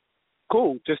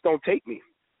 Cool, just don't take me.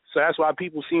 So that's why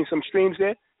people seen some streams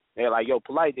there. They're like, yo,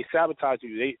 Polite, they sabotaged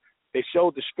you. They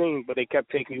showed the stream, but they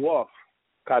kept taking you off.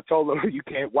 I told them, you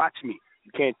can't watch me.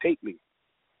 You can't take me.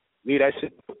 Leave that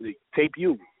shit. Tape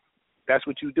you. That's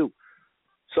what you do.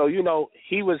 So, you know,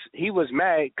 he was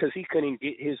mad because he couldn't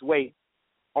get his way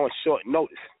on short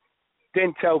notice.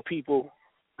 Then tell people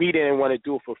we didn't want to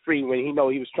do it for free when he know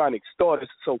he was trying to extort us,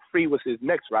 so free was his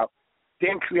next route.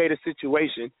 Then create a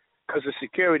situation because of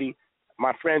security,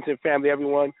 my friends and family,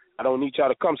 everyone, I don't need y'all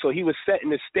to come. So he was setting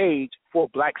the stage for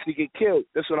blacks to get killed.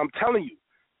 That's what I'm telling you.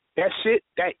 That shit,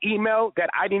 that email that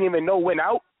I didn't even know went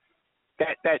out,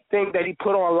 that thing that he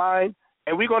put online,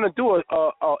 and we're going to do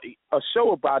a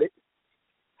show about it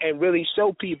and really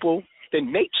show people the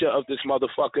nature of this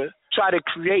motherfucker, try to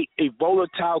create a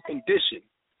volatile condition,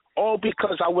 all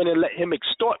because I wouldn't let him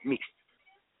extort me.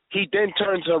 He then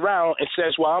turns around and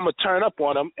says, well, I'm going to turn up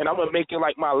on him, and I'm going to make it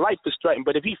like my life is threatened.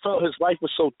 But if he felt his life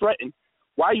was so threatened,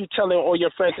 why are you telling all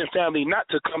your friends and family not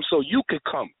to come so you could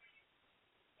come?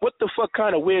 What the fuck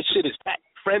kind of weird shit is that?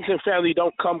 Friends and family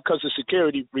don't come because of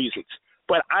security reasons,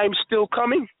 but I'm still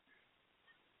coming?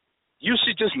 You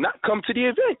should just not come to the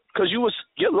event because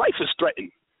your life is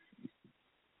threatened.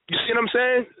 You see what I'm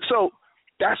saying? So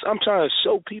I'm trying to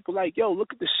show people like, yo, look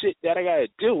at the shit that I got to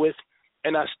deal with,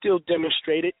 and I still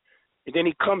demonstrate it. And then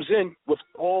he comes in with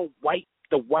all white,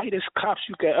 the whitest cops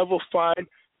you can ever find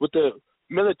with the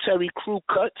military crew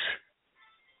cuts,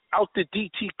 out the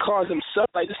DT cars himself.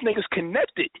 Like, this nigga's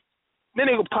connected. Then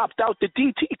nigga popped out the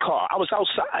DT car. I was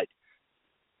outside.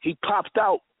 He popped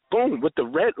out, boom, with the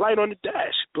red light on the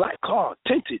dash, black car,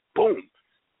 tinted, boom.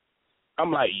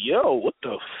 I'm like, yo, what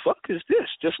the fuck is this?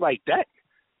 Just like that.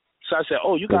 So I said,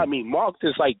 oh, you got me marked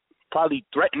as like probably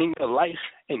threatening your life,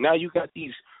 and now you got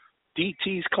these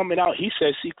DTs coming out. He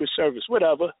said Secret Service,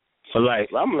 whatever. But like,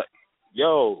 I'm like,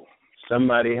 yo.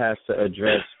 Somebody has to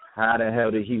address how the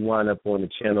hell did he wind up on the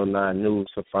Channel 9 News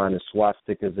for finding SWAT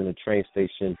stickers in the train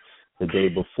station the day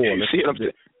before.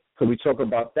 Could we talk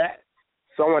about that?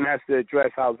 Someone has to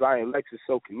address how Zion Lex is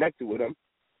so connected with him,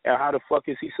 and how the fuck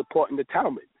is he supporting the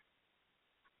Talmud?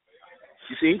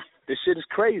 You see? This shit is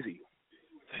crazy.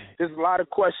 There's a lot of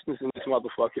questions in this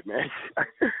motherfucker, man.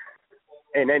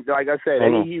 And then, like I said,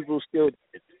 any Hebrew still,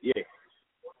 yeah.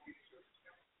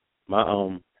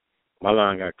 My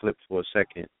line got clipped for a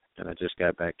second, and I just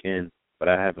got back in. But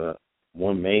I have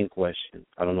one main question.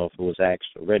 I don't know if it was asked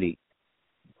already.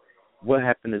 What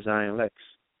happened to Zion Lex?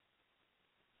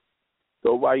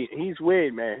 So he's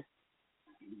weird, man.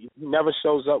 He never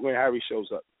shows up when Harry shows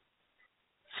up.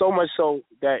 So much so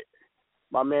that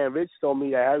my man Rich told me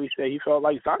that Harry said he felt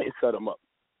like Zion set him up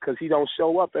because he don't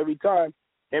show up every time.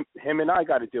 Him and I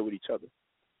got to deal with each other.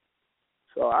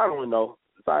 So I don't know.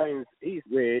 Zion, he's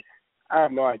weird. I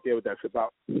have no idea what that's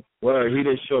about. Well, he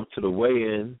didn't show up to the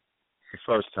weigh-in the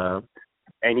first time,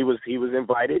 and he was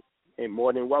invited and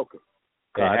more than welcome.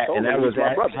 And that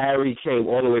was Harry came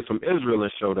all the way from Israel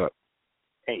and showed up,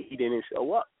 and he didn't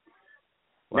show up.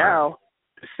 Wow. Now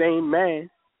the same man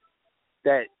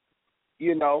that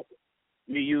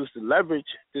we used to leverage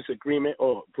this agreement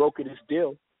or broker this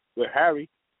deal with Harry,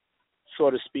 so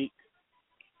to speak,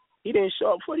 he didn't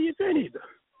show up for the event either.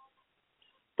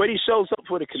 But he shows up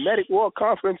for the Kinetic War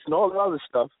Conference and all the other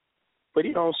stuff, but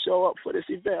he don't show up for this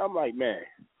event. I'm like, man,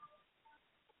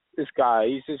 this guy,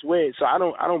 he's just weird. So I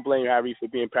don't blame Harry for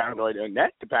being paranoid in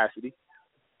that capacity.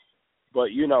 But,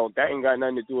 that ain't got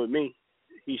nothing to do with me.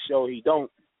 He don't.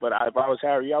 But if I was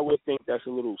Harry, I would think that's a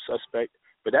little suspect.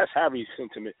 But that's Harry's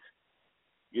sentiment.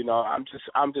 I'm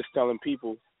just telling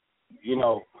people,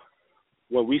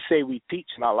 when we say we teach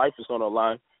and our life is on the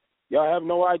line, y'all have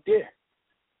no idea.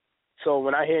 So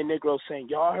when I hear Negroes saying,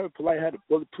 y'all heard Polite had a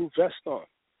bulletproof vest on.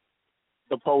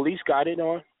 The police got it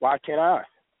on. Why can't I?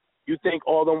 You think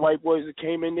all them white boys that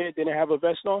came in there didn't have a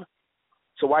vest on?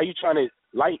 So why are you trying to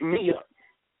lighten me up?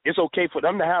 it's okay for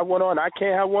them to have one on, I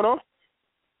can't have one on?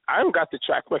 I don't got the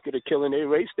track record of killing their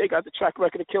race. They got the track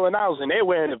record of killing ours, and they're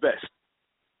wearing a vest.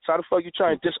 So how the fuck you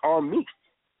trying to disarm me?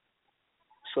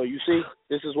 So you see,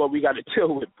 this is what we got to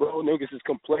deal with, bro. Niggas is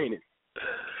complaining.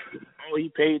 Oh, he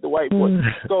paid the white boy.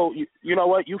 So you know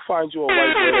what? You find you a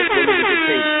white boy that's willing to get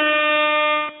paid.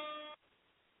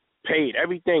 Paid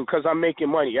everything because I'm making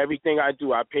money. Everything I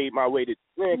do, I paid my way to.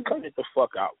 Man, cut it the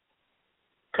fuck out.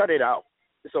 Cut it out.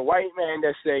 It's a white man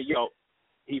that say, yo,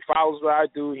 he follows what I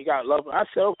do. He got love. I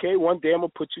said, okay, one day I'm going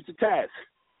to put you to task.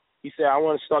 He said, I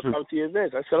want to start coming to your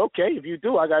events. I said, okay, if you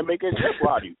do, I got to make an example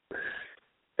out of you.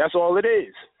 That's all it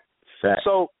is. Fact.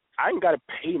 So I ain't got to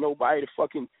pay nobody to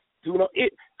fucking do no.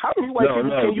 How many white people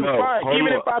can you find?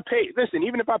 Even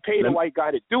if I pay the white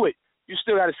guy to do it, you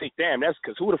still got to say, damn, that's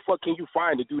because who the fuck can you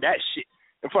find to do that shit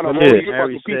in front of all these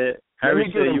fucking people?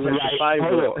 Harry said you went to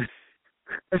Fiverr.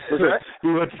 What's that?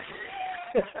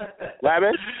 What?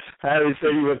 Harry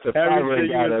said you went to Fiverr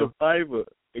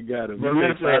and got him. Let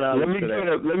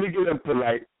me get him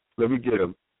polite. Let me get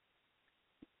him.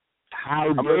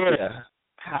 How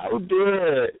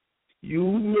dare you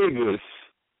niggas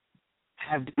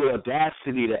have the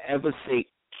audacity to ever say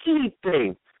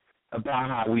anything about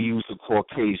how we use a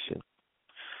Caucasian?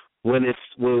 When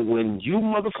you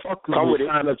motherfuckers will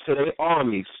sign up to their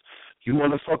armies, you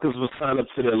motherfuckers will sign up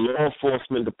to their law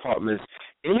enforcement departments.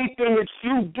 Anything that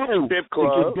you do to get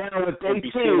down with their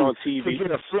team, to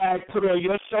get a flag put on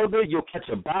your shoulder, you'll catch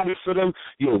a body for them,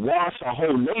 you'll wash a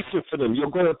whole nation for them. You're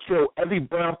going to kill every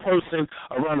brown person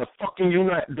around the fucking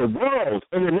the world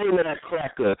in the name of that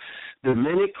cracker. The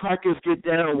minute crackers get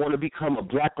down and want to become a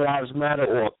Black Lives Matter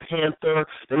or a Panther,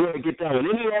 they want to get down with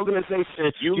any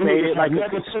organization, you made it like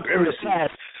never took in the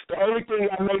past. The only thing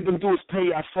I made them do is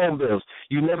pay our phone bills.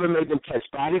 You never made them catch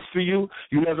bodies for you.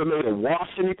 You never made them wash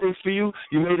anything for you.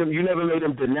 You never made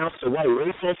them denounce the white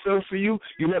race on film for you.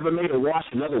 You never made them wash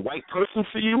another white person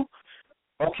for you.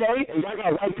 Okay? And y'all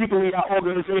got white people in your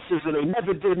organizations and they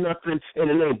never did nothing in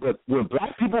the name. But when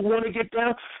black people want to get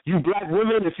down, you black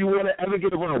women, if you want to ever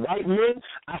get around white men,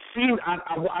 I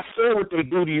saw what they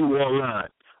do to you online.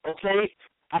 Okay?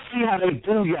 I see how they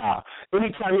do y'all.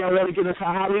 Anytime y'all want to get into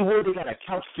Hollywood, they got a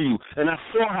couch for you. And I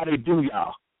saw how they do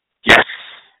y'all. Yes.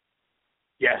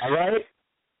 Yes. All right?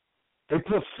 They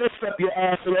put fists up your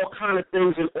ass and all kind of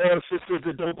things and orifices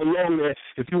that don't belong there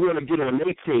if you want to get on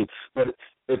their team. But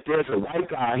if there's a white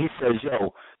guy, he says,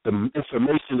 yo, the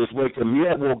information is waking me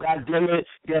up. Well, goddamn it,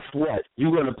 guess what?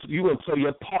 You're gonna play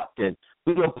your part then.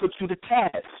 We're going to put you to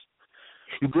task.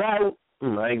 You got it?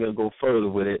 I ain't going to go further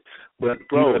with it. But,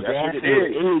 bro, that's what it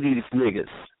is. Any of these niggas.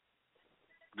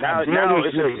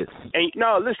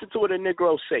 Now, listen to what a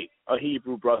Negro say, a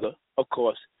Hebrew brother, of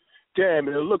course. Damn,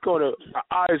 and look on the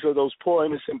eyes of those poor,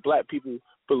 innocent black people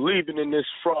believing in this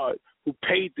fraud who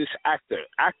paid this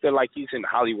actor like he's in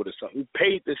Hollywood or something, who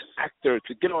paid this actor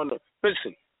to get on the...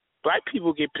 Listen, black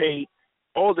people get paid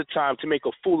all the time to make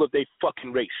a fool of their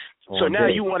fucking race. So now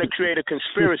you want to create a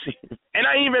conspiracy. And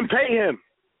I didn't even pay him.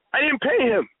 I didn't pay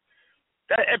him.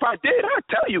 If I did, I'd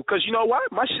tell you, because you know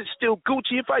what? My shit's still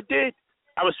Gucci. If I did,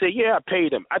 I would say, yeah, I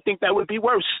paid him. I think that would be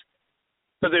worse,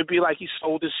 because it would be like he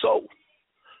sold his soul.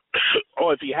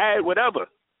 Or if he had, whatever.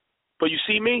 But you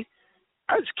see me,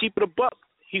 I just keep it a buck.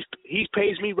 He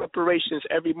pays me reparations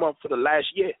every month for the last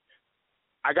year.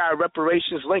 I got a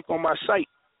reparations link on my site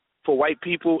for white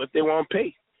people if they want to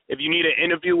pay. If you need an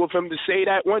interview with him to say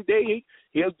that one day,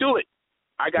 he'll do it.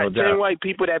 I got 10 white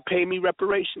people that pay me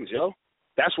reparations, yo.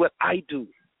 That's what I do.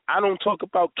 I don't talk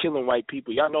about killing white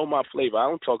people. Y'all know my flavor. I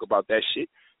don't talk about that shit.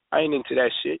 I ain't into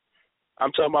that shit.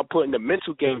 I'm talking about putting the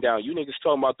mental game down. You niggas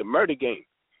talking about the murder game.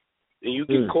 And you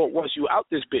get caught once you out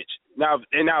this bitch. Now,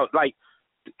 like,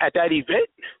 at that event,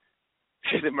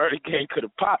 the murder game could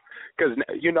have popped. Because,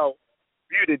 you know,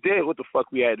 you'd have did what the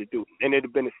fuck we had to do. And it'd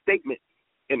have been a statement.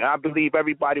 And I believe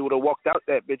everybody would have walked out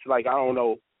that bitch like, I don't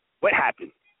know what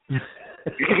happened. You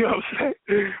know what I'm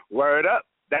saying? Word up.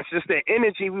 That's just the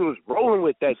energy we was rolling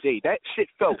with that day. That shit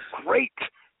felt great.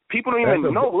 People don't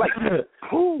even know. Like,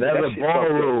 who? That's a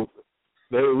ballroom.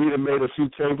 We done made a few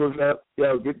tables up.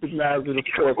 Yo, get the knives and the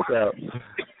forks out.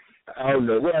 I don't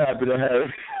know what happened to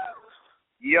Harry.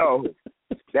 Yo,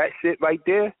 that shit right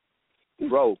there,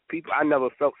 bro. People, I never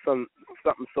felt something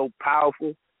so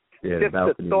powerful. Yeah,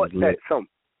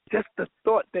 just the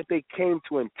thought that they came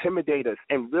to intimidate us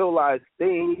and realize they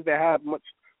ain't even have much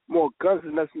more guns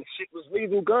than us and shit was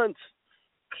legal guns.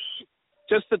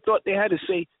 Just the thought they had to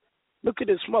say, look at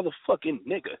this motherfucking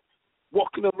nigga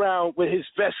walking around with his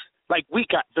vest like we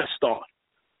got vest on.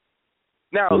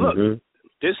 Now look,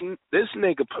 this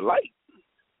nigga polite.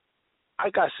 I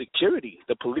got security.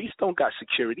 The police don't got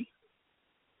security.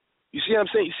 You see what I'm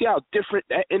saying? You see how different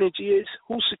that energy is?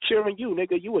 Who's securing you,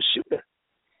 nigga? You a shooter.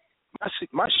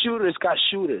 My shooters got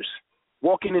shooters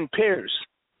walking in pairs.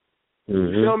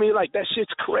 You feel me? Like, that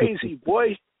shit's crazy,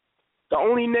 boy. The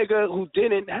only nigga who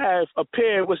didn't have a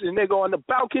pair was the nigga on the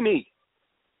balcony.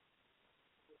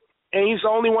 And he's the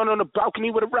only one on the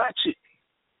balcony with a ratchet.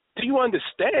 Do you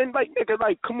understand? Like, nigga,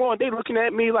 like, come on. They looking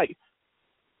at me like,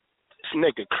 this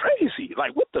nigga crazy.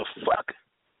 Like, what the fuck?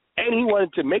 And he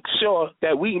wanted to make sure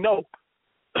that we know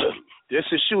this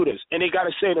is shooters. And they got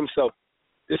to say to themselves,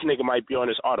 this nigga might be on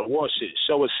this art of war shit.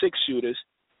 Show us 6 shooters.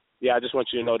 Yeah, I just want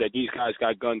you to know that these guys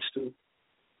got guns too.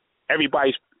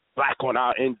 Everybody's black on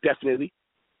our end, definitely.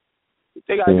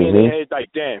 They got to be in their head like,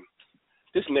 damn,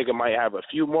 this nigga might have a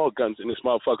few more guns in this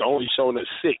motherfucker, only showing us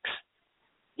 6.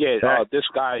 Yeah, this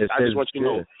guy, I just want you to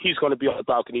know, he's going to be on the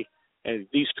balcony, and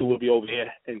these 2 will be over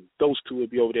here, and those 2 will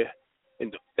be over there.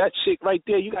 And that shit right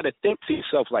there, you got to think to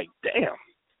yourself like, damn,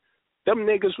 them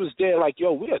niggas was there like,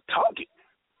 yo, we a target.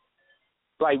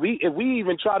 Like, if we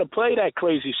even try to play that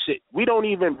crazy shit, we don't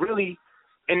even really,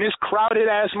 in this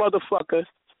crowded-ass motherfucker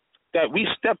that we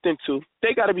stepped into,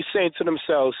 they got to be saying to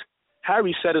themselves,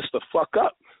 Harry set us the fuck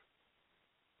up.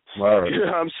 Word. You know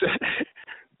what I'm saying?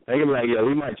 They can be like, yo,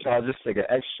 we might charge this nigga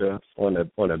extra on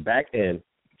the back end.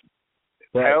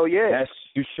 But hell yeah.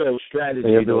 You show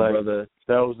strategy, though, like, brother.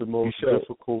 That was the most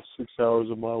difficult 6 hours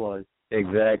of my life.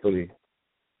 Exactly.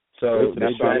 So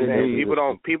that's what I'm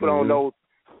saying. People don't know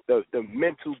the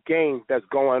mental game that's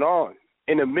going on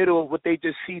in the middle of what they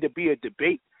just see to be a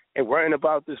debate and worrying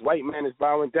about this white man is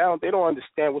bowing down. They don't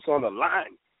understand what's on the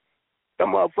line. Them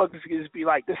motherfuckers can just be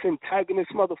like, this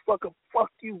antagonist motherfucker,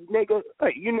 fuck you, nigga.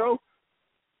 Like, you know?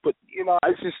 But, you know,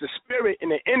 it's just the spirit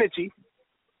and the energy.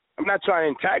 I'm not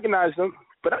trying to antagonize them,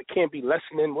 but I can't be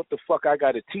lessening what the fuck I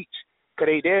got to teach. Because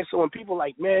they there. So when people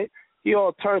like, man, he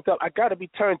all turned up, I got to be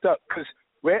turned up. Because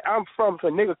where I'm from, if a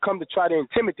nigga come to try to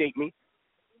intimidate me,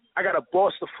 I got to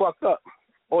boss the fuck up.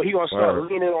 Or he going to start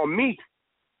leaning on me.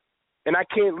 And I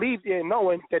can't leave there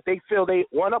knowing that they feel they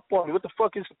one up on me. What the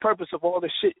fuck is the purpose of all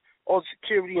this shit, all the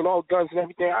security and all guns and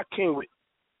everything I came with?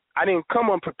 I didn't come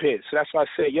unprepared. So that's why I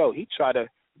said, yo, he try to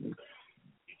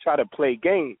play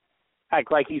game,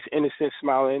 act like he's innocent,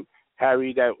 smiling,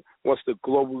 Harry that wants to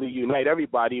globally unite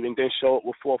everybody and then show up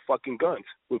with 4 fucking guns,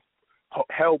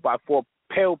 held by 4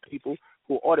 pale people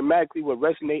who automatically will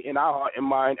resonate in our heart and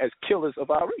mind as killers of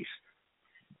our race,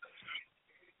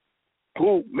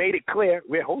 who made it clear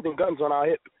we're holding guns on our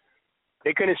hip.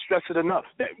 They couldn't stress it enough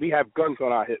that we have guns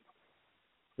on our hip.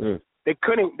 They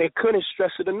couldn't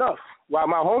stress it enough. While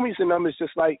my homies and them is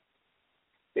just like,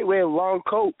 they wear long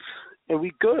coats and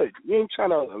we good. We ain't trying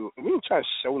to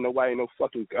show nobody no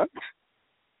fucking guns.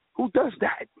 Who does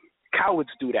that? Cowards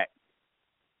do that.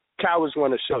 Cowards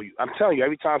want to show you. I'm telling you,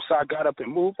 every time Sa got up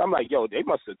and moved, I'm like, yo, they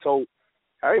must have told,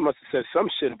 Harry must have said some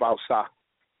shit about Sa.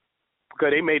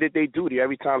 Because they made it their duty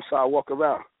every time Sa walk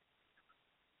around.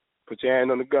 Put your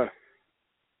hand on the gun.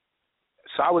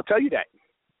 Sa would tell you that.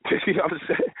 You know what I'm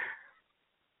saying?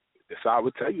 Sa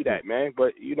would tell you that, man.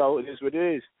 But, you know, it is what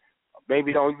it is.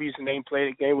 Maybe the only reason they ain't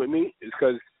playing the game with me is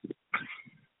because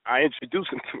I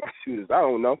introduced them to my shooters. I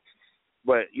don't know.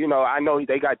 But, you know, I know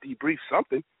they got debriefed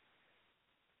something.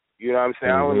 You know what I'm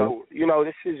saying? I don't know. You know,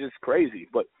 this is just crazy.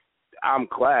 But I'm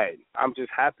glad. I'm just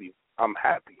happy. I'm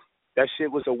happy. That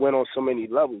shit was a win on so many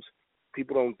levels.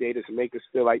 People don't date us and make us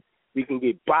feel like we can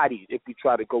get bodied if we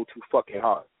try to go too fucking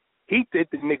hard. He did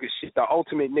the nigga shit, the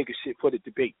ultimate nigga shit for the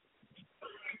debate.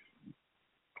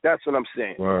 That's what I'm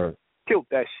saying. Word. Killed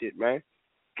that shit, man.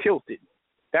 Killed it.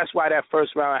 That's why that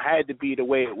first round had to be the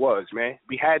way it was, man.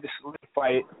 We had to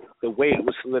solidify it the way it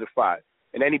was solidified.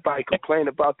 And anybody complain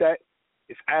about that,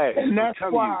 it's ass. And that's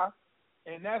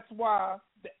why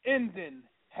the ending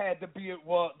had to be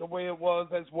the way it was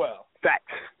as well. Facts.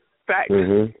 Facts.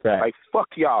 Like, fuck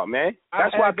y'all, man.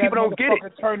 That's why people don't get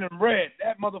it. Turning red.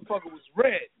 That motherfucker was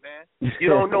red, man. You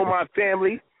don't know my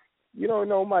family. You don't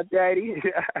know my daddy.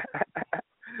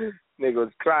 Nigga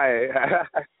was crying.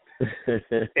 And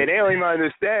they don't even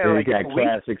understand. Like, that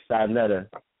classic SaNeter.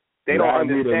 They don't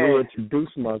understand. To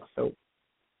reintroduce myself.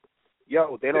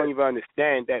 Yo, they don't even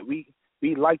understand that we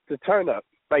like to turn up.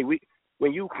 Like,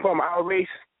 when you from our race,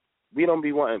 we don't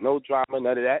be wanting no drama,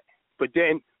 none of that. But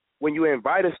then when you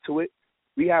invite us to it,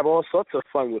 we have all sorts of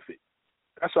fun with it.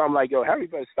 That's why I'm like, yo, Harry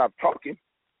better stop talking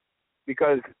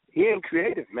because he ain't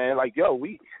creative, man. Like, yo,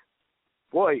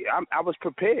 I was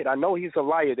prepared. I know he's a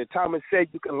liar. The time it said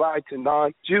you can lie to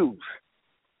non-Jews.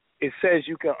 It says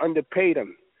you can underpay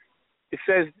them. It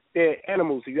says they're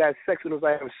animals. If you have sex with them,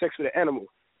 like having sex with an animal.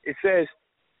 It says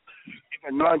if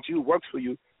a non-Jew works for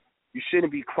you, you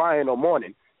shouldn't be crying or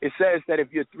mourning. It says that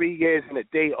if you're 3 years and a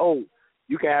day old,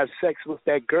 you can have sex with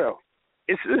that girl.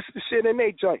 It's the shit in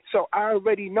they joint. So I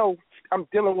already know I'm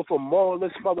dealing with a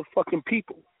moralist motherfucking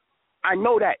people. I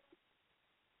know that.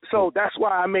 So that's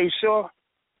why I made sure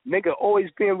nigga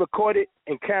always being recorded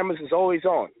and cameras is always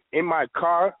on. In my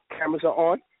car, cameras are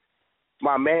on.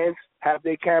 My mans have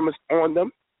their cameras on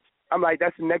them. I'm like,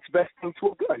 that's the next best thing to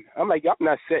a gun. I'm like, y'all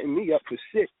not setting me up for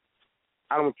shit.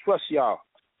 I don't trust y'all.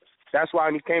 That's why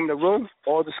when he came in the room,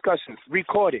 all discussions,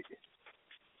 recorded.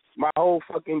 My whole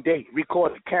fucking day,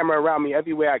 recorded, camera around me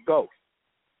everywhere I go.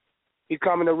 He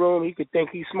come in the room, he could think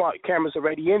he's smart. Camera's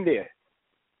already in there.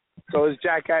 So his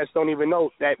jackass don't even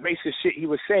know that racist shit he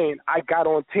was saying, I got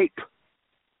on tape.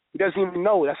 He doesn't even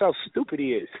know. That's how stupid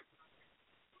he is.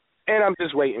 And I'm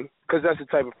just waiting, because that's the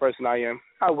type of person I am.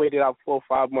 I waited out 4 or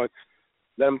 5 months,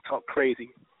 let him talk crazy,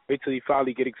 wait till he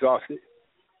finally get exhausted,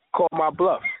 call my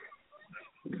bluff.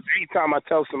 Anytime I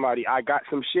tell somebody I got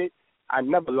some shit, I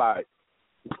never lied.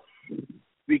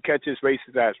 We catch his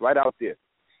racist ass right out there.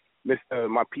 Mr.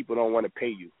 My people don't want to pay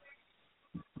you.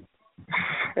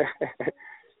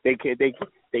 They can't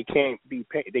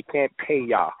pay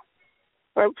y'all.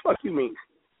 What the fuck you mean?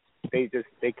 They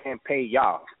can't pay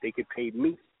y'all. They can pay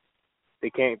me. They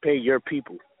can't pay your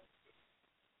people.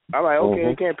 I'm like, okay,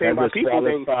 they can't pay my people.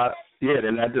 Then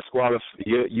then that disqualifies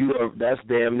you. That's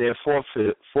damn near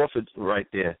forfeit right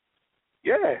there.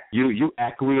 Yeah. You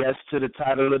acquiesce to the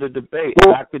title of the debate.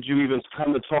 How could you even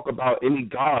come and talk about any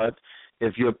God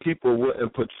if your people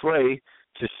wouldn't portray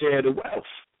to share the wealth?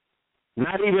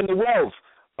 Not even the wealth,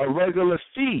 a regular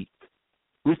fee.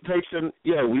 We pay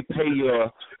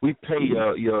your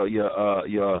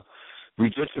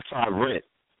regentrified rent.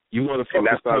 You want to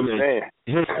that's what I'm saying.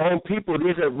 His own people,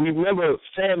 remember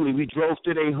family, we drove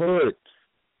through their hood,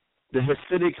 the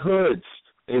Hasidic hoods.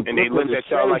 And they looked at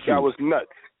y'all like y'all was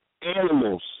nuts.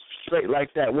 Animals, straight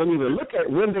like that. When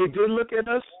they did look at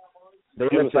us, they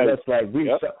looked at us like we.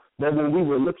 Yep. But when we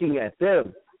were looking at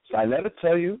them, so I never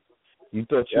tell you, you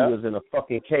thought you was in a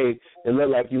fucking cave. It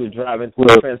looked like you were driving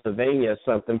through Pennsylvania or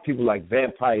something. People like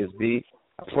vampires, B.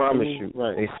 I promise you.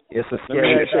 Right. It's a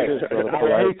scary thing.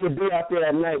 I hate to be out there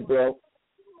at night, bro.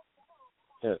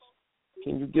 Yes.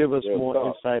 Can you give us more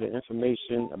insight and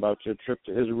information about your trip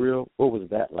to Israel? What was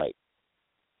that like?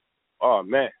 Oh,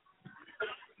 man.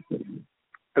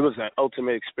 It was an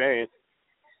ultimate experience,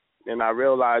 and I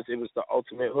realized it was the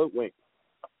ultimate hoodwink.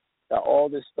 That all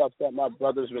this stuff that my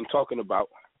brother's been talking about,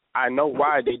 I know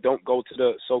why they don't go to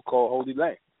the so-called Holy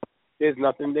Land. There's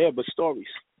nothing there but stories.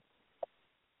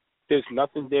 There's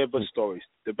nothing there but stories.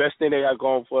 The best thing they got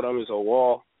going for them is a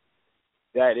wall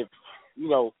that if,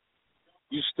 you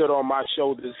stood on my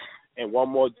shoulders and one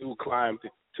more dude climbed,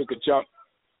 took a jump,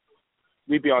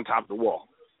 we'd be on top of the wall.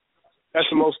 That's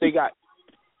the most they got.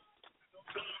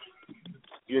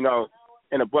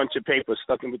 And a bunch of paper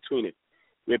stuck in between it,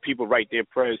 where people write their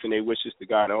prayers and their wishes to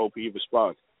God and hope He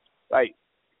responds. Like,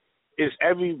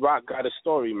 every rock got a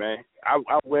story, man.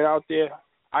 I went out there.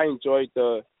 I enjoyed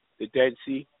the Dead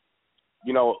Sea,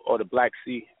 or the Black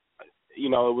Sea. It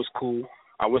was cool.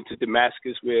 I went to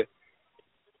Damascus where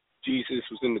Jesus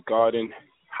was in the garden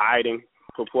hiding,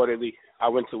 purportedly. I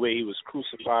went to where He was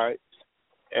crucified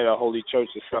at a holy church,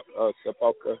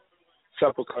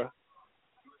 sepulcher,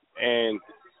 and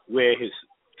where His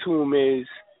tomb is,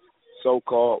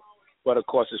 so-called, but of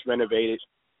course it's renovated.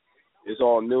 It's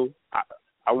all new.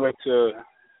 I went to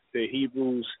the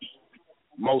Hebrews'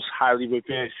 most highly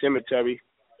revered cemetery,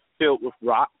 filled with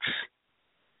rocks,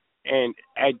 and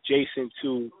adjacent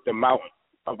to the Mount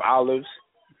of Olives,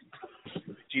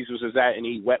 Jesus was at, and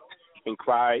He wept and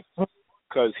cried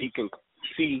because He can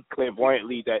see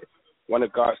clairvoyantly that one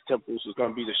of God's temples was going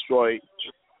to be destroyed,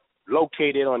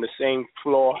 located on the same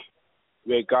floor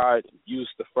where God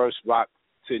used the first rock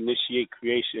to initiate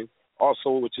creation, also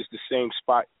which is the same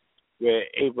spot where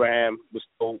Abraham was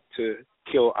told to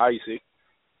kill Isaac.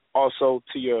 Also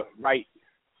to your right,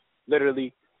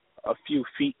 literally a few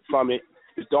feet from it,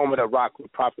 the Dome of the Rock where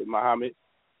Prophet Muhammad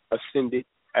ascended,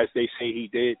 as they say he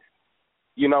did.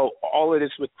 All of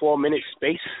this with 4 minute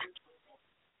space.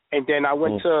 And then I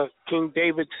went to King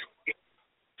David's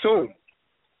tomb.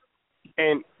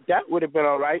 And that would have been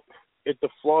all right if the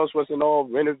floors wasn't all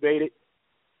renovated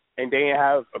and they didn't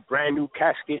have a brand new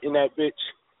casket in that bitch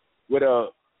with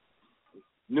a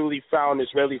newly found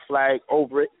Israeli flag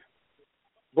over it.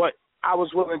 But I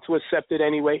was willing to accept it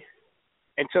anyway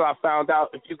until I found out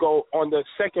if you go on the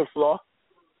second floor,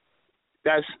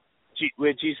 that's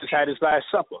where Jesus had His Last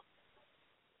Supper.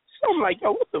 So I'm like,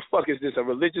 yo, what the fuck is this, a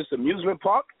religious amusement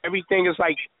park? Everything is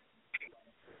like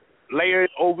layered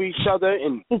over each other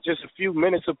and just a few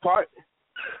minutes apart.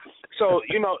 So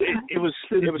it was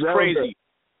crazy.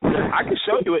 I can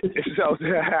show you it.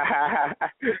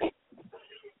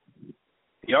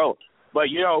 So, but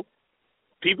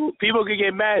people can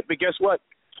get mad, but guess what?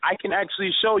 I can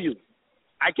actually show you.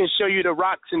 I can show you the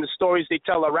rocks and the stories they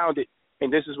tell around it.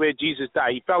 And this is where Jesus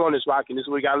died. He fell on this rock, and this is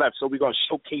what we got left. So we're going to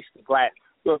showcase the glass.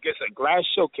 We're going to get a glass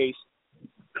showcase,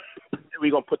 and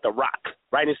we're going to put the rock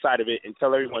right inside of it and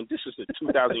tell everyone this is a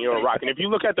 2,000-year-old rock. And if you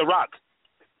look at the rock,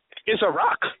 it's a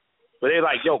rock. But they're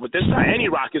like, yo, but this is not any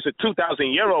rock. It's a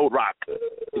 2,000-year-old rock.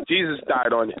 And Jesus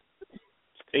died on it.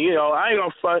 And, I ain't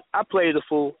going to front. I played the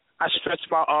fool. I stretched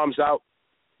my arms out,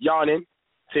 yawning,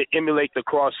 to emulate the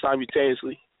cross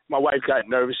simultaneously. My wife got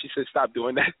nervous. She said, stop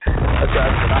doing that.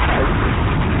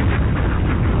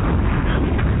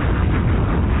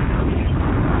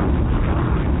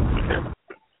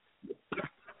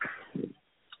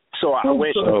 So I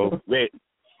went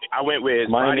where his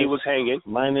body was hanging.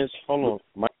 Minus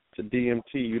the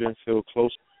DMT, you didn't feel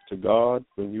close to God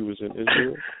when you was in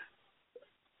Israel?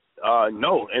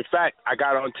 No. In fact, I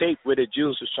got on tape where the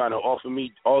Jews was trying to offer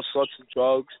me all sorts of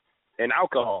drugs and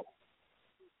alcohol.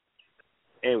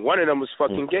 And one of them was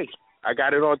fucking gay. I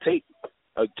got it on tape.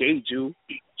 A gay Jew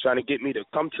trying to get me to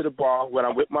come to the bar when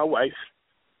I'm with my wife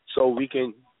so we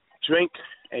can drink.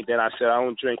 And then I said, I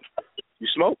don't drink. You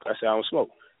smoke? I said, I don't smoke.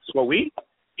 Smoke weed?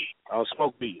 I don't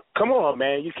smoke weed. Come on,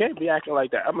 man. You can't be acting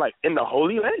like that. I'm like, in the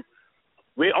Holy Land?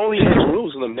 We're only in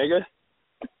Jerusalem, nigga.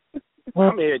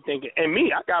 I'm here thinking, and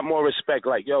me, I got more respect.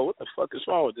 Like, yo, what the fuck is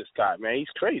wrong with this guy, man? He's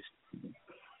crazy.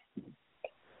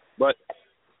 But,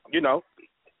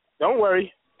 don't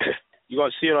worry. You're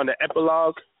going to see it on the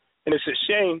epilogue. And it's a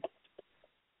shame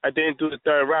I didn't do the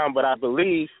third round, but I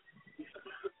believe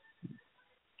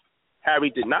Harry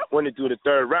did not want to do the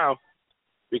third round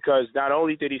because not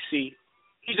only did he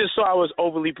just saw I was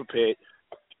overly prepared.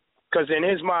 Because in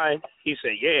his mind, he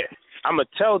said, yeah, I'm going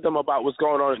to tell them about what's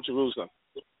going on in Jerusalem.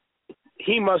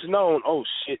 He must have known, oh,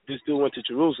 shit, this dude went to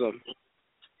Jerusalem.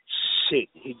 Shit,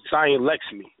 he Zion Lex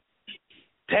me.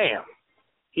 Damn.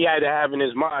 He had to have in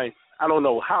his mind, I don't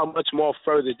know how much more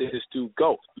further did this dude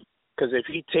go. Because if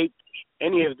he taped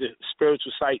any of the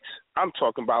spiritual sites I'm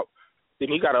talking about, then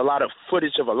he got a lot of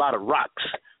footage of a lot of rocks.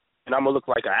 And I'm going to look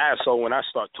like an asshole when I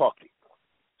start talking.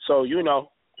 So,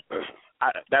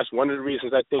 that's one of the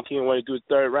reasons I think he didn't want to do the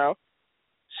third round.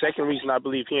 Second reason I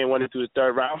believe he didn't want to do the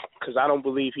third round, because I don't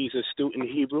believe he's astute in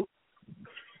Hebrew.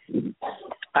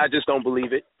 I just don't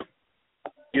believe it.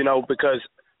 Because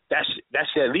that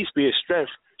should at least be his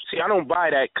strength. See, I don't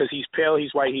buy that because he's pale,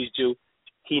 he's white, he's Jew.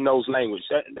 He knows language.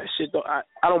 That shit,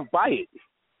 I don't buy it.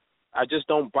 I just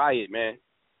don't buy it, man.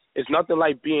 It's nothing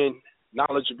like being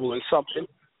knowledgeable in something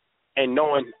and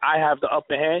knowing I have the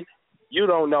upper hand. You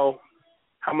don't know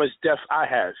how much depth I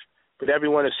have, but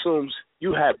everyone assumes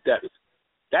you have depth.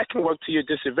 That can work to your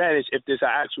disadvantage if there's an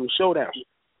actual showdown.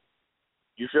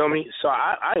 You feel me? So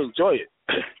I enjoy it.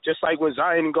 Just like when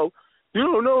Zion go, you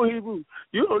don't know Hebrew.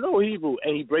 You don't know Hebrew.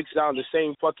 And he breaks down the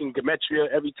same fucking gematria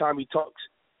every time he talks.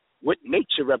 What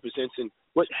nature represents and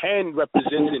what hand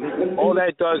represents. And all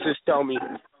that does is tell me,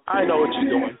 I know what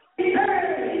you're doing.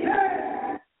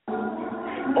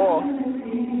 Or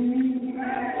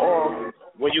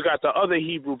when you got the other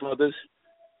Hebrew brothers,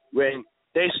 when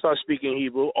they start speaking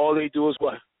Hebrew, all they do is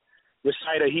what?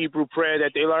 Recite a Hebrew prayer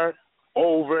that they learn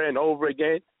over and over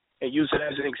again and use it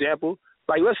as an example.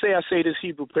 Like, let's say I say this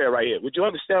Hebrew prayer right here. Would you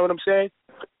understand what I'm saying?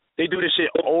 They do this shit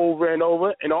over and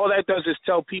over, and all that does is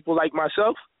tell people like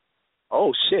myself,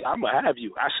 oh, shit, I'm going to have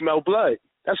you. I smell blood.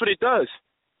 That's what it does.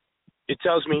 It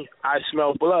tells me I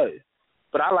smell blood.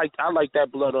 But I like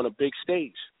that blood on a big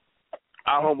stage.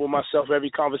 I humble myself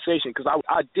every conversation because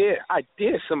I dare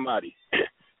somebody.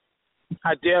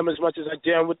 I dare him as much as I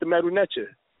dare him with the metal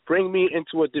netcher. Bring me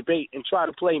into a debate and try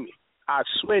to play me. I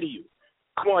swear to you.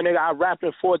 Come on, nigga, I rap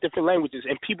in 4 different languages,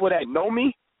 and people that know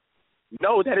me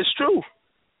know that it's true.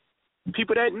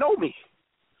 People that know me.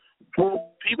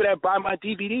 People that buy my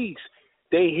DVDs,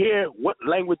 they hear what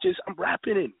languages I'm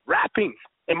rapping in.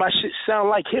 And my shit sound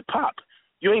like hip-hop.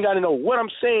 You ain't got to know what I'm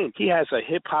saying. He has a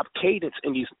hip-hop cadence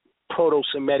in these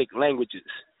proto-Semitic languages.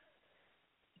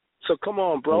 So come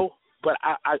on, bro. But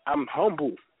I'm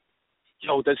humble.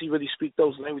 Yo, does he really speak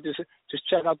those languages? Just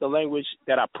check out the language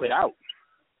that I put out.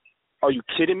 Are you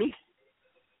kidding me?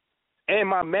 And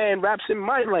my man raps in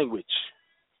my language.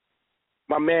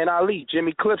 My man Ali,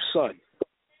 Jimmy Cliff's son.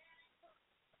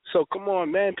 So come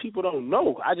on, man. People don't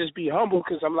know. I just be humble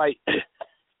because I'm like,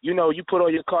 you put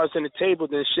all your cards on the table,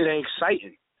 then shit ain't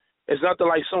exciting. It's nothing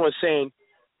like someone saying,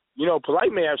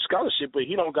 Polite may have scholarship, but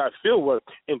he don't got field work.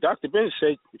 And Dr. Ben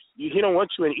said he don't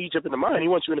want you in Egypt in the mine. He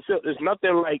wants you in the field. There's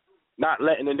nothing like not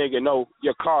letting the nigga know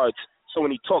your cards. So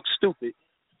when he talks stupid,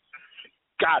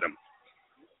 got him.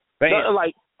 Nothing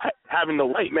like having the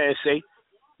white man say,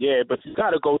 yeah, but you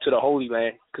got to go to the Holy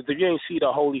Land, because if you ain't see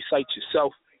the holy site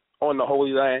yourself on the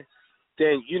Holy Land,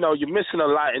 then, you know, you're missing a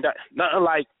lot. And that, nothing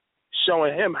like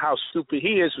showing him how stupid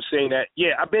he is for saying that,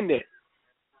 yeah, I've been there,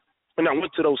 and I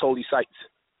went to those holy sites.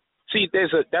 See,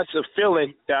 that's a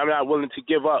feeling that I'm not willing to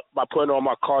give up by putting all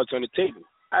my cards on the table.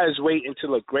 I just wait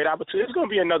until a great opportunity. There's going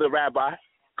to be another rabbi,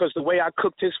 because the way I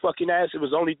cooked his fucking ass, it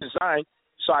was only designed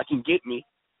so I can get me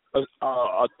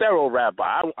a thorough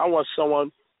rabbi. I want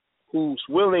someone who's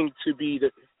willing to be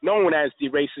known as the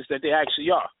racist that they actually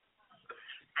are.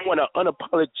 I want an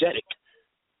unapologetic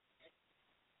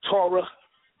Torah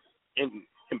and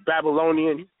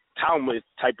Babylonian Talmud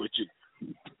type of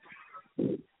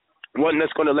Jew. One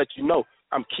that's going to let you know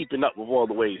I'm keeping up with all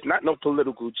the ways. Not no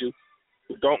political Jew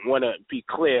who don't want to be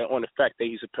clear on the fact that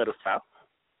he's a pedophile.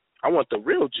 I want the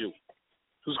real Jew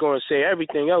who's going to say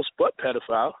everything else but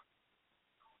pedophile,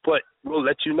 but we'll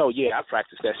let you know, yeah, I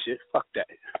practice that shit. Fuck that.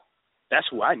 That's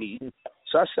who I need.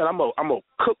 So I said, I'm gonna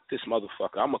cook this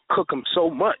motherfucker. I'm going to cook him so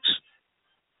much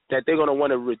that they're going to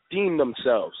want to redeem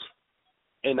themselves.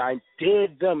 And I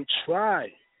did them try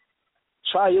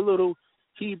your little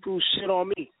Hebrew shit on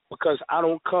me, because I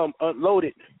don't come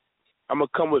unloaded. I'm going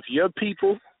to come with your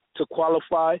people to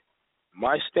qualify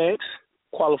my stance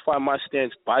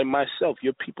by myself.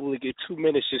 Your people will get 2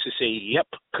 minutes just to say, yep,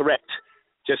 correct.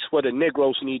 Just for the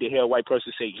Negroes who need to hear a white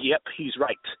person say, yep, he's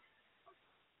right.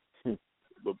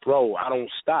 But, bro, I don't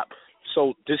stop.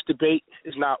 So this debate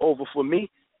is not over for me.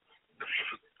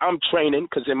 I'm training,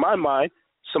 because in my mind,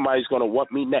 somebody's going to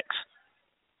want me next.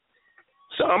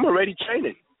 So I'm already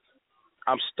training.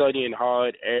 I'm studying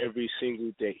hard every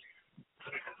single day.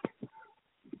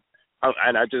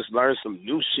 And I just learned some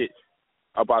new shit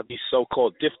about these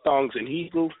so-called diphthongs in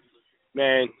Hebrew.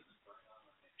 Man,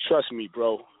 trust me,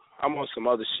 bro. I'm on some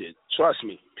other shit. Trust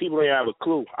me. People ain't have a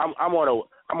clue. I'm on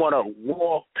a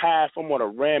war path. I'm on a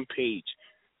rampage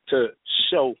to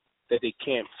show that they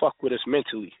can't fuck with us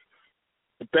mentally.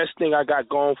 The best thing I got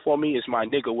going for me is my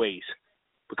nigga ways,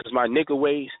 because my nigga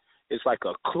ways is like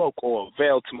a cloak or a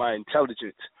veil to my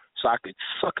intelligence, so I could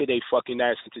sucker they fucking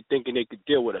ass into thinking they could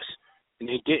deal with us. And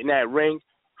then get in that ring,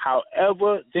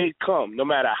 however they come, no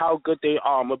matter how good they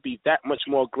are, I'm going to be that much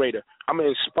more greater. I'm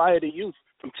going to inspire the youth.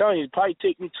 I'm telling you, it'll probably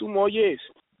take me 2 more years.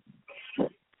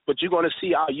 But you're going to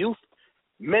see our youth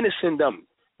menacing them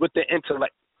with the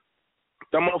intellect.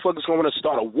 Them motherfuckers going to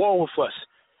start a war with us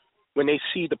when they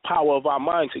see the power of our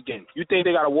minds again. You think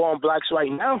they got a war on blacks right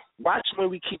now? Watch when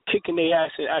we keep kicking their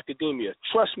ass in academia.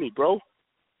 Trust me, bro.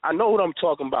 I know what I'm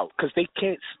talking about, because they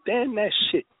can't stand that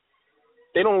shit.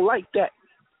 They don't like that.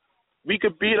 We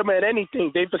could beat them at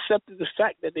anything. They've accepted the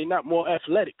fact that they're not more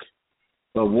athletic.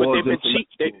 But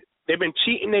they've been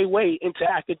cheating their way into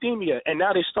academia, and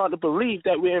now they're starting to believe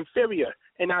that we're inferior.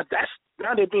 And now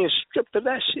they're being stripped of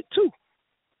that shit too.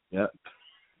 Yep.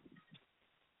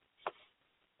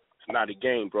 It's not a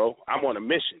game, bro. I'm on a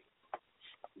mission.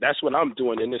 That's what I'm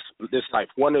doing in this life.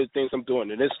 One of the things I'm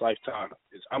doing in this lifetime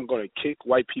is I'm going to kick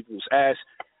white people's ass,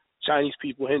 Chinese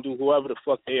people, Hindu, whoever the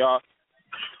fuck they are.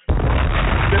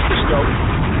 Just to show.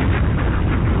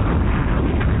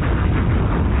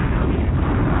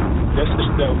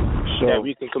 That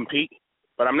we can compete.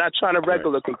 But I'm not trying to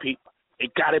regular compete.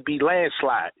 It got to be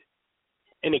landslide.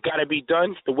 And it got to be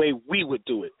done the way we would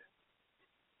do it.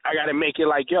 I got to make it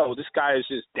like, yo, this guy is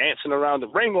just dancing around the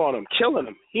ring on him, killing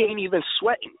him. He ain't even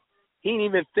sweating. He ain't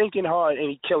even thinking hard, and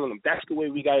he killing him. That's the way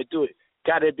we got to do it.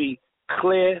 Got to be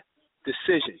clear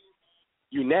decision,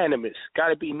 unanimous. Got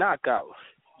to be knockout.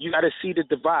 You got to see the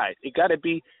divide. It got to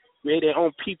be where their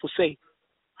own people say,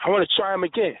 I want to try him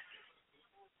again.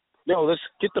 No, let's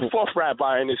get the 4th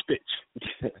rabbi in this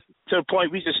bitch. To the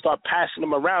point we just start passing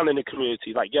them around in the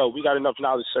community. Like, yo, we got enough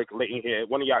knowledge circulating here.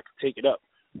 One of y'all can take it up.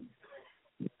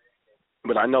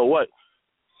 But I know what?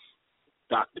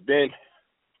 Dr. Ben,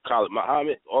 Khalid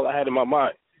Muhammad, all I had in my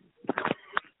mind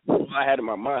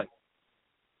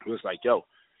was like, yo,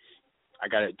 I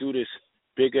got to do this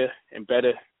bigger and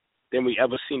better than we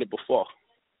ever seen it before.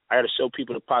 I got to show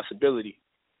people the possibility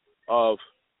of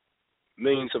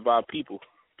millions of our people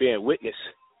being witness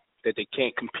that they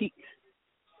can't compete.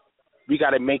 We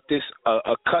got to make this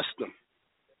a custom.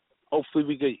 Hopefully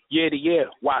we could, year to year,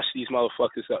 wash these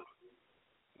motherfuckers up.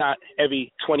 Not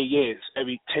every 20 years,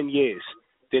 every 10 years,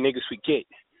 then niggas forget.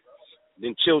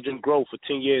 Then children grow for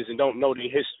 10 years and don't know their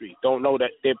history, don't know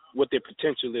that what their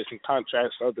potential is in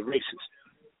contrast to other races.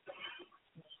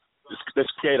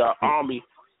 Let's create an army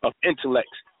of intellects,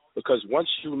 because once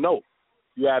you know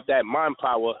you have that mind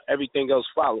power, everything else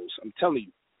follows. I'm telling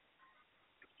you.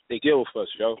 they deal with us,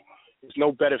 yo. There's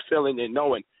no better feeling than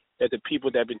knowing that the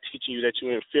people that have been teaching you that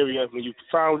you're inferior, when you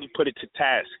finally put it to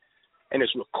task and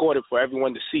it's recorded for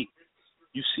everyone to see,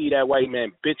 you see that white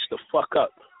man bitch the fuck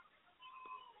up.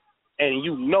 And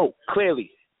you know clearly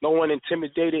no one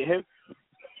intimidated him.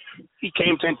 He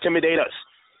came to intimidate us.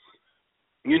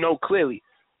 You know clearly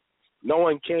no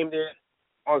one came there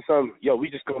on some, yo, we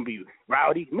just going to be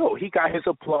rowdy. No, he got his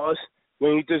applause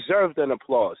when he deserved an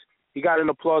applause. He got an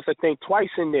applause, I think, twice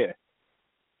in there.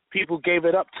 People gave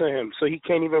it up to him, so he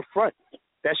can't even front.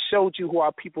 That showed you who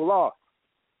our people are.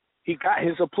 He got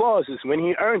his applauses when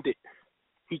he earned it.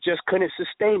 He just couldn't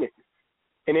sustain it.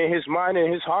 And in his mind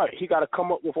and his heart, he got to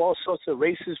come up with all sorts of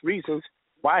racist reasons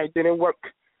why it didn't work.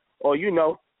 Or, you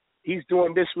know, he's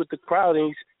doing this with the crowd,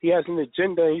 and he has an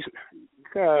agenda.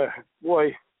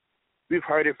 Boy, we've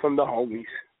heard it from the homies.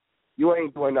 You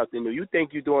ain't doing nothing new. You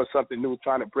think you're doing something new,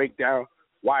 trying to break down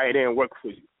why it didn't work for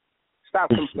you. Stop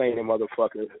complaining,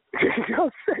 motherfucker. You know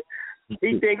what I'm saying?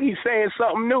 He think he's saying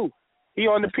something new. He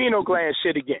on the pineal gland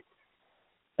shit again.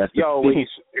 Yo,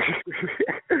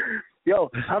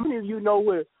 how many of you know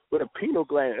what a pineal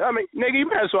gland? I mean, nigga, you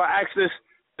might as well ask this.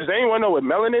 Does anyone know what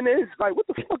melanin is? Like, what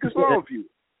the fuck is wrong with you?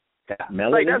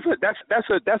 Melanin? Like,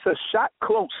 that's a shot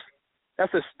close.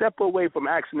 That's a step away from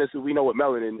asking us if we know what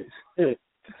melanin is. The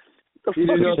fuck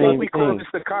you think we call this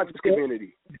the conscious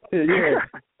community? Yeah,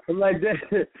 I'm like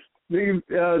that.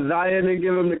 Zion didn't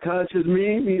give him the conscious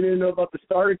meme. He didn't know about the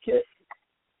starter kit.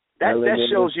 That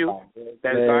shows you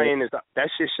that Zion is. That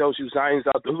shit shows you Zion's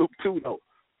out the loop too, though.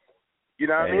 You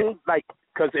know what I mean? Like,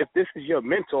 because if this is your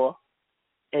mentor,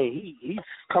 and he's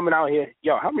coming out here,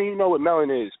 yo, how many of you know what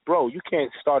melanin is, bro? You can't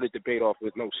start a debate off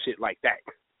with no shit like that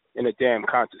in a damn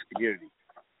conscious community.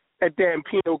 That damn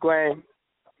pineal gland,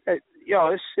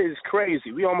 yo, this shit is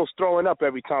crazy. We almost throwing up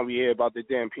every time we hear about the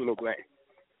damn pineal gland.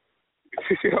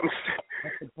 You know what I'm saying?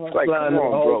 It's like, come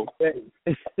on,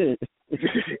 bro.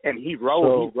 And he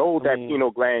rolled that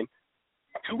pineal gland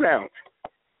 2 rounds.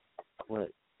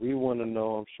 Right. We want to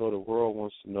know, I'm sure the world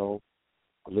wants to know,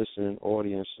 the listening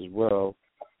audience as well,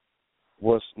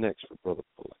 what's next for Brother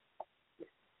Polite?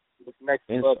 What's next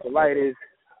for Brother Polite is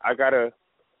I got a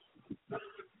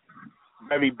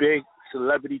very big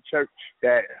celebrity church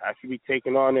that I should be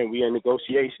taking on, and we're in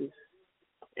negotiations.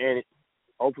 And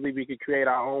hopefully we could create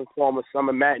our own form of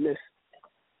summer madness.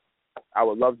 I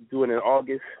would love to do it in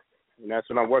August, and that's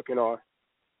what I'm working on.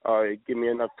 Give me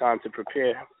enough time to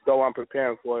prepare, though I'm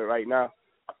preparing for it right now.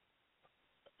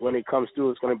 When it comes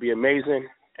through, it's going to be amazing,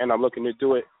 and I'm looking to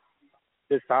do it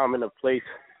this time in a place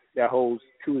that holds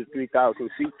 2,000 to 3,000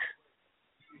 seats.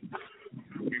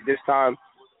 This time,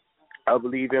 I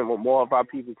believe in more of our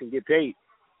people can get paid.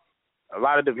 A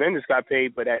lot of the vendors got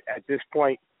paid, but at this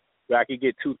point, where I could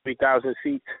get 2,000 to 3,000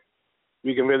 seats,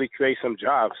 we can really create some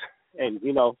jobs and,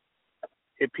 you know,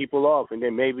 hit people off. And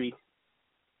then maybe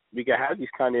we can have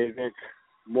these kind of events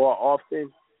more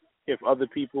often if other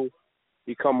people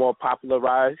become more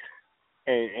popularized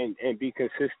and be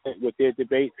consistent with their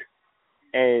debates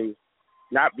and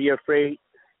not be afraid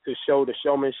to show the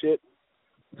showmanship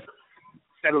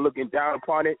instead of looking down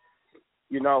upon it.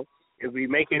 You know, if we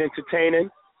make it entertaining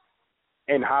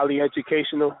and highly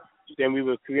educational, then we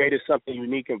will create something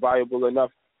unique and valuable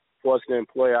enough for us to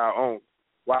employ our own,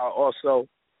 while also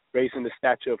raising the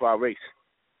stature of our race.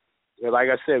 And like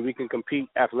I said, we can compete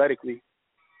athletically.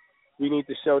 We need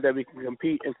to show that we can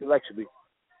compete intellectually.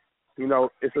 You know,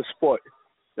 it's a sport.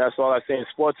 That's all I'm saying.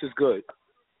 Sports is good.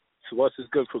 Sports is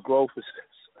good for growth.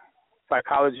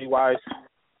 Psychology-wise,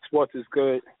 sports is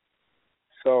good.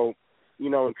 So, you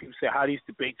know, when people say how these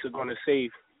debates are going to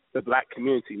save the black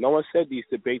community, no one said these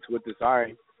debates were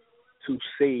designed to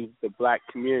save the black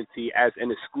community as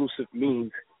an exclusive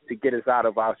means to get us out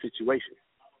of our situation.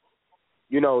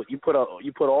 You know, you put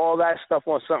all that stuff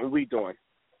on something we doing,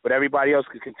 but everybody else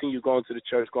can continue going to the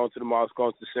church, going to the mosque,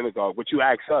 going to the synagogue. But you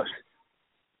ask us,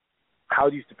 how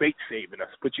are these debates saving us?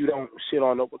 But you don't shit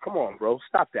on them. Come on, bro,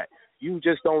 stop that. You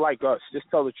just don't like us. Just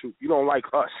tell the truth. You don't like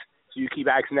us, so you keep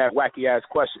asking that wacky-ass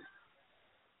question.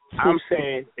 I'm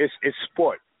saying it's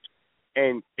sport.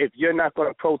 And if you're not going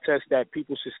to protest that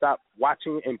people should stop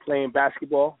watching and playing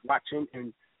basketball, watching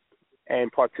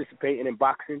and participating in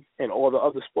boxing and all the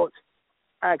other sports,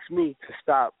 ask me to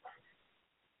stop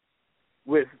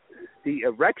with the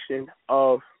erection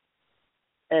of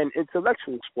an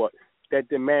intellectual sport that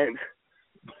demands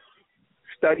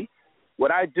study. What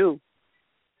I do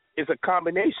is a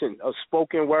combination of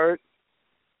spoken word,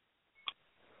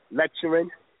 lecturing,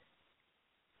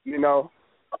 you know,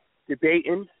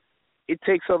 debating. It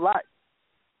takes a lot,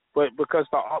 but because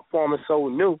the art form is so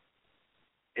new,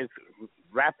 it's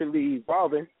rapidly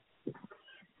evolving,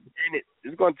 and minute.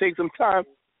 It's going to take some time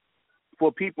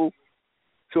for people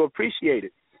to appreciate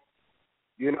it.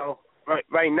 You know,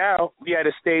 right now we at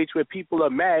a stage where people are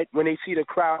mad when they see the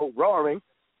crowd roaring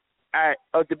at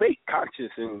a debate.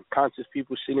 Conscious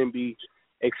people shouldn't be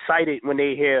excited when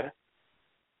they hear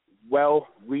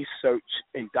well-researched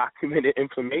and documented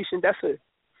information. That's a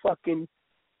fucking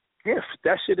gift.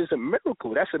 That shit is a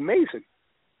miracle. That's amazing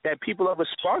that people are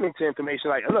responding to information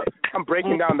like, look, I'm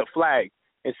breaking down the flag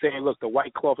and saying, look, the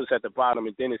white cloth is at the bottom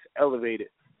and then it's elevated.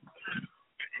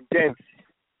 And then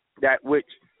that which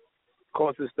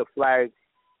causes the flag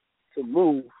to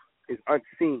move is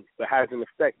unseen but has an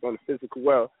effect on the physical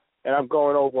world. And I'm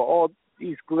going over all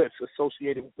these glyphs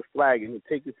associated with the flag and then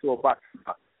take it to a box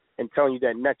and telling you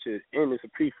that Necha N is a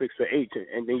prefix for agent,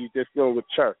 and then you just dealing with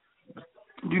church.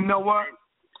 You know what?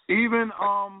 Even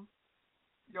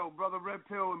brother Red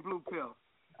Pill and Blue Pill.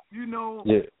 You know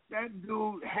that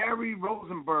dude Harry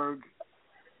Rozenberg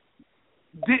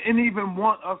didn't even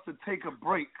want us to take a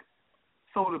break,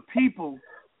 so the people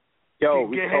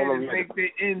can get ahead and make their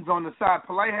ends on the side.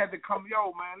 Polite had to come.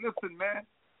 Man, listen, man.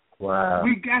 Wow.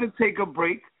 We got to take a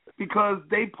break because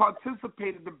they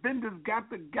participated. The vendors got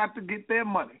to get their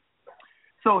money.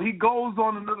 So he goes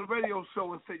on another radio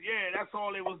show and said, that's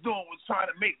all they was doing was trying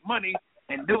to make money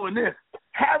and doing this.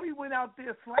 Harry went out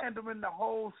there slandering the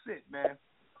whole shit, man.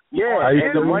 Yeah,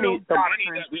 and the money that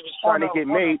we was trying to get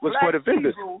made was for the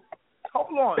vendors.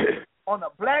 Hold on. On a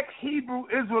Black Hebrew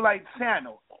Israelite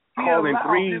channel. Calling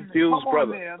 3 Jews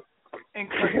brother. And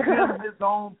condemn his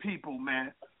own people,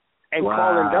 man. And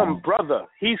calling them brother.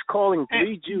 He's calling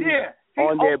 3 Jews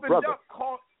on their brother.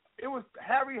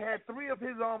 Harry had 3 of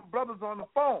his brothers on the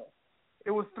phone.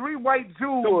 It was 3 white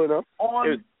Jews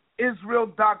on Israel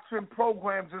Doctrine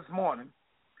programs this morning.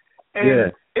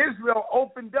 And Israel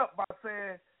opened up by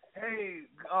saying, hey,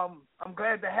 I'm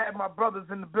glad to have my brothers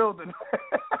in the building.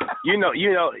 you know,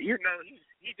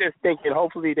 he just thinking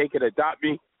hopefully they could adopt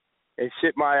me and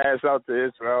ship my ass out to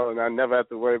Israel and I never have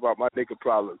to worry about my nigga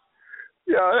problems.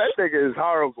 That nigga is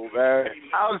horrible, man.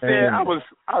 I was there, I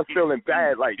was feeling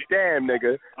bad, like, damn,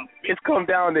 nigga, it's come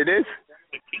down to this.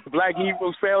 Black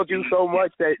Hebrews failed you so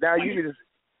much that now you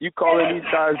calling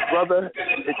these guys brother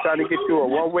and trying to get you a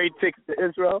one-way ticket to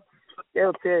Israel.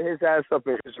 They'll tear his ass up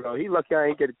in Israel. He lucky I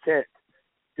ain't get a chance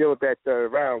to deal with that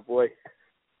third round, boy.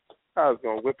 I was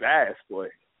going to whip ass, boy.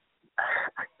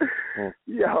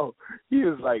 Yo, he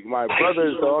was like, my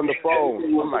brothers are on the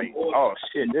phone. I'm like, oh,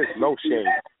 shit, there's no shame.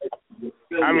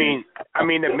 I mean,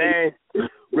 the man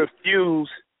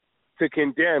refused to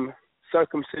condemn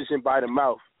circumcision by the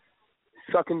mouth,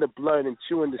 sucking the blood and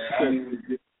chewing the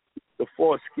skin, the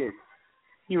foreskin.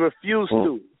 He refused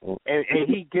to, and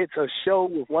he gets a show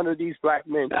with one of these black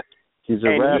men. He's a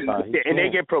rabbi. And they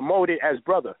get promoted as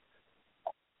brother.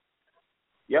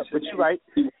 Yep, but you're right.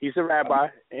 He's a rabbi,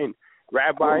 and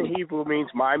rabbi in Hebrew means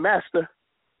my master.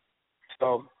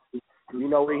 So you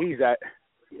know where he's at.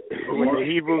 When the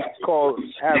Hebrews call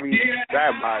Harry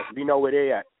rabbi, we know where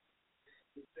they at.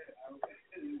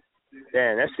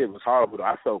 Damn, that shit was horrible, though.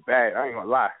 I felt bad. I ain't gonna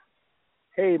lie.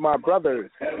 Hey, my brothers.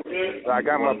 So I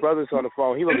got my brothers on the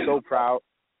phone. He looked so proud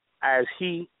as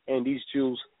he and these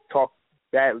Jews talk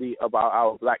badly about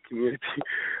our black community.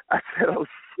 I said, oh,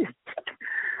 shit.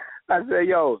 I said,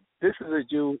 yo, this is a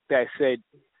Jew that said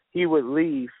he would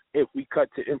leave if we cut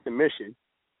to intermission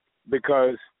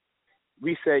because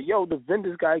we said, yo, the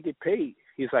vendors got to get paid.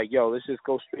 He's like, yo, let's just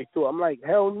go straight through. I'm like,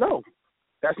 hell no.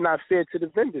 That's not fair to the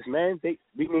vendors, man. We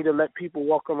need to let people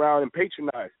walk around and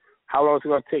patronize. How long is it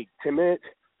going to take? 10 minutes?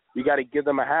 We got to give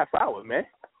them a half hour, man.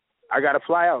 I got to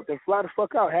fly out. Then fly the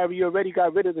fuck out. Harry, you already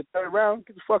got rid of the third round?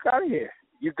 Get the fuck out of here.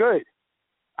 You're good.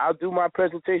 I'll do my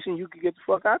presentation. You can get the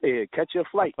fuck out of here. Catch your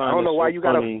flight. I don't know why you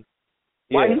got to.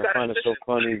 Why you got to? I find it so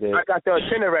funny that I got the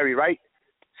itinerary, right?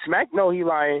 Smack know he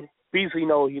lying. Beasley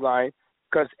know he lying.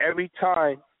 Because every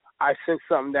time I sent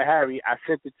something to Harry, I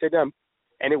sent it to them,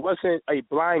 and it wasn't a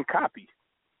blind copy.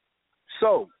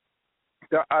 So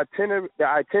the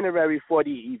itinerary for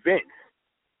the event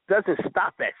doesn't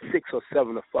stop at 6 or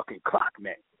 7 o'clock,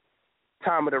 man.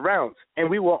 Time of the rounds. And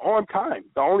we were on time.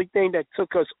 The only thing that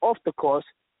took us off the course,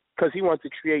 because he wanted to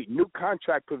create new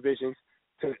contract provisions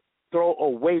to throw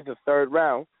away the third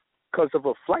round because of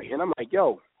a flight. And I'm like,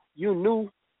 yo, you knew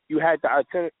you had the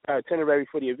itinerary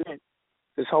for the event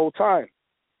this whole time.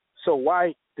 So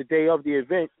why the day of the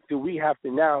event do we have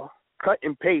to now cut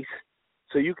and paste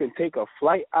so you can take a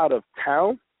flight out of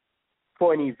town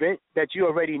for an event that you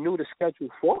already knew the schedule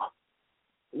for?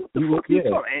 What the fuck you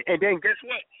talking? And then guess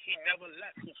what? He never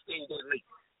left. He stayed there late.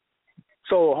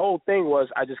 So the whole thing was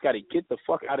I just got to get the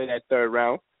fuck out of that third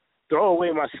round, throw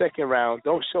away my second round,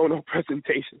 don't show no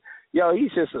presentation, Yo,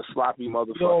 he's just a sloppy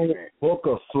motherfucker, man. Book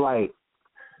a flight.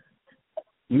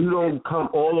 You don't come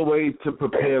all the way to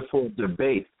prepare for a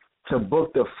debate to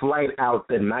book the flight out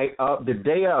the night of, the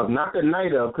day of, not the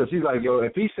night of, because he's like, yo,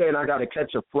 if he's saying I got to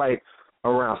catch a flight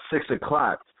around 6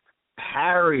 o'clock,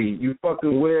 Harry, you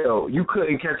fucking will. You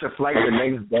couldn't catch a flight the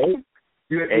next day?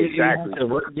 Exactly.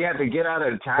 You had to get out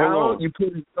of town? You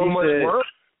put in so much work?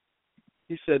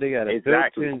 He said they got a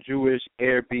built-in Jewish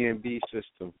Airbnb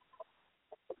system.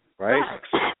 Right?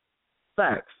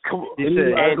 Facts. He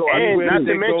said, and not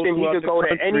to mention, he could go to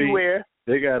anywhere.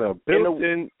 They got a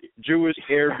built-in Jewish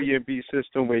Airbnb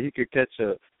system where he could catch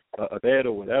a bed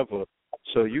or whatever.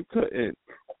 So you couldn't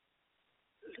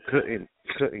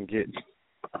get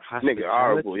nigga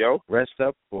horrible, yo. Rest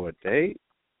up for a day.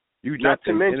 You not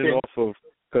to mention in and off of,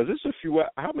 because it's a few.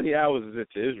 How many hours is it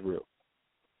to Israel?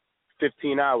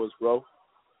 15 hours, bro.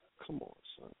 Come on,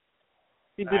 son.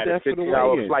 He did that for the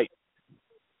weigh-in. Flight.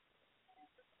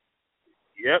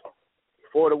 Yep.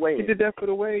 For the weigh-in. He did that for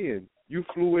the weigh-in. You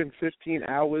flew in 15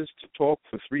 hours to talk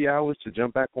for 3 hours to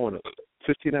jump back on a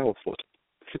 15-hour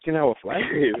flight.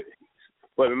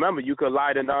 But remember, you could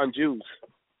lie to non-Jews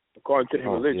according to the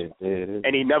religion, yeah.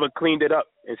 And he never cleaned it up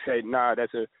and said, "Nah,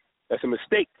 that's a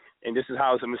mistake, and this is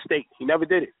how it's a mistake." He never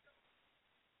did it.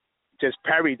 Just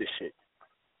parried the shit.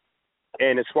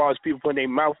 And as far as people putting their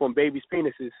mouth on babies'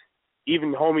 penises,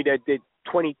 even the homie that did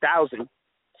 20,000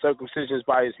 circumcisions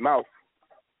by his mouth,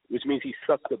 which means he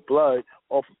sucked the blood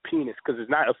off the penis, because it's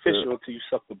not official until you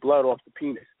suck the blood off the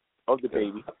penis of the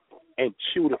baby and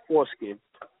chew the foreskin.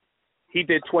 He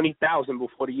did 20,000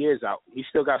 before the year's out. He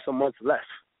still got some months left.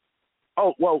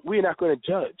 Oh, well, we're not going to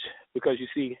judge because, you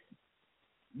see,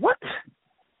 what?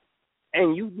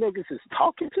 And you niggas is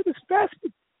talking to this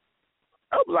bastard?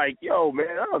 I'm like, yo,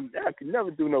 man, I could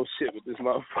never do no shit with this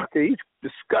motherfucker. He's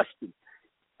disgusting.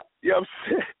 You know what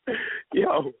I'm saying?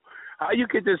 Yo, how you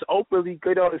could just openly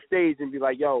get on the stage and be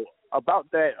like, yo, about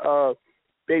that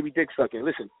baby dick sucking,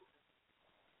 listen,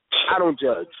 I don't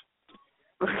judge.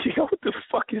 Yo, what the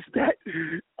fuck is that?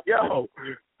 Yo,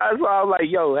 that's why I'm like,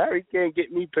 yo, Harry can't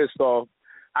get me pissed off.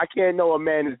 I can't know a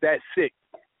man is that sick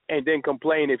and then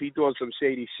complain if he's doing some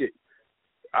shady shit.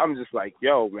 I'm just like,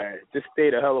 yo, man, just stay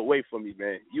the hell away from me,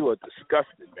 man. You are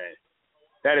disgusting, man.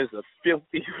 That is a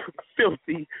filthy,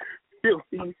 filthy,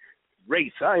 filthy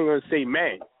race. I ain't going to say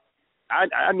man.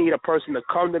 I need a person to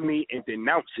come to me and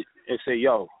denounce it and say,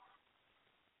 yo,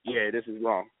 yeah, this is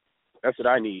wrong. That's what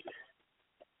I need.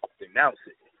 Denounce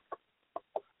it.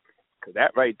 Because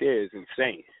that right there is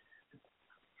insane.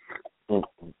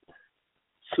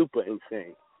 Super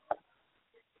insane.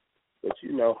 But,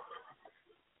 you know.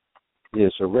 Yeah,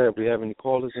 so, Reb, we have any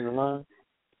callers in the line?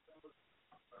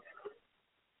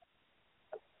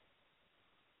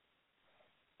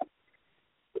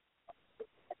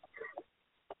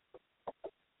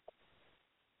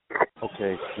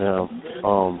 Okay, now,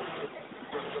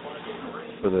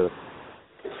 for the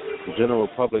general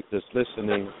public that's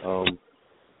listening,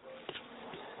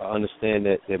 I understand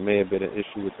that there may have been an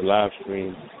issue with the live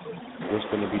stream. What's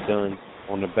going to be done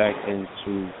on the back end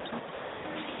to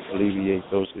alleviate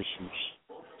those issues?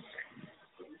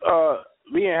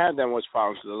 We didn't have that much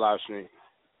problems with the live stream.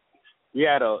 We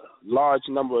had a large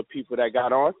number of people that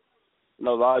got on, and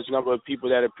a large number of people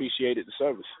that appreciated the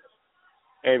service.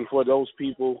 And for those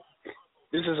people,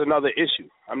 this is another issue.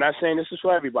 I'm not saying this is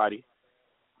for everybody.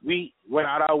 We went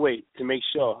out our way to make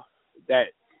sure that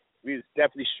we was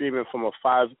definitely streaming from a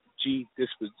 5G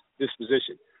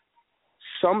disposition.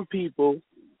 Some people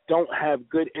don't have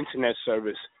good internet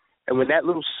service, and when that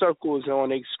little circle is on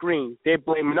their screen, they're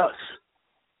blaming us.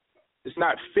 It's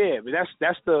not fair, but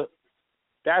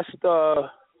that's the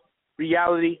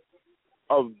reality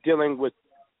of dealing with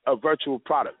a virtual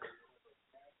product.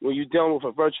 When you're dealing with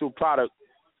a virtual product,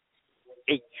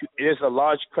 there's a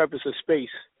large crevice of space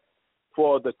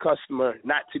for the customer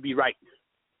not to be right.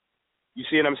 You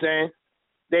see what I'm saying?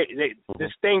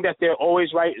 This thing that they're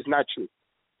always right is not true.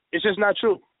 It's just not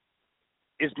true.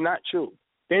 It's not true.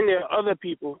 Then there are other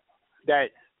people that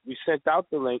we sent out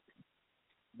the link,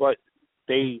 but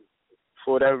they,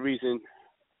 for whatever reason,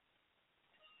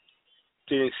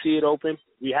 didn't see it open.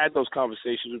 We had those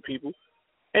conversations with people.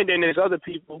 And then there's other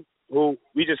people who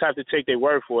we just have to take their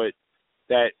word for it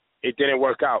that it didn't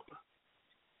work out.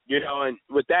 You know, and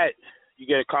with that, you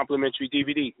get a complimentary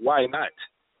DVD. Why not?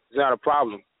 It's not a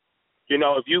problem. You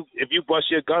know, if you bust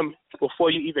your gum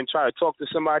before you even try to talk to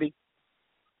somebody,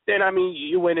 then, I mean,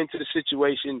 you went into the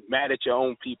situation mad at your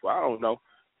own people. I don't know.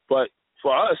 But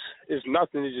for us, it's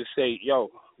nothing to just say, yo,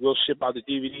 we'll ship out the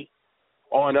DVD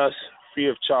on us free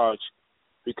of charge.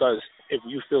 Because if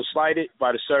you feel slighted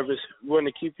by the service, we want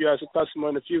to keep you as a customer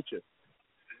in the future.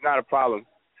 not a problem.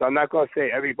 So I'm not going to say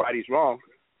everybody's wrong,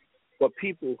 but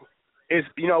people is,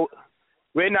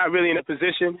 we're not really in a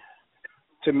position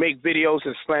to make videos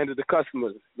and slander the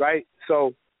customers, right?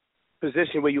 So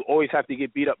position where you always have to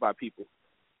get beat up by people.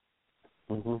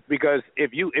 Mm-hmm. Because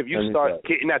if you start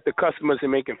getting at the customers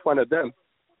and making fun of them,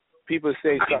 people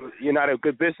say something, you're not a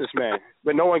good businessman.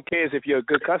 But no one cares if you're a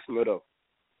good customer, though.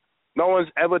 No one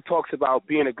ever talks about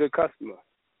being a good customer.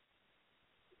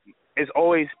 It's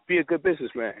always be a good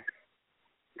businessman.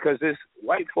 Because this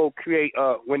white folk create,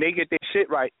 when they get their shit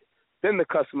right, then the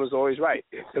customer's always right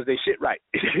because they shit right.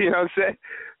 You know what I'm saying?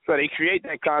 So they create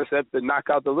that concept to knock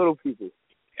out the little people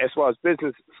as far as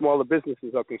smaller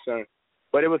businesses are concerned.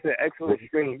 But it was an excellent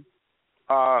stream.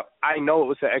 I know it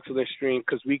was an excellent stream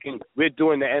because we're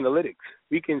doing the analytics.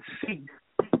 We can see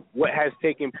what has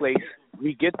taken place.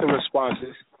 We get the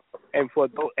responses, and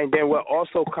then we'll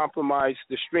also compromise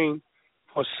the stream.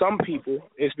 For some people,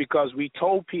 it's because we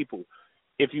told people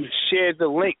if you share the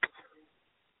link,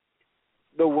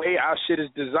 the way our shit is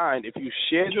designed, if you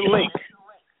share the link,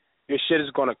 your shit is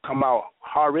going to come out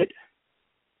horrid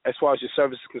as far as your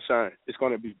service is concerned. It's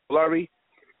going to be blurry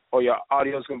or your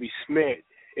audio is going to be smeared.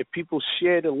 If people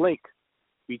share the link,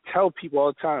 we tell people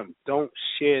all the time, don't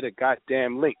share the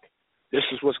goddamn link. This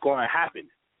is what's going to happen.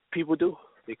 People do.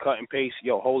 They cut and paste,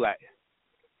 hold that.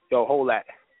 Hold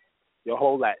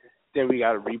that. Then we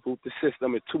got to reboot the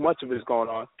system if too much of it is going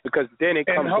on because then it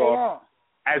comes off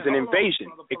as an invasion.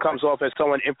 It comes off as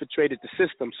someone infiltrated the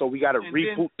system, so we got to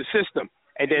reboot the system.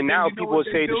 And then now people will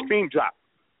say the stream dropped.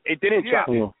 It didn't drop.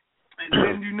 And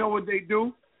then you know what they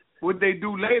do? What they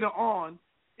do later on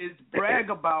is brag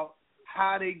about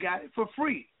how they got it for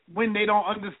free when they don't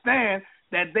understand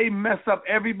that they mess up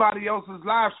everybody else's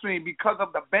live stream because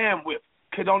of the bandwidth.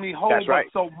 Could only hold up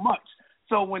so much.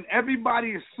 So when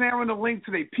everybody is sharing the link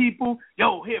to their people,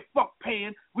 here, fuck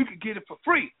paying, we could get it for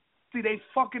free. See, they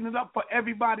fucking it up for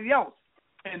everybody else.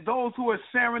 And those who are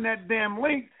sharing that damn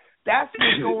link, that's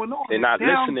what's going on. They're not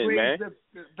listening, man.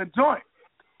 The joint.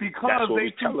 Because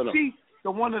they too cheap,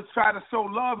 the one that try to show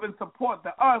love and support to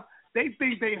us, they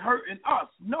think they hurting us.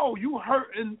 No, you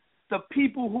hurting the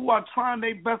people who are trying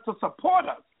their best to support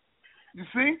us. You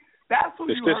see? That's what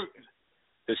you hurting.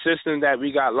 The system that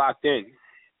we got locked in,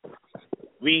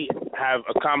 we have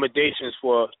accommodations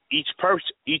for each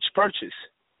purchase.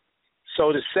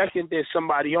 So the second there's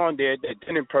somebody on there that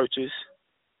didn't purchase,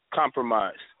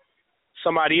 compromise.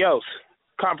 Somebody else,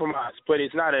 compromise. But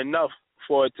it's not enough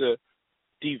for it to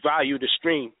devalue the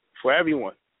stream for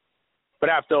everyone. But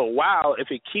after a while, if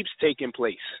it keeps taking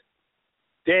place,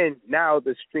 then now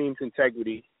the stream's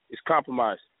integrity is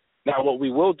compromised. Now what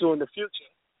we will do in the future,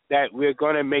 that we're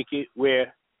going to make it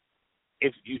where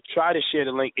if you try to share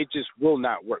the link, it just will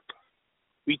not work.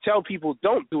 We tell people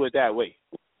don't do it that way.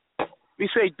 We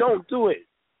say don't do it.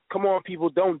 Come on, people,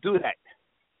 don't do that.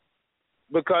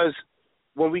 Because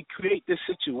when we create this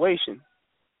situation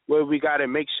where we got to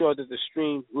make sure that the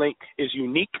stream link is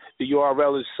unique, the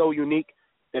URL is so unique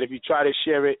that if you try to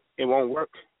share it, it won't work.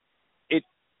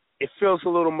 It feels a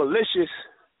little malicious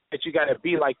that you got to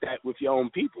be like that with your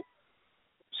own people.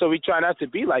 So we try not to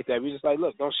be like that. We just like,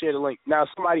 look, don't share the link. Now,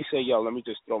 somebody say, let me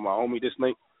just throw my homie this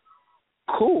link.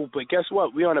 Cool, but guess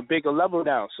what? We're on a bigger level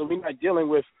now. So we're not dealing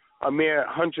with a mere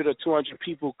 100 or 200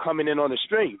 people coming in on the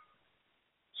stream.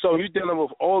 So you're dealing with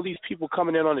all these people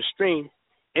coming in on the stream.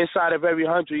 Inside of every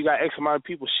 100, you got X amount of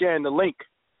people sharing the link.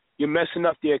 You're messing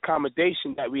up the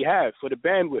accommodation that we have for the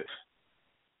bandwidth.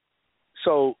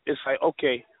 So it's like,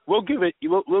 okay, we'll do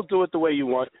it the way you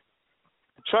want.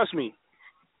 Trust me,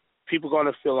 people are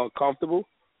going to feel uncomfortable,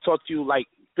 talk to you like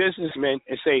businessmen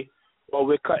and say, well,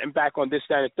 we're cutting back on this,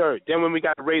 that, and third. Then when we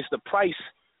got to raise the price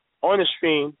on the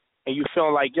stream and you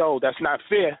feeling like, that's not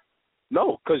fair.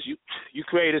 No, because you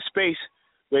create a space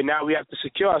where now we have to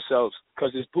secure ourselves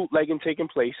because there's bootlegging taking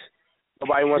place.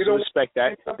 Nobody wants to respect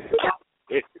that.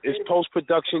 It's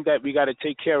post-production that we got to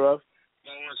take care of.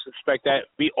 No one wants to respect that.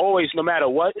 We always, no matter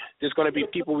what, there's going to be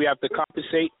people we have to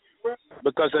compensate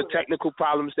because of technical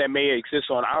problems that may exist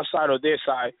on our side or their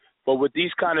side. But with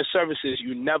these kind of services,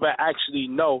 you never actually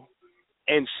know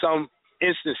in some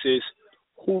instances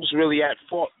who's really at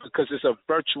fault because it's a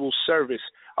virtual service.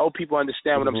 I hope people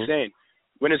understand what I'm saying.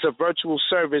 When it's a virtual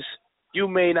service, you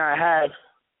may not have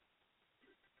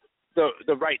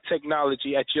the right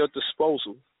technology at your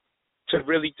disposal to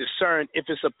really discern if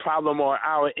it's a problem on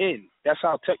our end. That's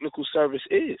how technical service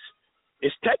is.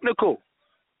 It's technical.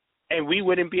 And we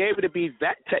wouldn't be able to be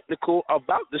that technical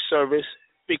about the service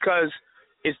because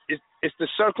it's the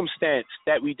circumstance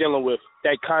that we're dealing with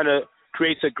that kind of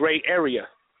creates a gray area.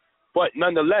 But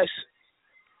nonetheless,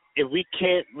 if we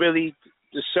can't really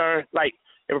discern, like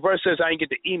If a person says I didn't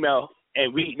get the email,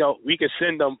 and we can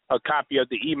send them a copy of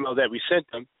the email that we sent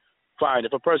them, fine.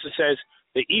 If a person says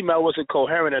the email wasn't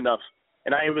coherent enough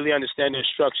and I didn't really understand the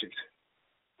instructions,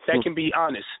 that can be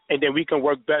honest, and then we can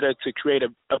work better to create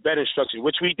a better instruction,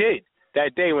 which we did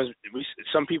that day.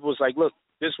 Some people was like, look,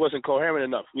 this wasn't coherent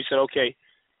enough. We said, okay,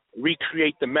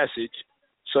 recreate the message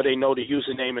so they know the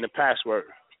username and the password.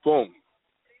 Boom.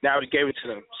 Now we gave it to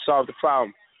them, solved the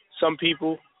problem. Some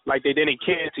people, like, they didn't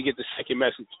care to get the second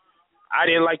message. I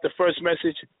didn't like the first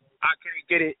message. I couldn't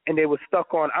get it, and they were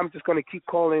stuck on, I'm just going to keep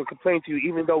calling and complain to you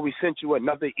even though we sent you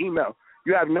another email.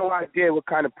 You have no idea what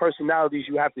kind of personalities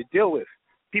you have to deal with.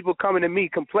 People coming to me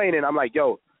complaining, I'm like,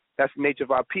 yo, that's the nature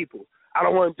of our people. I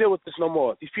don't want to deal with this no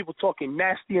more. These people talking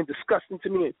nasty and disgusting to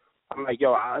me. I'm like,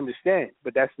 yo, I understand,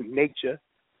 but that's the nature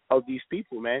of these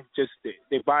people, man. Just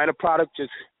they're buying a product,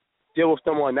 just deal with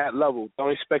them on that level.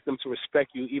 Don't expect them to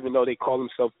respect you even though they call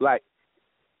themselves black.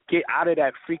 Get out of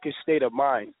that freakish state of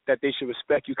mind that they should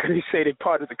respect you because they say they're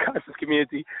part of the conscious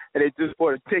community and they just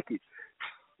bought a ticket.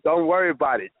 Don't worry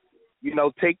about it.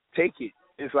 Take it.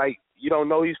 It's like you don't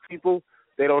know these people.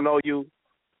 They don't know you.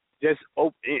 Just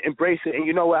embrace it. And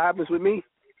you know what happens with me?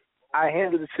 I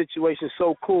handle the situation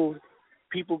so cool.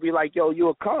 People be like, yo, you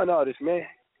a con artist, man.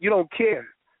 You don't care.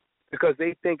 Because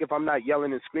they think if I'm not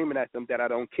yelling and screaming at them that I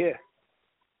don't care.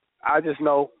 I just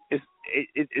know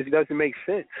it doesn't make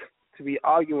sense to be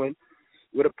arguing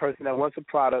with a person that wants a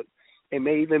product and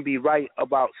may even be right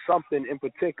about something in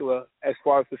particular as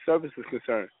far as the service is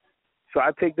concerned. So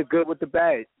I take the good with the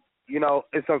bad.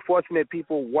 It's unfortunate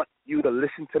people want you to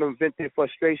listen to them vent their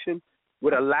frustration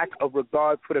with a lack of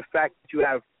regard for the fact that you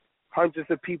have hundreds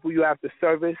of people you have to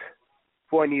service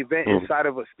for an event inside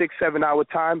of a 6-7 hour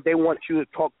time. They want you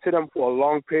to talk to them for a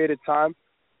long period of time,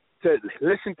 to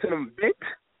listen to them vent,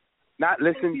 not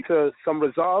listen to some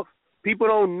resolve. People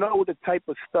don't know the type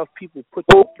of stuff people put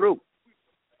them through.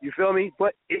 You feel me?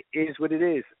 But it is what it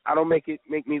is. I don't make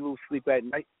me lose sleep at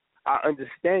night. I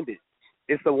understand it.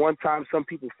 It's the one time some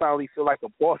people finally feel like a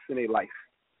boss in their life.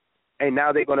 And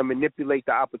now they're going to manipulate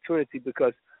the opportunity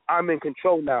because I'm in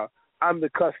control now. I'm the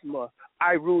customer.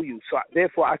 I rule you. So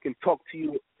therefore I can talk to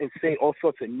you and say all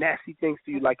sorts of nasty things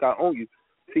to you like I own you.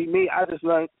 See me, I just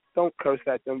learned, don't curse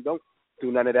at them. Don't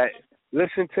do none of that.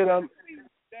 Listen to them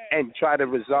and try to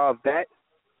resolve that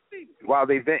while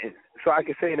they venting. So I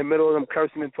can say in the middle of them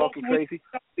cursing and talking crazy,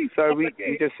 sir, we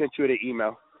just sent you the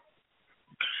email.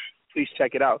 Please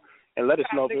check it out and let us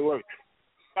know if it works.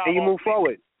 And you move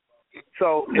forward.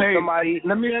 So if somebody...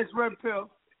 Let me ask Red Pill.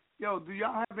 Yo, do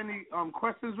y'all have any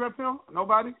questions, Red Pill?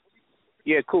 Nobody?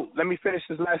 Yeah, cool. Let me finish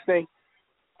this last thing.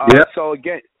 Yep. So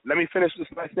again, let me finish this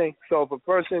last thing. So if a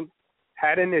person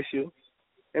had an issue,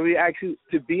 and we ask you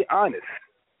to be honest,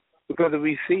 because if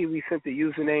we sent the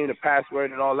username, the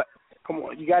password, and all that. Come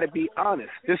on, you got to be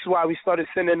honest. This is why we started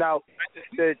sending out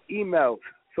registered emails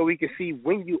so we could see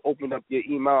when you opened up your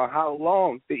email and how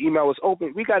long the email was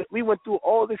open. We went through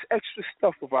all this extra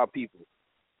stuff with our people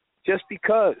just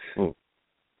because, So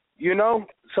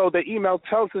the email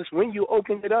tells us when you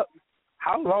opened it up,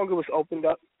 how long it was opened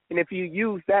up, and if you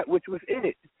use that which was in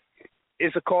it.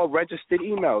 It's called registered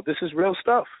email. This is real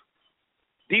stuff.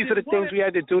 These are the things we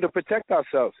had to do to protect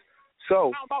ourselves.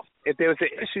 So if there's an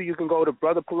issue, you can go to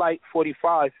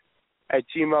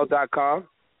brotherpolite45@gmail.com.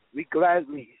 We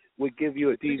gladly would give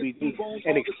you a DVD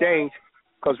in exchange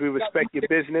because we respect your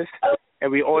business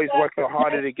and we always working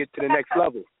harder to get to the next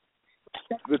level.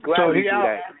 We're glad to do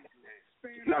that.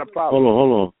 Not a problem.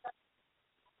 Hold on.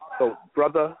 So,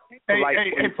 brother, Polite.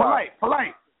 Hey,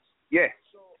 Polite. Yeah.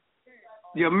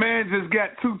 Your man just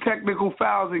got 2 technical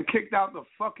fouls and kicked out the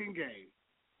fucking game.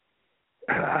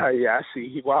 Yeah, I see.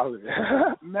 He wilding.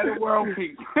 Meta world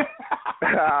peace.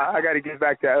 I got to get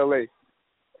back to L.A.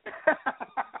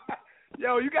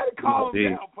 Yo, you got to call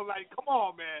him down, Polite. Come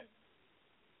on, man.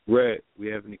 Red, we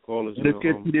have any callers? Let's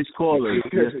get to this caller.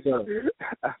 Yes, sir.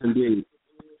 Indeed.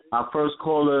 Our first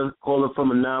caller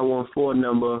from a 914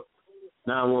 number,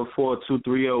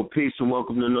 914-230. Peace and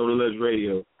welcome to Know the Ledge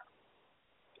Radio.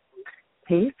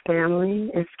 Peace, family.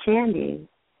 It's Candy.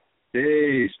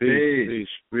 Peace.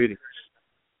 Greetings.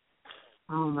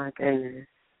 Oh, my goodness.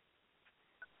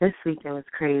 This weekend was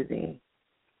crazy.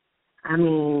 I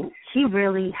mean,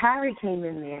 Harry came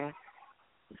in there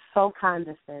so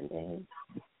condescending.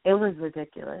 It was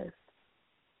ridiculous.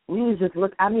 We was just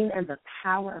and the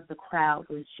power of the crowd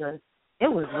was it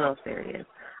was real serious.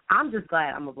 I'm just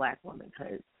glad I'm a black woman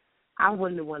because I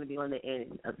wouldn't want to be on the other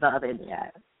end of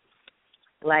that.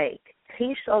 Like,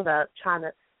 he showed up trying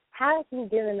to, how is he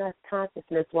giving us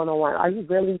consciousness 101? Are you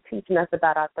really teaching us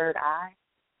about our third eye?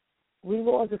 We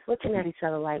were all just looking at each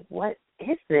other like, what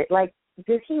is it? Like,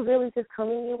 did he really just come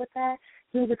in here with that?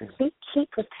 He would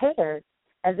keep prepared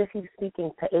as if he's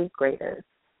speaking to 8th graders.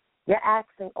 You're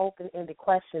asking open-ended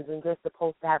questions and you're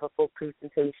supposed to have a full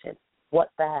presentation. What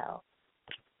the hell?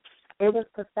 It was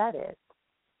pathetic.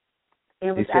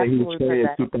 It was absolutely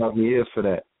pathetic. He said he was 2,000 years for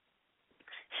that.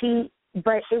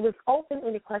 But it was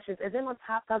open-ended questions. And then on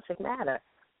top subject matter,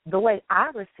 the way I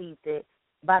received it,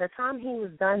 by the time he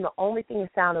was done, the only thing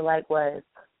it sounded like was,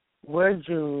 we're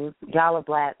Jews, y'all are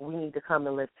black, we need to come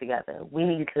and live together. We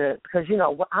need to, because, you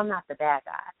know, I'm not the bad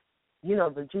guy. You know,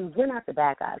 the Jews, we're not the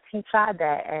bad guys. He tried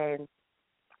that, and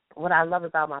what I love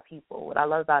about my people, what I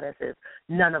love about us is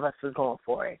none of us was going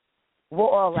for it. We're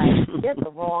all like, you're at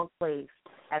the wrong place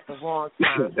at the wrong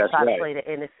time to try to play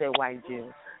the innocent white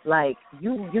Jew. Like,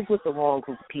 you with the wrong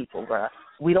group of people, bro.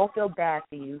 We don't feel bad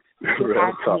for you. You can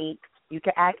act meek. You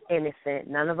can act innocent.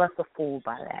 None of us are fooled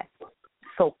by that.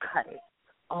 So cut it.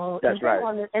 Oh, that's right.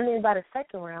 And then by the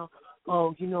second round,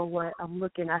 oh, you know what? I'm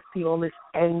looking, I see all this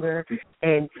anger,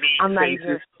 and I'm not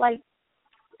even, like,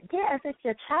 yeah, as if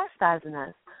you're chastising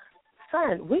us.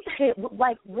 Son, we can't,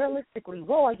 like, realistically,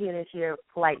 we're all here to hear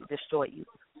polite destroy you.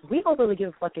 We don't really give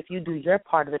a fuck if you do your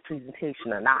part of the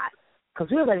presentation or not,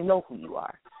 because we already know who you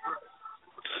are.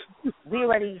 We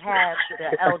already have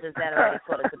the elders that already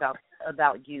taught us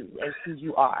about you and who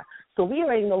you are. So we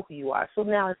already know who you are. So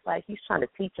now it's like he's trying to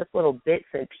teach us little bits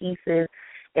and pieces,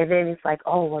 and then it's like,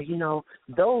 oh, well, you know,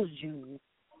 those Jews,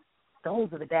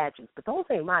 those are the bad Jews, but those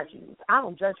ain't my Jews. I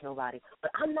don't judge nobody,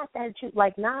 but I'm not that Jew.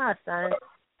 Like, nah, son,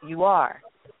 you are.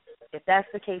 If that's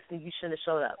the case, then you shouldn't have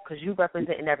showed up, because you're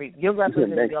representing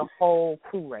your whole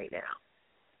crew right now.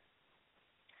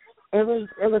 It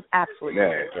was absolutely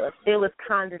ridiculous. It was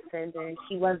condescending.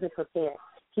 He wasn't prepared.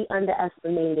 He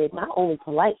underestimated, not only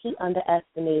polite, he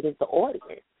underestimated the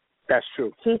audience. That's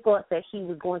true. He thought that he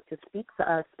was going to speak to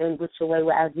us in which a way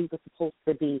whereas we were supposed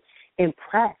to be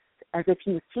impressed, as if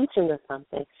he was teaching us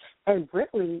something. And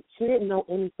really, he didn't know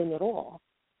anything at all.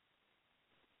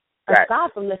 Right.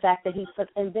 Aside from the fact that he took,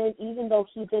 and then even though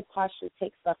he did partially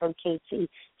take stuff from KT,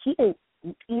 he didn't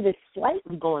even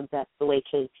slightly go in depth the way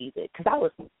KT did, because I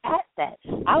was at that.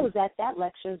 I was at that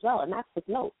lecture as well, and I took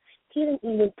notes. He didn't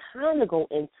even kind of go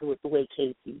into it the way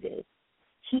KT did.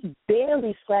 He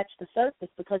barely scratched the surface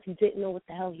because he didn't know what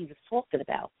the hell he was talking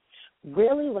about.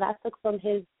 Really, what I took from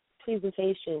his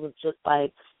presentation was just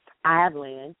like, I have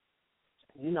land,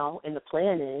 you know, and the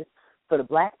plan is for the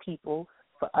black people,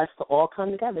 for us to all come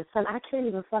together. Son, I can't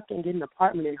even fucking get an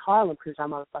apartment in Harlem because y'all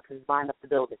motherfuckers lined up the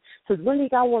building. Because when do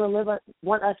y'all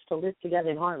want us to live together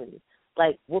in harmony?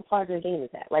 Like, what part of the game is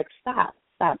that? Like, stop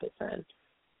it, son.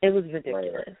 It was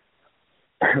ridiculous.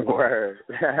 Word.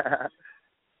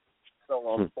 So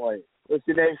on point. What's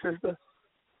your name, sister?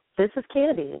 This is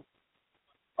Candy.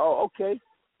 Oh, okay.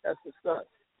 That's what's up.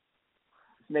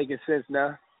 It's making sense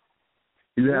now.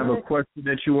 You have a question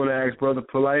that you want to ask Brother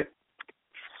Polite?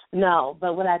 No,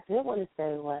 but what I did want to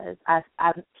say was I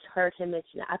heard him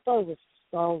mention it. I thought it was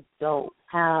so dope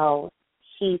how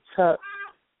he took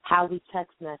how we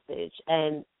text message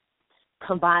and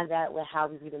combined that with how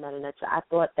we read another lecture. I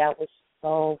thought that was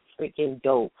so freaking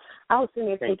dope. I was sitting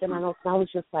there taking my notes, and I was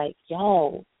just like,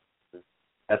 yo.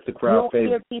 That's the crowd favorite. You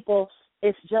don't hear people.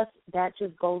 It's just, that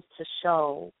just goes to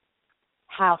show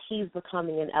how he's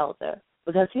becoming an elder.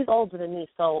 Because he's older than me,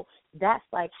 so that's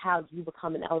like how you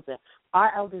become an elder.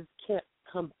 Our elders can't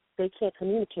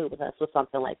communicate with us with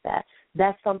something like that.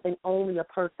 That's something only a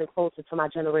person closer to my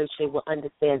generation will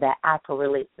understand, that I can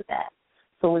relate to that.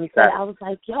 So when he said it, I was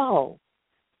like, yo,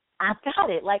 I got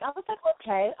it. Like, I was like,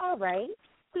 okay, all right.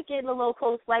 We're getting a little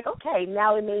close. Like, okay,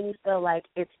 now it made me feel like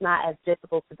it's not as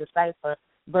difficult to decipher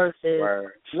versus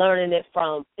learning it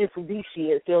from Ifudishi.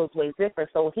 It feels way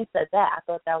different. So when he said that, I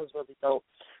thought that was really dope.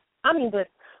 I mean, but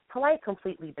Polite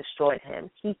completely destroyed him.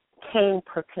 He came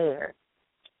prepared.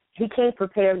 He came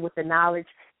prepared with the knowledge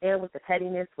and with the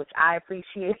pettiness, which I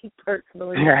appreciate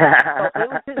personally.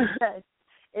 So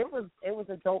it was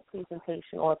a dope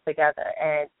presentation altogether,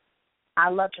 and I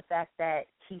love the fact that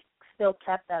he still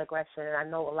kept that aggression. And I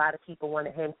know a lot of people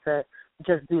wanted him to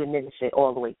just do the nigga shit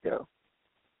all the way through.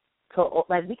 So,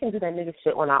 like, we can do that nigga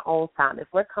shit on our own time. If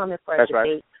we're coming for a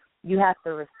debate, you have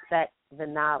to respect the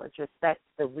knowledge, respect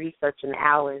the research and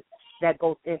hours that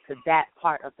goes into that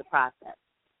part of the process.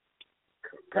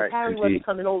 Because Harry wasn't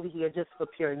coming over here just for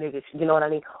pure niggas, you know what I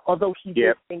mean? Although he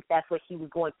did think that's what he was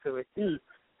going to receive,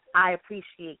 I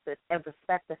appreciate this and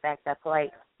respect the fact that,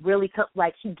 like, really,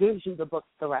 like, he gives you the books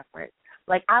to reference.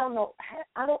 Like, I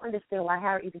don't understand why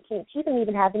Harry even came. He didn't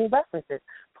even have any references.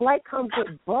 Polite comes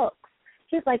with books.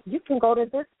 He's like, you can go to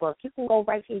this book. You can go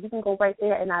right here. You can go right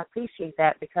there. And I appreciate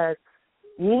that because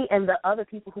me and the other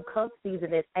people who come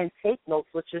season it and take notes,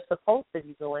 which you're supposed to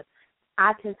be doing,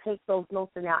 I can take those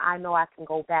notes and now I know I can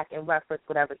go back and reference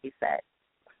whatever he said.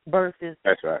 Versus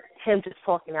That's right. him just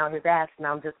talking out his ass, and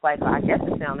I'm just like, well, I guess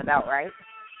it sounded about right.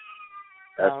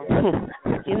 That's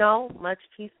right. You know, much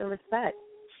peace and respect.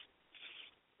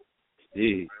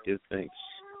 Yeah, give thanks.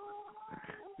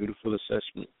 Beautiful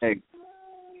assessment. Hey.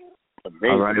 Amazing.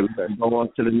 All right, let's go on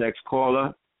to the next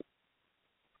caller.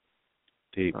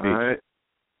 Deep. All right.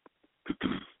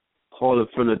 Caller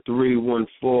from the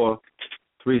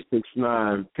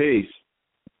 314-369. Peace.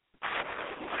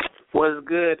 What's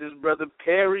good? This brother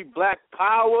Perry, Black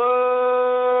Power.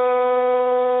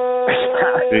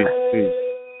 Peace.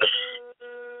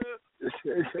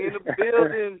 In the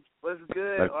building. What's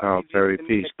good? Black Power, Perry.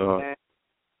 Peace, dog.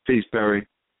 Peace, Perry.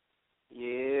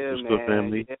 Yeah, What's man. good,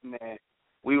 family? Yeah, man.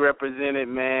 We represented,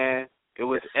 man. It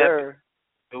was Yes, epic. sir.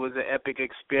 It was an epic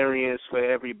experience for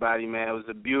everybody, man. It was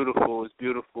beautiful,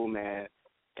 man.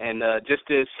 And just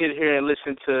to sit here and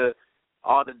listen to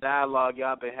all the dialogue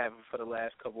y'all been having for the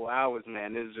last couple of hours,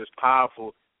 man, this is just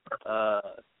powerful.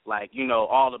 Like, you know,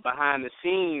 all the behind the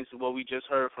scenes, what we just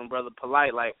heard from Brother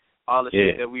Polite, like all the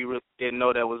shit that we really didn't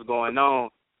know that was going on.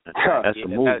 That's a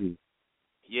movie.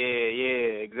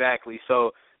 Yeah, exactly.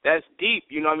 So that's deep,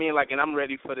 you know what I mean? Like, and I'm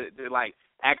ready for to like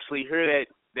actually hear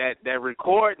that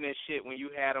recording and shit when you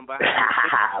had them behind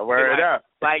the scenes. Word up.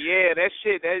 Like, yeah, that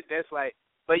shit, that's like,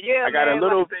 but yeah, I got man, a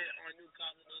little like, bit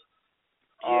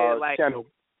yeah, like, channel.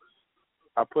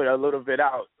 I put a little bit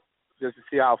out just to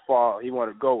see how far he want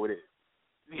to go with it.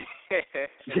 Because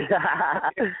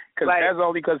like, that's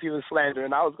only because he was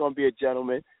slandering. I was going to be a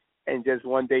gentleman and just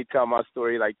one day tell my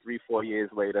story like 3-4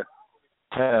 years later.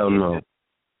 Hell no.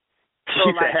 so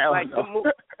like no.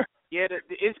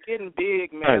 it's getting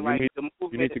big, man. Hey, like the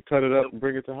movement. You need to cut it up and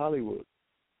bring it to Hollywood.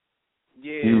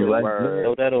 Yeah,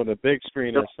 Show that on the big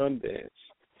screen at Sundance.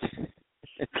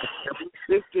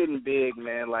 It's getting big,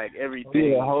 man. Like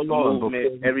everything. Yeah, hold on.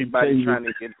 Movement, everybody trying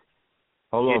to get.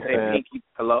 Hold on, fam.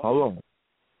 Hello. Hold on.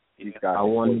 I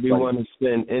want to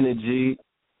send energy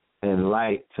and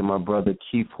light to my brother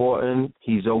Keith Horton.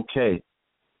 He's okay.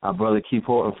 Our brother Keith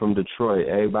Horton from Detroit.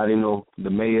 Everybody know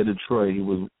the mayor of Detroit.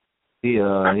 He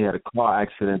had a car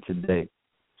accident today.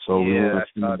 So we want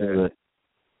to see that.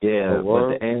 Yeah, but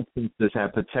the ancestors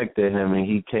had protected him, and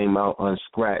he came out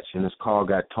unscratched, and his car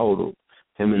got totaled.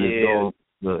 Him and his dog,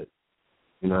 good.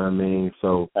 You know what I mean?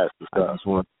 So I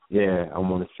want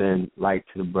to send light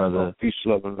to the brother. Peace,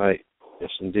 love, and light.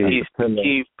 Yes, indeed.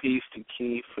 Peace to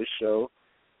Keith for sure.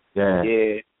 Yeah.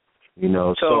 You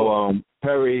know, so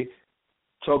Perry,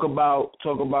 talk about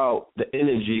the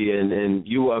energy and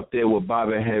you up there with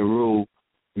Baba Heru,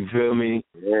 you feel me?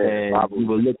 Yeah, and Baba we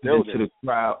were looking into the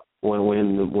crowd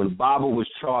when Baba was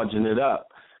charging it up.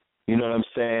 You know what I'm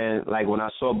saying? Like when I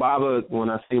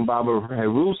seen Baba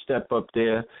Heru step up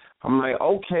there, I'm like,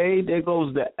 okay, there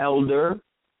goes the elder.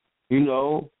 You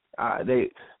know, I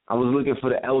was looking for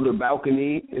the elder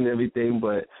balcony and everything,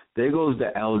 but there goes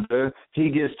the elder. He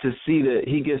gets to see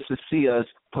us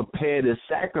prepare the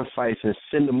sacrifice and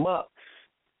send them up.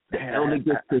 The elder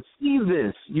gets to see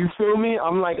this. You feel me?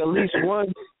 I'm like, at least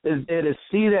one is there to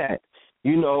see that.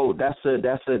 You know,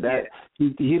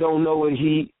 he don't know what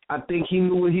I think he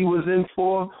knew what he was in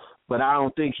for, but I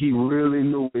don't think he really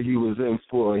knew what he was in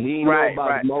for. He didn't know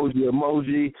about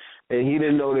emoji, and he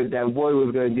didn't know that boy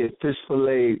was going to get fish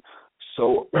filleted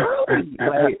so early.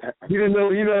 Like, he didn't know,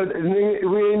 we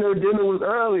didn't know dinner was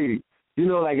early. You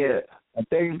know, like a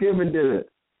Thanksgiving dinner.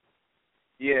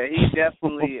 Yeah, he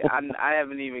definitely, I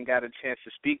haven't even got a chance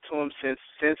to speak to him since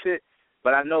it,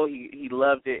 but I know he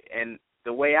loved it, and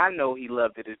the way I know he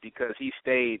loved it is because he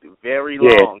stayed very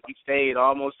long. He stayed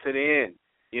almost to the end,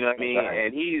 you know what I mean? Right.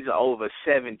 And he's over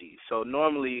 70, so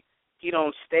normally he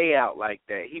don't stay out like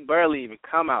that. He barely even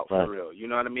come out for real, you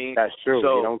know what I mean? That's true.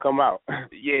 So, he don't come out.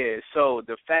 Yeah, so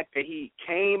the fact that he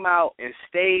came out and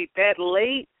stayed that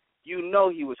late, you know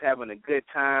he was having a good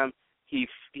time. He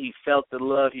felt the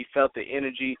love, he felt the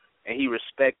energy, and he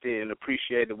respected and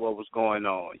appreciated what was going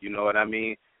on, you know what I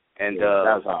mean? And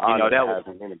that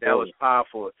was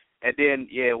powerful. And then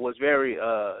it was very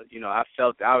I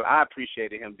felt I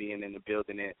appreciated him being in the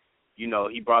building, and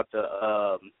he brought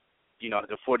the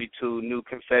 42 new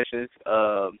confessions,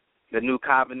 the new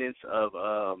covenants of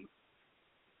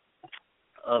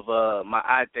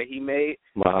Ma'at that he made,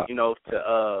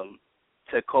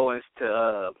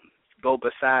 to go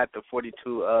beside the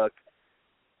 42 of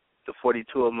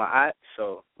Ma'at.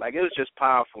 So like it was just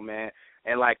powerful, man.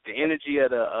 And, like, the energy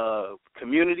of the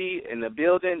community in the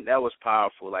building, that was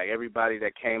powerful. Like, everybody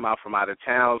that came out from out of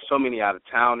town, so many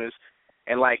out-of-towners.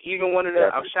 And, like, even one of the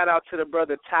shout out to the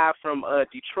brother Ty from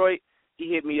Detroit. He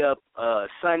hit me up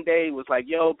Sunday, was like,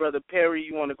 yo, Brother Perry,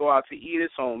 you want to go out to eat?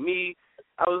 It's on me.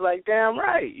 I was like, damn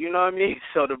right, you know what I mean?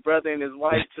 So the brother and his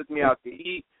wife took me out to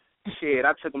eat. Shit,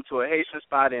 I took him to a Haitian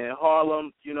spot in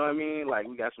Harlem, you know what I mean? Like,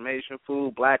 we got some Haitian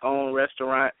food, black-owned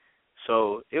restaurant.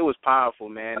 So it was powerful,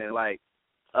 man. And, like,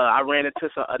 I ran into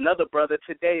another brother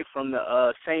today from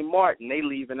the St. Martin. They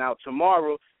leaving out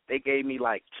tomorrow. They gave me,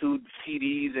 like, 2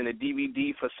 CDs and a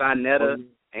DVD for SaNeter.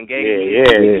 And gave me a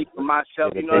DVD for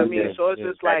myself, you know what I mean? So it's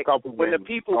just like when the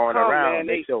people come, around, man,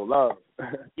 they show love.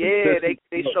 Yeah,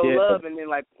 they show love, and then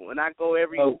like when I go you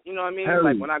know what I mean?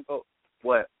 Like when I go,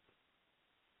 what?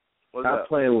 Stop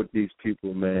playing with these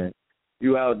people, man.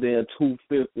 You out there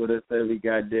 2/5 with us every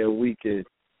goddamn weekend.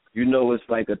 You know it's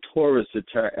like a tourist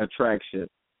attraction.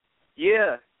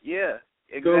 Yeah,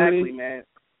 exactly, man.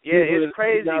 Yeah, it's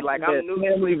crazy. Like I'm new.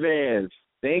 Family vans.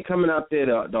 They ain't coming out there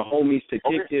the homies to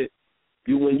kick it.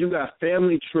 When you got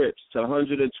family trips to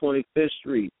 125th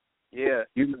Street, you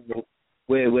know,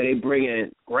 where they bring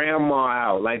in grandma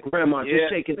out, like grandma just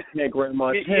shaking the head, grandma.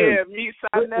 It's him. Yeah, me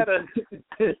SaNeter.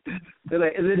 They're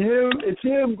like, is it him? It's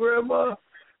him, grandma.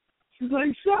 She's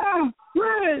like, Sa,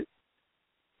 Fred.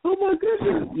 Oh my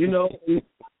goodness, you know,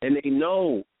 and they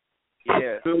know.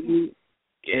 Yeah.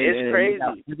 It's crazy.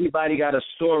 Everybody got a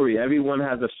story. Everyone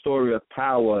has a story of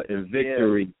power and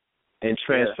victory and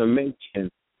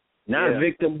transformation. Not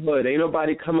victimhood. Ain't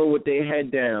nobody coming with their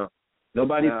head down.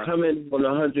 Nobody's coming on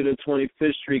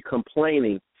 125th Street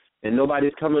complaining, and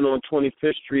nobody's coming on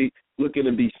 25th Street looking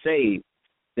to be saved.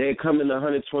 They're coming to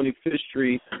 125th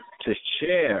Street to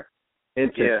share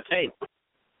and to take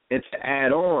and to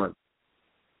add on.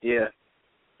 Yeah,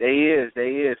 they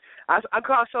is. I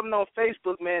caught something on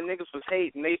Facebook, man. Niggas was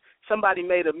hating. Somebody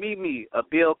made a meme of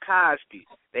Bill Cosby.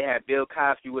 They had Bill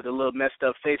Cosby with a little messed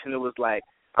up face, and it was like,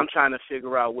 I'm trying to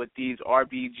figure out what these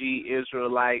RBG,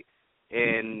 Israelite,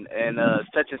 and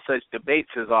such and such debates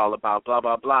is all about, blah,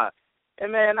 blah, blah.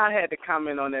 And, man, I had to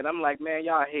comment on that. I'm like, man,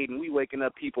 y'all hating. We waking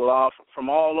up people off from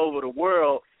all over the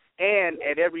world, and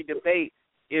at every debate,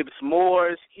 it's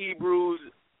Moors, Hebrews,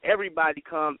 everybody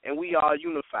come, and we all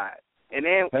unified. And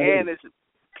it's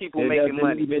people making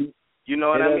money. You know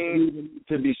what I mean? Even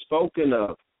to be spoken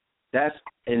of. That's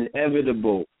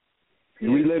inevitable.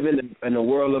 We live in a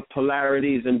world of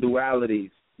polarities and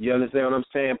dualities. You understand what I'm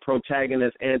saying?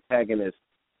 Protagonist, antagonist.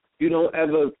 You don't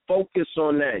ever focus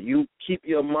on that. You keep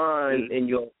your mind and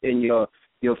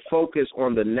your focus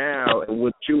on the now and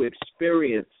what you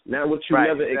experience, not what you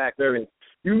never experienced.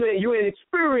 You ain't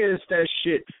experienced that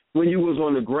shit when you was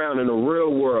on the ground in the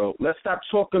real world. Let's stop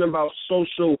talking about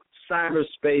social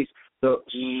cyberspace.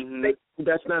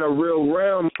 That's not a real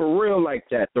realm for real like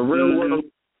that. The real world,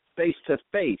 face to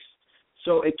face.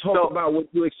 So it talks about what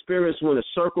you experience when a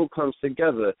circle comes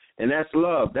together, and that's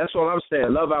love. That's all I'm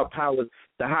saying. Love outpowers.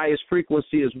 The highest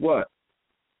frequency is what?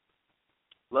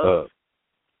 Love.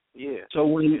 Yeah.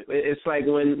 So it's like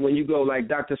when you go, like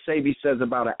Dr. Sebi says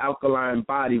about an alkaline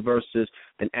body versus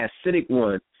an acidic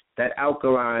one, that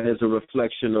alkaline is a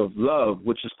reflection of love,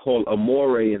 which is called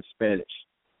amore in Spanish,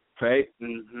 right?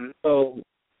 Mm-hmm. So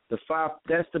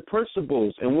that's the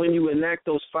principles. And when you enact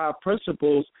those 5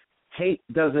 principles, hate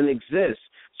doesn't exist.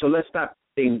 So let's stop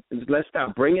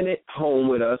bringing it home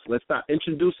with us. Let's stop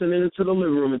introducing it into the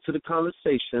living room, into the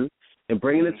conversation, and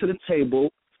bringing it to the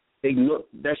table.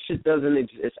 That shit doesn't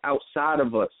exist. It's outside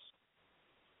of us.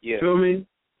 Yeah. Feel me?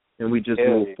 And we just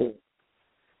move forward.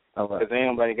 Because ain't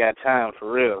nobody got time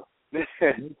for real. No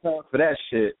time for that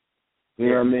shit. You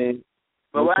know what I mean?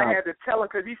 But what I had to tell him,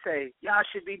 because he say, y'all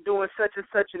should be doing such and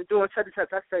such and doing such and such.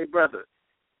 I say, brother,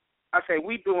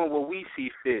 we doing what we see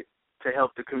fit to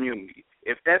help the community.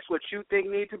 If that's what you think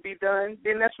need to be done,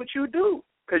 then that's what you do,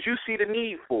 because you see the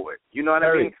need for it. You know what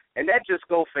I mean? And that just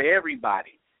go for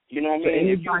everybody. You know what I mean?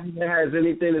 Anybody that has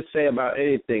anything to say about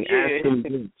anything, ask them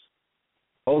this.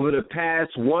 Over the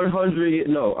past 100,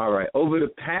 over the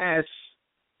past,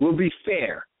 we'll be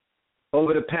fair,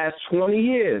 over the past 20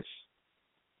 years,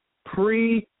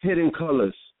 pre-Hidden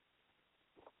Colors,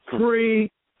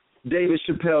 pre-David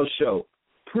Chappelle Show,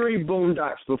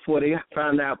 pre-Boondocks, before they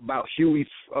found out about Huey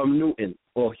Newton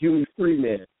or Huey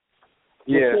Freeman.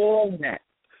 Before all that,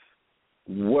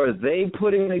 were they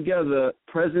putting together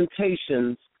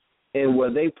presentations, and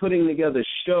were they putting together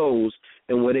shows,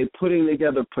 and were they putting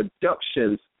together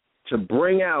productions to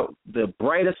bring out the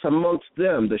brightest amongst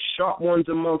them, the sharp ones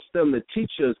amongst them, the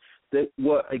teachers that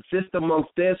will exist amongst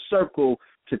their circle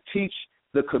to teach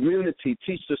the community,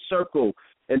 teach the circle,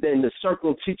 and then the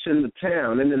circle teaching the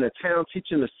town, and then the town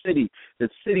teaching the city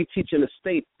teaching the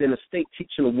state, then the state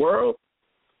teaching the world?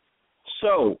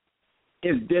 So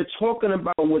if they're talking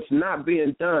about what's not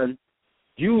being done,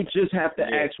 you just have to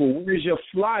ask, well, where's your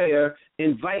flyer?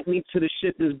 Invite me to the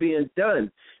shit that's being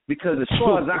done. Because as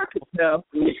far as I could tell,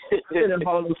 I've been in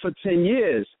Harlem for 10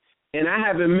 years, and I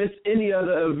haven't missed any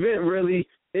other event, really,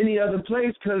 any other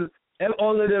place, because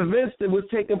all of the events that was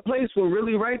taking place were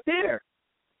really right there.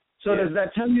 So does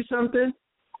that tell you something?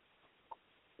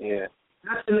 Yeah.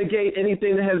 Not to negate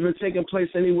anything that has been taking place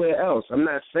anywhere else. I'm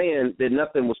not saying that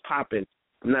nothing was popping.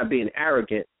 I'm not being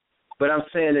arrogant. But I'm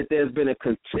saying that there's been a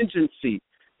contingency.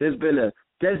 There's been a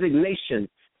designation.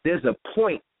 There's a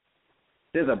point.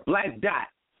 There's a black dot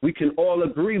we can all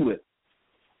agree with.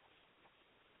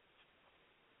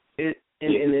 And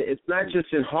it's not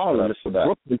just in Harlem. It's a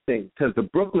Brooklyn thing. Because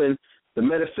the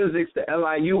metaphysics, the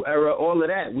LIU era, all of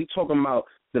that, we talking about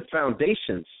the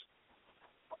foundations.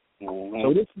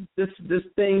 So this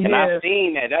thing and here. I've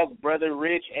seen that. That was Brother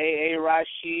Rich, A.A.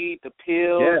 Rashid, The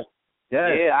Pills.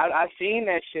 Yeah, I seen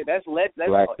that shit. That's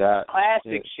Black Dot.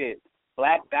 Classic shit.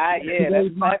 Black Dot,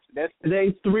 that's classic.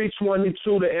 Today's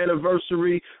 322, the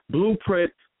anniversary.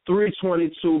 Blueprint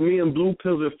 322. Me and Blue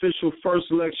Pill's official first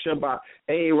lecture by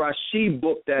A.A. Rashid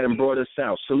booked that and brought us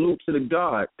out. Salute to the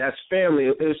God. That's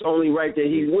family. It's only right that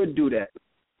he would do that.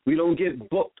 We don't get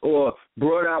booked or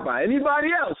brought out by anybody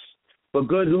else. But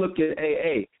good look at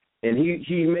AA. And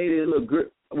he made it look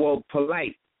good,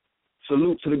 polite.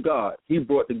 Salute to the God. He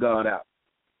brought the God out.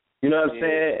 You know what I'm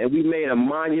saying? And we made a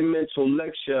monumental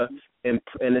lecture, and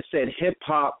it said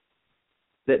hip-hop.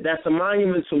 That's a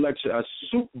monumental lecture, a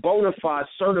bona fide,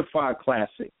 certified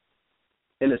classic.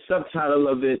 And the subtitle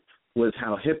of it was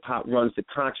How Hip-Hop Runs the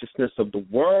Consciousness of the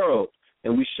World.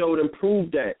 And we showed and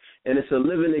proved that. And it's a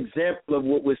living example of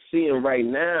what we're seeing right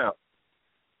now.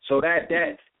 So that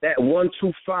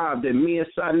 125 that me and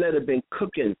SaNeter have been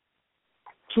cooking,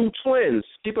 two twins.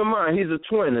 Keep in mind, he's a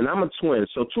twin and I'm a twin.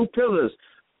 So two pillars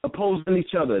opposing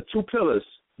each other. Two pillars.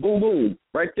 Boom, boom.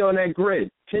 Right there on that grid.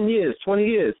 10 years, 20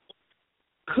 years.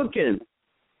 Cooking.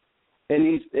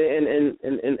 And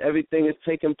everything is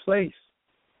taking place.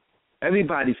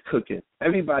 Everybody's cooking.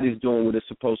 Everybody's doing what it's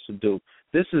supposed to do.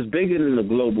 This is bigger than a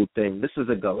global thing. This is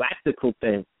a galactical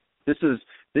thing. This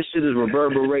shit is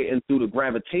reverberating through the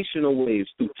gravitational waves,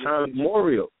 through time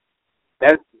immemorial.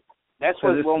 That's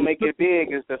what's going to make it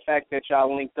big is the fact that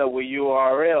y'all linked up with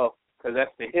URL, because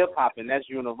that's the hip-hop, and that's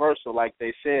universal, like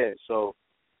they said. So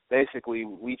basically,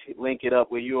 we link it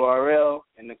up with URL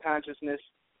and the consciousness.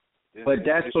 But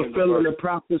that's fulfilling the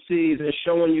prophecies and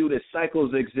showing you that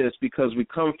cycles exist, because we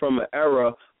come from an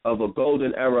era of a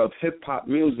golden era of hip-hop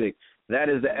music. That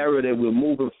is the era that we're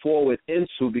moving forward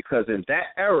into, because in that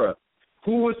era,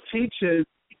 who was teaching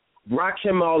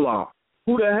Rakim Allah?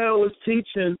 Who the hell was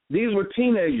teaching? These were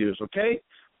teenagers, okay?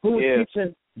 Who was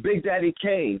teaching Big Daddy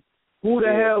Kane? Who the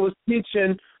hell was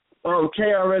teaching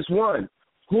KRS-One?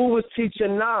 Who was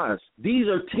teaching Nas? These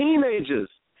are teenagers.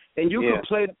 And you can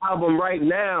play the album right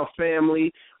now,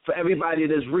 family, for everybody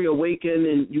that's reawakened,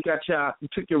 and you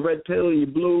took your red pill and your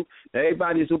blue,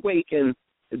 everybody's awake and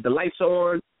the lights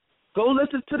are on. Go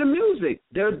listen to the music.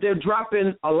 They're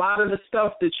dropping a lot of the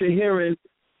stuff that you're hearing,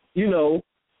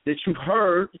 that you've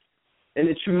heard and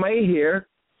that you may hear,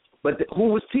 but who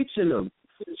was teaching them?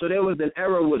 So there was an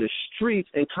era where the streets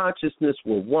and consciousness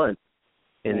were one,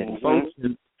 and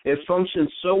it functioned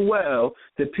so well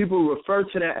that people refer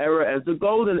to that era as the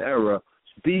golden era,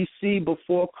 BC,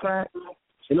 before crack,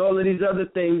 and all of these other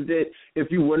things that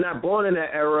if you were not born in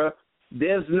that era,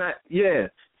 there's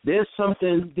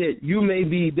something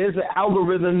that there's an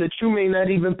algorithm that you may not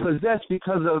even possess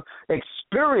because of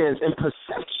experience and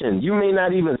perception. You may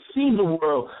not even see the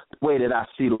world the way that I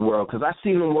see the world, because I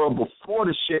seen the world before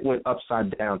the shit went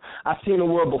upside down. I seen the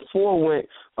world before it went,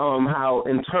 how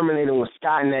in Terminator when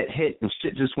Skynet hit and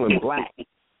shit just went black.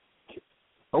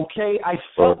 Okay? I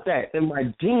felt that in my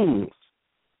genes.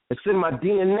 It's in my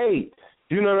DNA.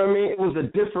 You know what I mean? It was a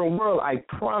different world, I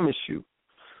promise you.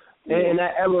 And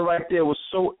that era right there was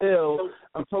so ill.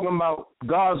 I'm talking about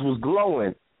gods was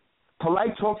glowing.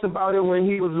 Polite talks about it when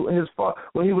he was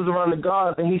around the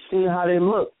gods and he seen how they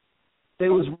looked.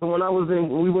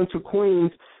 When we went to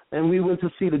Queens and we went to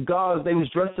see the gods, they was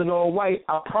dressed in all white.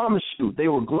 I promise you, they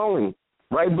were glowing.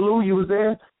 Right, Blue? You was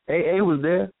there. AA was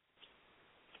there.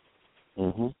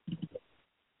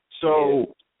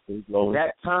 So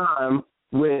that time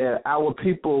where our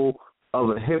people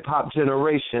of a hip hop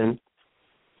generation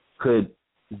could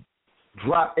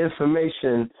drop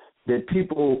information that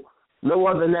no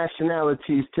other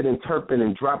nationalities could interpret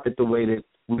and drop it the way that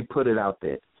we put it out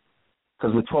there,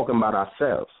 because we're talking about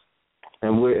ourselves,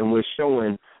 and we're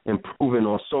showing and proving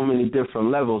on so many different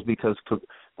levels. Because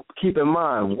keep in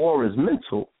mind, war is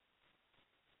mental.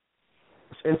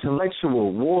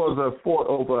 intellectual. Wars are fought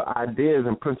over ideas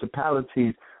and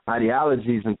principalities,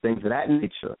 ideologies, and things of that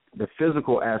nature. The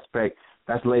physical aspect,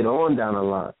 that's later on down the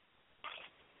line.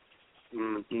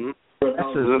 Mm-hmm.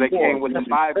 So they came with the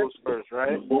Bibles first,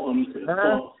 right? The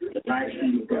live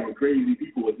stream was going crazy.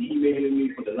 People were emailing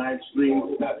me for the live stream.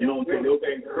 You know what I'm saying? They were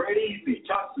going crazy.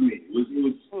 Trust me. It was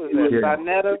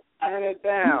SaNeter, turn it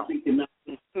down.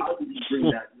 How did we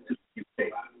bring that to the UK?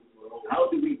 How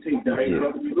do we take that?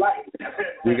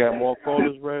 We got more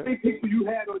callers, Brad? You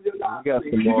had on your live. We got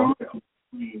some more.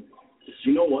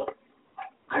 You know what?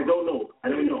 I don't know. I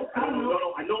know.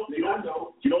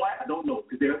 You know what? I don't know,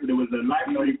 because there was a live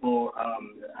stream for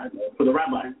the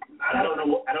Rabbi. I don't know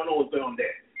what's going on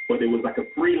there, but there was like a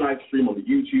free live stream on the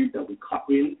YouTube that we cut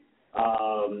in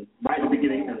right at the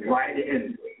beginning and right at the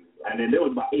end, and then there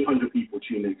was about 800 people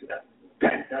tuned into that.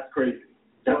 That's crazy.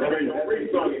 That's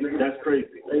crazy.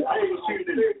 I ain't tuned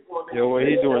in. Yo, what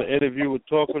he doing? An interview with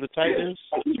Talk for the Titans?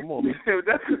 Come on, man.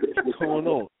 What's going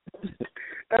on?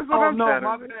 That's what I'm saying.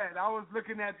 My bad. I was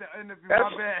looking at the interview.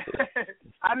 My bad.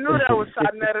 I knew that was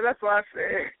SaNeter. That's what I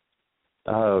said.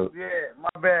 Yeah, my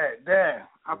bad. Damn.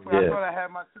 I thought I had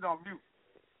my shit on mute.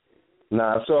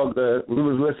 Nah, it's all good. We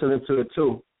was listening to it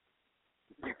too.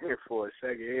 Here for a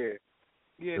second, here.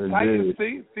 Yeah, Titan.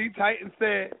 See, Titan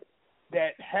said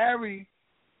that Harry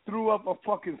threw up a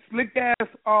fucking slick ass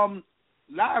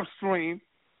live stream.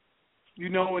 You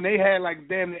know, and they had like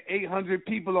damn near 800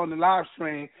 people on the live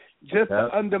stream just to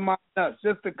undermine us,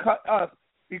 just to cut us,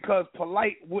 because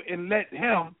Polite wouldn't let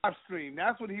him live stream.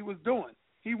 That's what he was doing.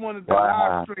 He wanted the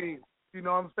live stream. You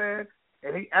know what I'm saying?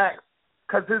 And he asked,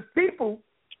 because his people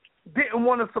didn't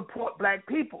want to support black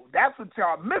people. That's what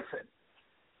y'all missing.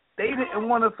 They didn't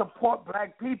want to support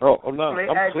black people. Oh, no, so they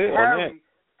I'm clear Harry, on that.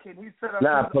 Can he set up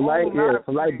Polite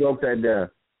broke that down.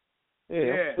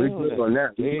 Yeah, we good on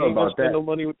that. They ain't gonna spend no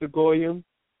money with the Goyim.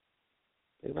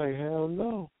 They're like, hell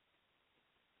no.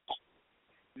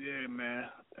 Yeah, man,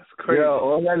 that's crazy. Yo,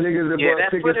 all that niggas that bought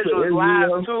that tickets footage to was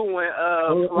Israel. live too when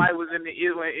Polite was in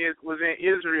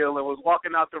Israel and was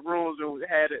walking out the rooms and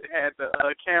had the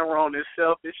camera on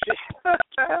himself and shit.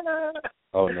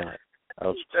 Oh no, that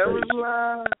was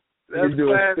live. He was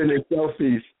doing spinning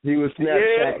selfies. He was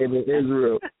Snapchatting in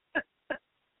Israel.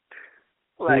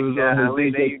 Like, he was on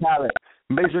his DJ talent.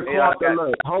 Major cloth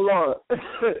alert. Hold on.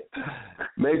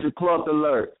 Major cloth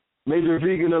alert. Major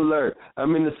vegan alert.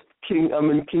 I'm in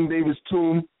King David's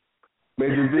tomb.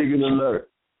 Major vegan alert.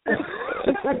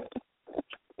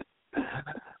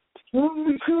 He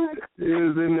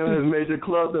was in there, his major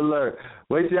cloth alert.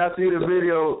 Wait till y'all see the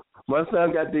video. My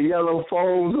son got the yellow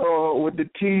phones on with the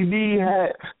TV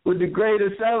hat, with the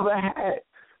greatest ever hat,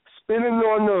 spinning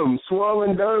on them,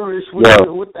 swirling dervish with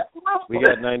the. We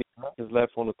got 90 seconds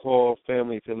left on the call.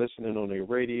 Family, if you're listening on the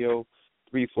radio,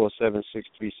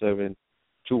 347-637-2135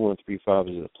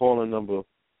 is the calling number.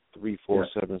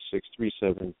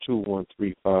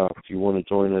 347-637-2135. If you want to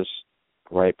join us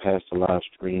right past the live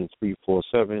stream,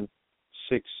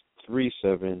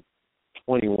 347-637-2135.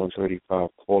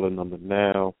 Call the number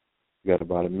now. We got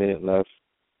about a minute left.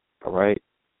 All right.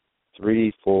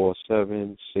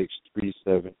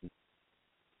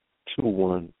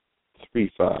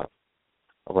 347-637-2135.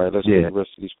 All right, let's get the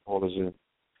rest of these callers in.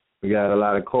 We got a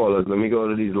lot of callers. Let me go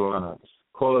to these lines.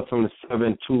 Caller from the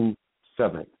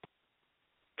 727.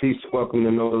 Peace, welcome to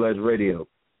No Ledge Radio.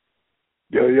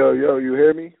 Yo, you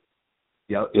hear me?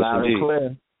 Yo, loud and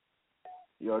clear.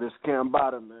 Yo, this is Cam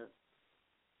Bottom, man.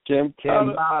 Cam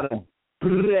Bottom.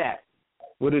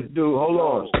 What it do? Hold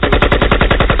on.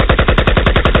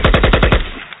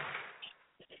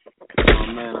 Oh,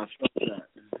 man, I felt that.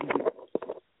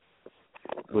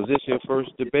 Was this your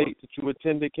first debate that you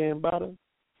attended, Cam Bottom?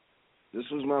 This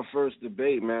was my first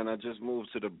debate, man. I just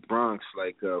moved to the Bronx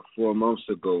like 4 months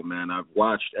ago, man. I've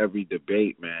watched every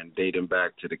debate, man, dating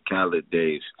back to the Khaled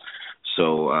days.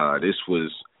 So this was,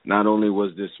 not only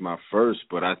was this my first,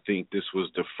 but I think this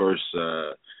was the first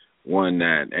one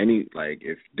that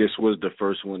if this was the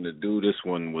first one to do, this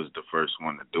one was the first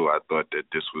one to do. I thought that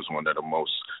this was one of the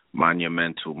most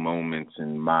monumental moments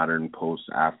in modern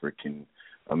post-African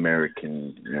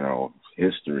American,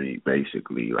 history,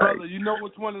 basically. Brother, you know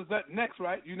which one is that next,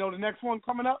 right? You know the next one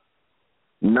coming up?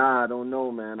 Nah, I don't know,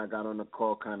 man. I got on the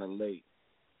call kind of late.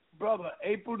 Brother,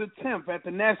 April the 10th at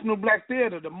the National Black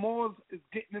Theater, the Moors is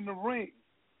getting in the ring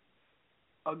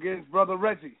against Brother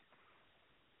Reggie.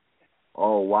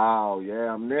 Oh, wow.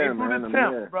 Yeah, I'm there, April man. the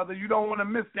 10th, brother. You don't want to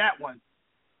miss that one.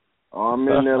 Oh, I'm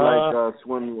in there like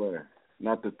swimwear,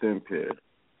 not the thin pair.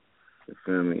 You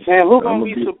feel me? Man, who's gonna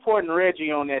be supporting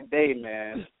Reggie on that day,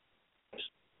 man?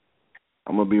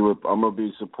 I'm gonna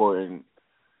be supporting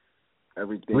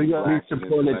Everything. We're going to be black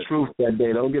supporting the truth that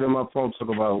day. Don't get on my phone talk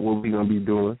about what we're going to be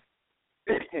doing.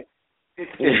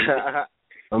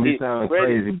 Don't be sounding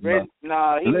crazy.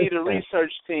 Nah, he need a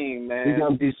research team, man. We're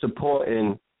going to be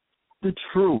supporting the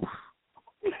truth.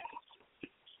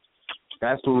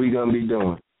 That's what we're going to be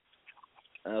doing.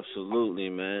 Absolutely,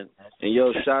 man. And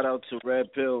yo, shout out to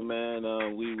Red Pill, man.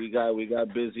 We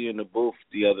got busy in the booth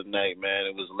the other night, man.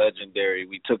 It was legendary.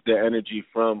 We took the energy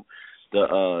from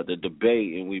the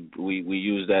debate and we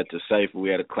used that to cipher. We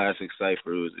had a classic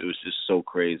cipher. It was just so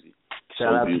crazy.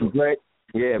 Shout out to Brick.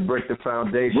 Yeah, Brick the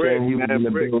Foundation. He was in the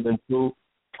building too.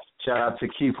 Shout out to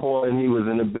Keith Horton. He was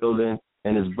in the building,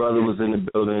 and his brother was in the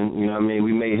building. You know what I mean?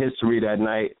 We made history that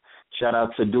night. Shout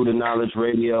out to Do the Knowledge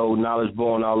Radio, Knowledge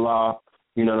Born Allah.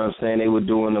 You know what I'm saying? They were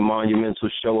doing a monumental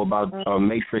show about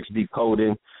Matrix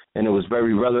decoding, and it was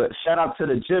very relevant. Shout out to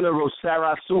the General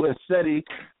Sarah Sue and Seti.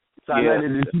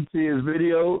 Did you see his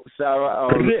video? Sarah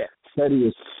Seti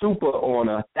is super on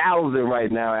 1,000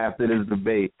 right now after this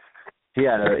debate. What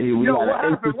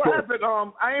happened?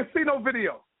 I ain't seen no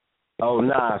video. Oh,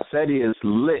 nah, Seti is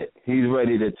lit. He's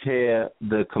ready to tear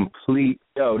the complete.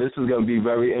 This is going to be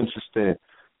very interesting.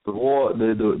 The war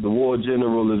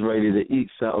general is ready to eat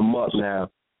something up now.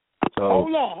 So,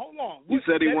 hold on. He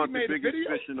said he wants the biggest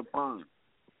fish in the pond.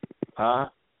 Huh?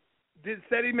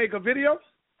 Said he make a video?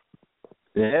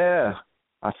 Yeah,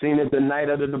 I seen it the night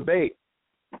of the debate.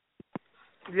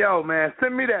 Yo, man,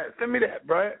 send me that,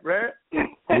 right?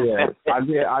 Yeah, I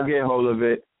get hold of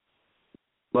it.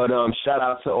 But shout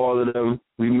out to all of them.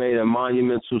 We made a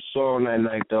monumental song that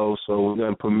night though, so we're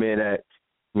gonna premiere that.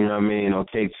 You know what I mean, on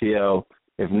KTL.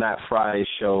 If not Friday's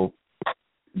show,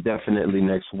 definitely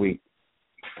next week.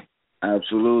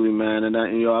 Absolutely, man. And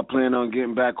I plan on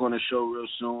getting back on the show real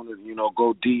soon and,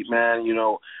 go deep, man.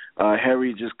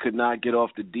 Harry just could not get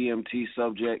off the DMT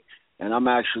subject, and I'm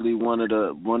actually one of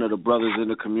the brothers in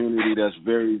the community that's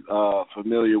very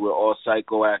familiar with all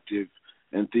psychoactive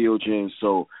entheogens.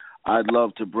 So I'd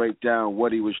love to break down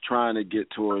what he was trying to get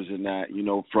towards in that,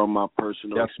 from my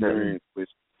personal experience with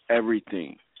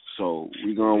everything. So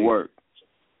we're going to work.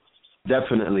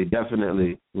 Definitely.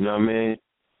 You know what I mean?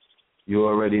 You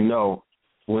already know.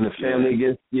 When the family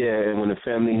when the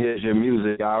family hears your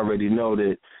music, I already know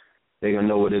that they're going to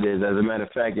know what it is. As a matter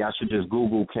of fact, y'all should just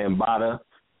Google Cambada.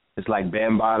 It's like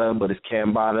Bambada, but it's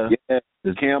Cambada. Yeah,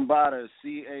 it's Cambada,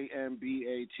 Cambatta.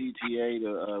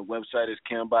 The website is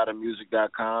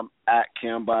CambadaMusic.com, at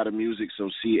Cambada Music, so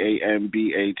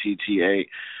Cambatta.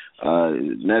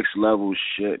 Next level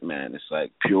shit, man. It's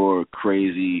like pure,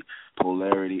 crazy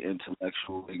polarity,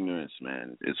 intellectual ignorance,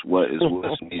 man. It's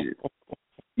what's needed.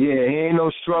 Yeah, he ain't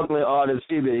no struggling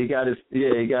artist either. He got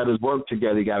his work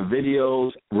together. He got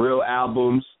videos, real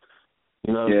albums.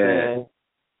 You know what I'm saying?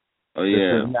 Oh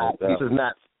yeah. This is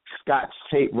not Scotch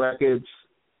tape records.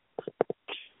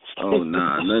 Oh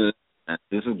nah, none of that.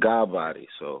 This is God body.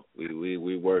 So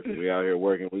we working. We out here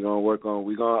working. We're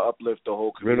gonna uplift the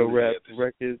whole community. Riddle Rap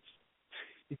Records.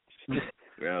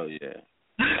 Hell yeah.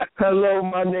 Hello,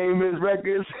 my name is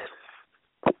Records.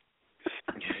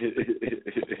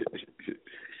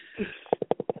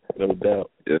 No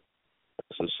doubt. Yeah.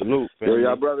 So salute, yo, family.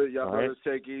 y'all brothers right.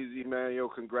 take easy, man. Yo,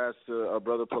 congrats to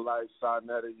brother Polite,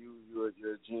 SaNeter. You're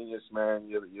a genius, man.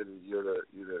 You're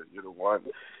the one.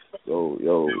 So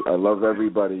yo, I love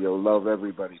everybody. Love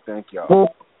everybody. Thank y'all.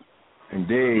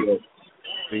 Indeed.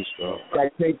 Peace, bro.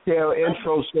 That KTL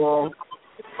intro song.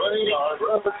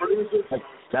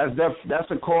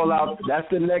 That's a call out. That's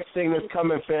the next thing that's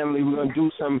coming, family. We're gonna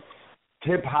do some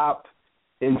hip hop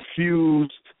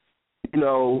infused,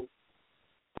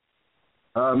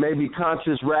 maybe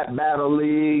conscious rap battle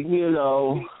league, maybe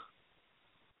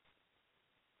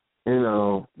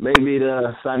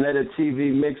the SaNeter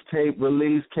TV mixtape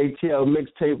release, KTL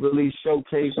mixtape release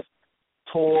showcase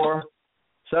tour.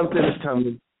 Something is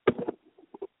coming.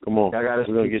 Come on, I gotta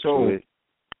we're gonna get to it.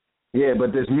 Yeah,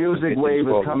 but this music wave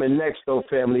is coming next, though,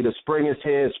 family. The spring is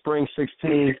here, spring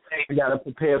 16. We got to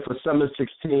prepare for summer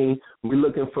 16. We're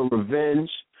looking for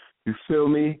revenge. You feel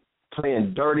me?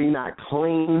 Playing dirty, not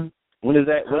clean. When is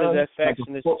that Facts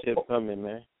Initiative coming,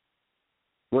 man?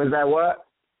 When's that what?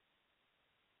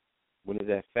 When is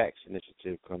that Facts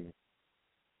Initiative coming?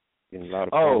 Getting a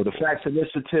lot of the Facts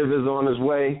Initiative is on its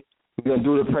way. We're going to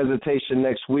do the presentation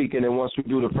next week, and then once we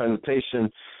do the presentation,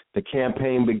 the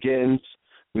campaign begins.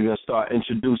 We're going to start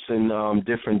introducing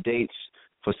different dates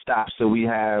for stops that we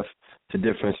have to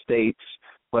different states.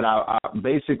 But I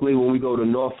basically, when we go to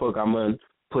Norfolk, I'm going to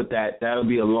put that'll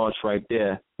be a launch right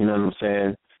there. You know what I'm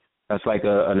saying? That's like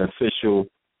an official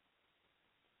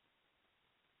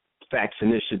Facts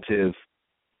Initiative.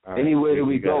 Right. Anywhere that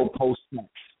we go, post facts.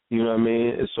 You know what I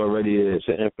mean? It's already is.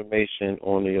 Some information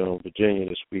on the Virginia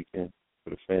this weekend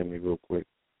for the family real quick.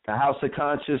 The House of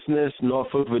Konsiousness,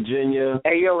 Norfolk, Virginia.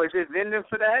 Hey, yo, is it vending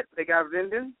for that? They got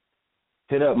vending?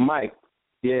 Hit up Mike.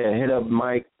 Yeah, hit up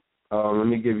Mike. Let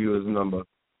me give you his number.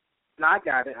 No, I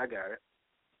got it.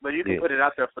 But you can put it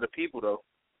out there for the people, though.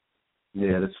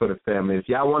 Yeah, that's for the family. If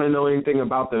y'all want to know anything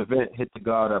about the event, hit the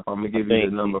guard up. I'm going to give you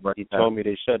the number right now. He told me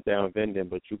they shut down vending,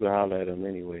 but you can holler at him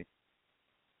anyway.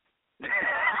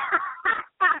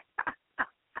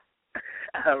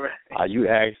 All right. You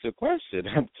asked a question.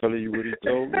 I'm telling you what he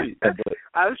told me.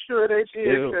 I'm sure they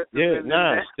did.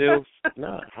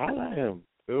 Holler at him.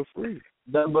 Feel free.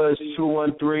 Number is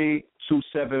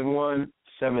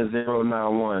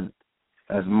 213-271-7091.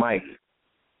 That's Mike.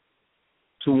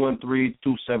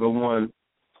 213-271-7091.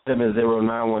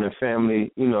 And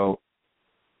family, you know,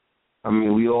 I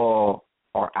mean, we all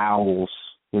are owls,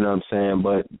 you know what I'm saying?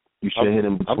 But you should hit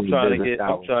him between business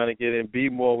hours. I'm trying to get in B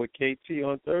more with KT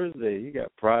on Thursday. He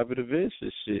got private events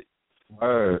and shit.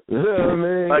 Word. You know what I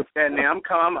mean? Like that, man. I'm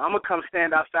gonna come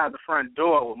stand outside the front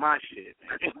door with my shit.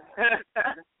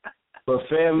 But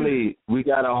family, we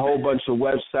got a whole bunch of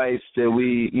websites that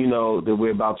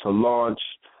we're about to launch.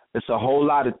 It's a whole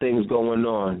lot of things going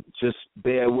on. Just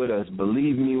bear with us.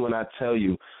 Believe me when I tell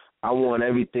you, I want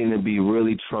everything to be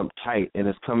really Trump tight, and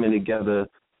it's coming together.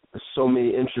 So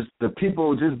many interests. The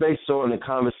people, just based on the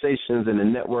conversations and the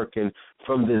networking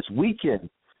from this weekend,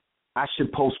 I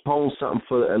should postpone something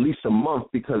for at least a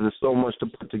month because there's so much to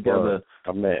put together.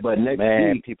 But next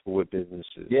week, people with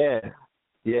businesses. Yeah.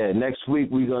 Next week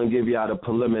we're gonna give y'all the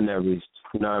preliminaries.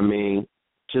 You know what I mean?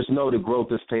 Just know the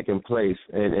growth is taking place,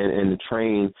 and the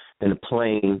train and the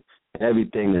plane and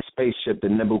everything, the spaceship, the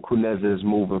Nebuchadnezzar is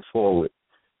moving forward.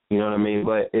 You know what I mean?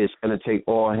 But it's gonna take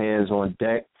all hands on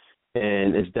deck,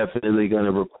 and it's definitely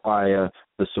gonna require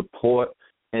the support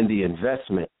and the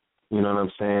investment. You know what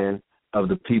I'm saying? Of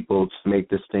the people to make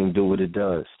this thing do what it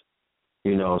does.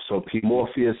 You know, so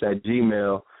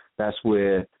Morpheus@gmail, that's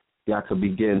where y'all could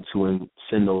begin to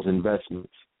send those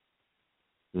investments.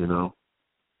 You know?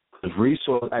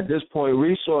 Because at this point,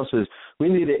 resources, we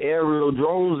need the aerial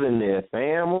drones in there,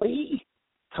 family.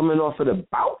 Coming off of the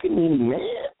balcony,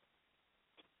 man.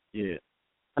 Yeah.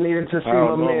 I needed to see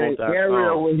my man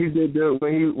Ariel when he did his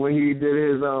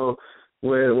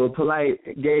when Polite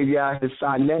gave y'all his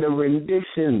SaNeter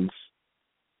renditions.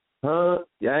 Huh?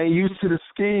 Y'all ain't used to the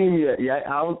scheme yet.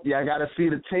 Y'all gotta see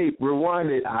the tape. Rewind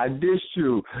it. I dissed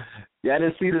you. Y'all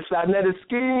didn't see the SaNeter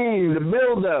scheme, the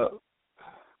build up.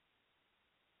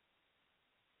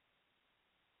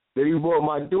 Then you brought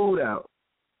my dude out.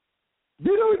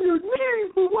 You don't use me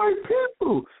for white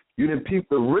people. You didn't peep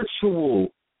the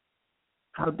ritual.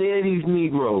 How dare these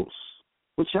Negroes?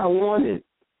 What y'all wanted?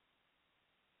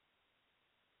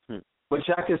 But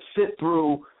y'all could sit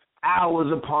through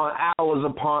hours upon hours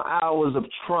upon hours of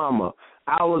trauma,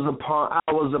 hours upon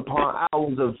hours upon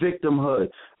hours of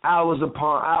victimhood, hours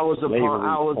upon hours upon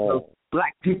hours of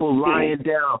black people lying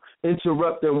down,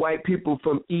 interrupting white people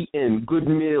from eating good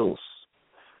meals,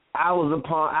 hours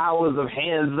upon hours of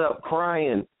hands up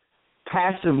crying,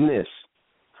 passiveness,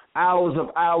 hours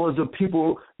of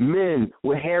people, men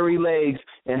with hairy legs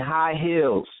and high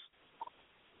heels,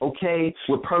 okay,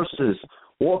 with purses,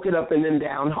 walking up and then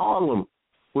down Harlem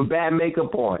with bad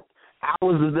makeup on.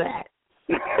 Hours of that.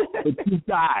 The two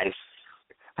guys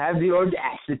have the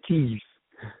audacity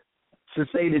to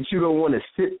say that you don't want to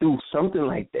sit through something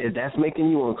like that. That's making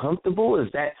you uncomfortable? Is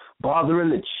that bothering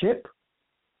the chip?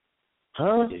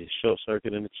 Huh? Yeah, short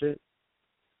circuit in the chip.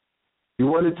 You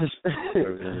wanted to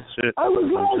I was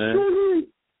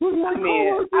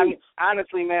I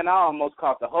honestly, man, I almost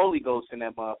caught the Holy Ghost in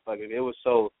that motherfucker. It was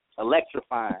so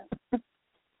electrifying.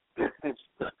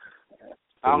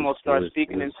 I almost started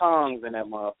speaking in tongues in that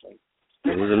motherfucker.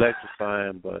 It was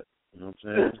electrifying, but you know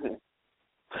what I'm saying?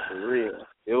 For real.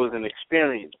 It was an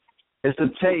experience. It's a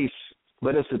taste,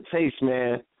 but it's a taste,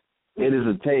 man. It is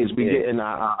a taste. We getting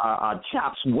our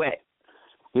chops wet.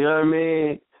 You know what I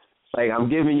mean? Like I'm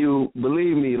giving you,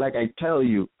 believe me, like I tell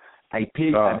you, I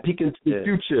peek into the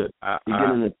future. You're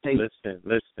getting a taste.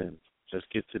 Listen. Just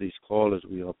get to these callers.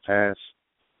 We are past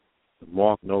the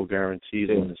mark. No guarantees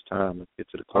on this time. Let's get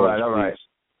to the callers. All right.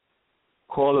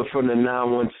 Caller from the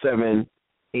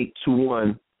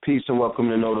 917-821. Peace and welcome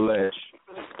to Know the Ledge.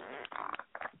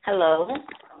 Hello.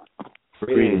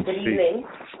 Good evening. Good evening.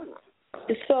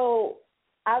 So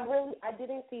I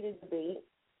didn't see the debate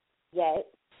yet.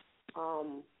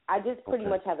 I just pretty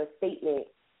much have a statement,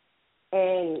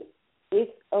 and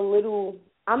it's a little.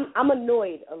 I'm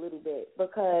annoyed a little bit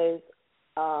because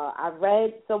I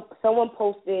read someone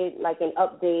posted like an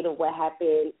update of what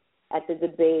happened at the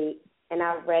debate, and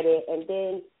I read it, and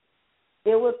then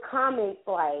there were comments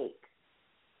like,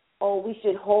 oh, we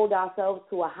should hold ourselves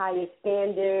to a higher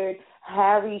standard.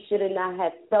 Harry should not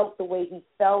have felt the way he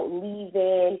felt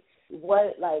leaving.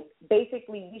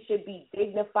 Basically, we should be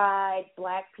dignified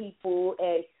black people,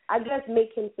 and I guess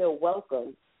make him feel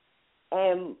welcome.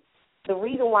 And the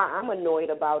reason why I'm annoyed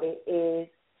about it is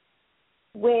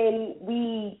when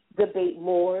we debate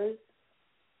Moors,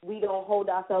 we don't hold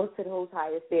ourselves to those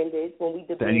higher standards. When we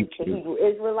debate the Hebrew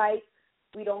Israelites,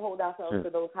 we don't hold ourselves to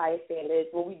those higher standards.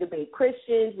 When we debate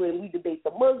Christians, when we debate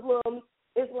the Muslims,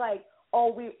 it's like,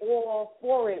 oh, we're all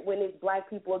for it when it's black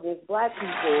people against black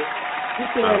people.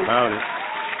 How about it?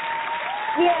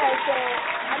 Yeah, so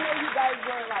I know you guys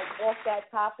were like off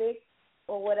that topic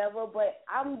or whatever, but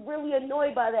I'm really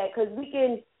annoyed by that because we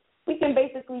can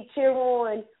basically cheer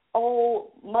on,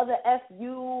 oh, mother F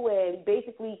you, and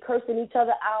basically cursing each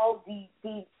other out,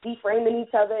 deframing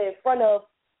each other in front of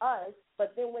us.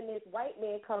 But then when this white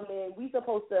man come in, we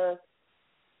supposed to,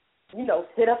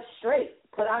 sit up straight,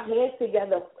 put our hands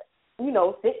together,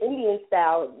 sit Indian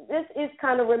style. This is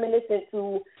kind of reminiscent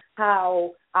to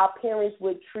how our parents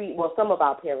would treat, some of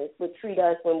our parents would treat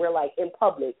us when we're like in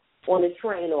public, on the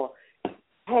train, or,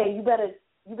 hey, you better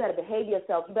behave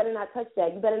yourself. You better not touch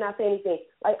that. You better not say anything.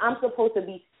 Like, I'm supposed to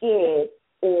be scared,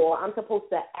 or I'm supposed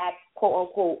to act, quote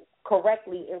unquote,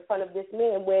 correctly in front of this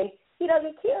man when he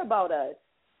doesn't care about us.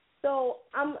 So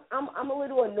I'm a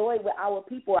little annoyed with our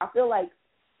people. I feel like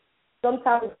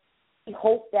sometimes we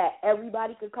hope that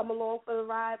everybody could come along for the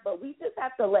ride, but we just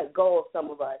have to let go of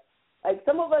some of us. Like,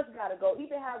 some of us got to go.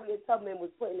 Even Harriet Tubman was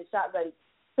putting the shotgun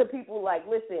to people like,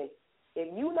 listen,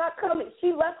 if you not coming, she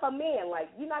left her man, like,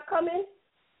 you not coming,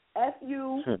 F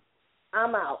you,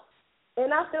 I'm out.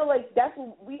 And I feel like that's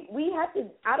what we have to,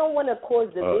 I don't want to cause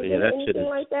division or anything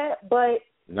like that, but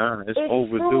it's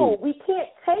overdue. True. We can't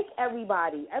take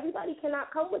everybody. Everybody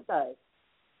cannot come with us.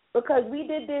 Because we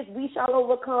did this, we shall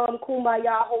overcome,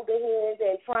 kumbaya, holding hands,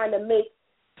 and trying to make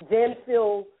them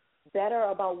feel better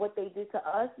about what they did to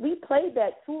us. We played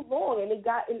that too long, and it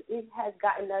has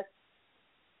gotten us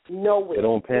nowhere. It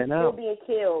don't pan We're out. still being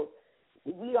killed.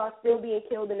 We are still being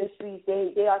killed in the streets.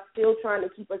 They are still trying to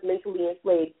keep us mentally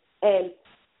enslaved. And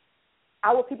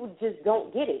our people just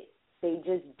don't get it. They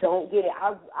just don't get it.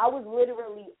 I was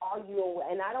literally arguing,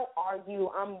 and I don't argue.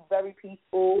 I'm very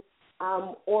peaceful.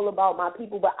 I'm all about my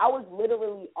people, but I was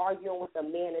literally arguing with a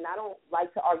man, and I don't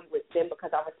like to argue with them because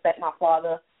I respect my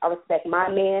father. I respect my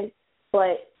man,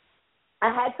 but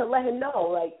I had to let him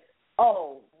know, like,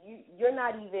 oh, you're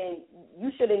not even, you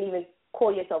shouldn't even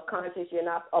call yourself conscious. You're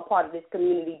not a part of this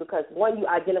community because, one, you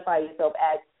identify yourself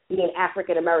as being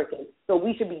African American, so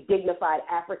we should be dignified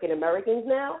African Americans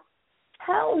now?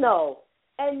 Hell no.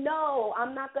 And no,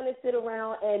 I'm not going to sit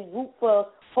around and root for,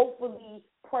 hopefully,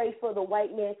 pray for the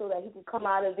white man so that he can come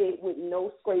out of it with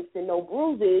no scrapes and no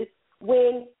bruises,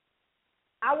 when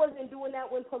I wasn't doing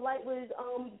that when Polite was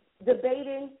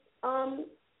debating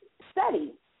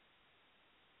SETI.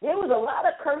 There was a lot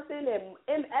of cursing and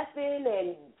MFing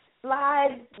and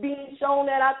slides being shown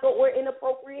that I thought were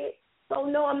inappropriate. So,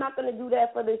 no, I'm not going to do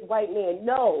that for this white man.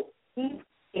 No, he's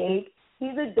big,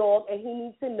 he's a dog, and he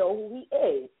needs to know who he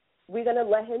is. We're going to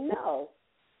let him know.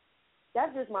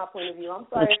 That's just my point of view. I'm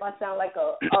sorry if I sound like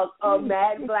a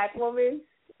mad black woman,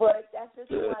 but that's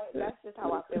just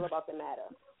how I feel about the matter.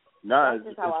 Nah, that's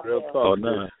just how I real feel. talk. Oh,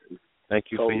 no. Thank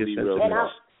you for your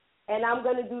sense. And I'm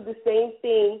going to do the same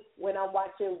thing when I'm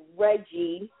watching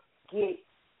Reggie get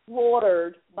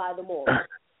slaughtered by the Moors.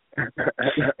 That's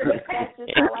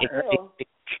just how I feel.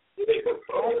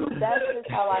 That's just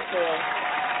how I feel.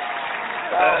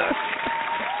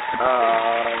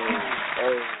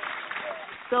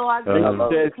 So I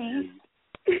agree peace.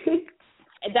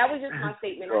 And that was just my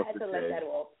statement. I had to let that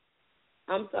off.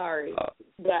 I'm sorry,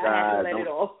 but I had to let it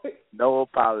off. No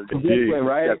apology.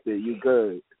 Right? You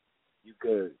good. You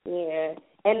good. Yeah.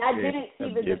 And I didn't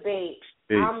see the debate.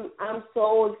 I'm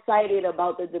so excited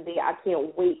about the debate. I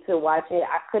can't wait to watch it.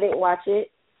 I couldn't watch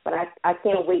it, but I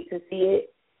can't wait to see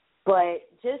it. But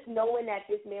just knowing that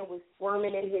this man was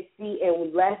squirming in his seat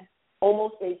and left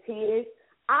almost in tears,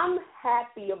 I'm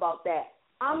happy about that.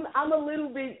 I'm a little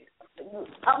bit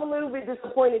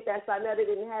disappointed that SaNeter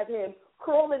didn't have him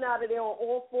crawling out of there on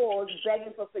all fours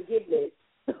begging for forgiveness.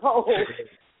 So,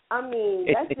 I mean,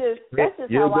 that's just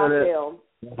how I feel.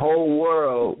 The whole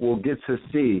world will get to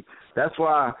see. That's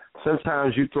why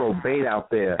sometimes you throw bait out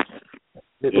there.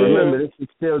 Remember, this is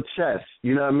still chess.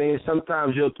 You know what I mean?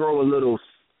 Sometimes you'll throw a little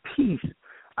piece.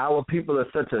 Our people are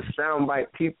such a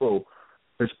soundbite people.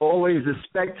 It's always the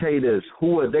spectators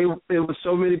who are. There were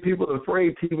so many people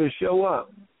afraid to even show up.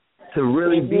 to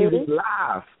really be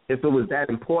live if it was that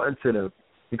important to them.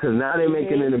 Because now they're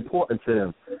making it important to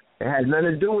them. It has nothing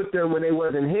to do with them when they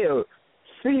wasn't here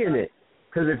seeing it.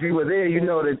 Because if you were there, you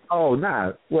know that, oh,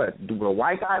 nah, what, do a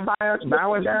white guy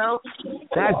bowing down?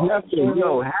 That's nothing.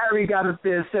 Yo, Harry got up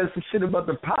there and said some shit about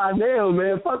the pie nail,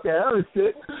 man. Fuck that other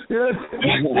shit. You know what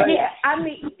I'm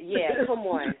saying? Come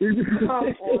on.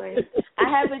 I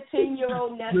have a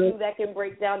 10-year-old nephew that can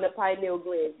break down the pineal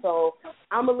gland, so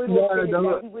I'm a little offended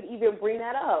that he would even bring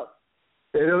that up.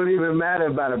 It don't even matter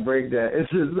about a breakdown.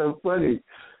 It's just so funny.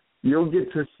 You'll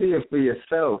get to see it for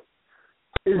yourself.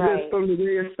 It's just from the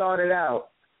way it started out.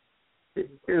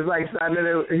 It's like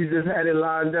SaNeter, he just had it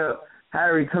lined up.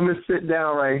 Harry, come and sit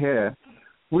down right here.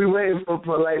 We waiting for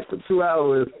Polite for 2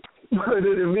 hours. But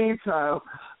in the meantime,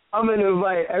 I'm going to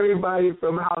invite everybody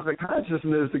from House of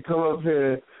Konsiousness to come up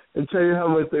here and tell you how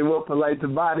much they want Polite to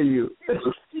bother you.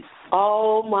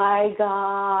 Oh, my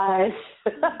gosh.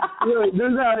 Look, this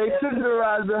is how they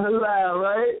synchronize the halal,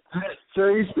 right?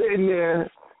 So he's sitting there.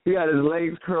 He got his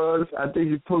legs crossed. I think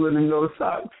he's pulling in no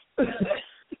socks.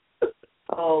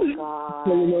 Oh, God.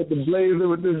 Pulling out the blazer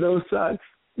with the no socks.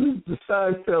 The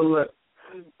sign fell up.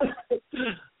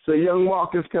 So young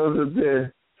Marcus comes up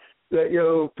there. Like,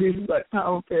 yo, peace of like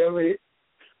power family.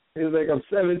 He's like, I'm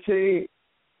 17.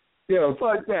 Yo,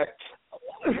 fuck that.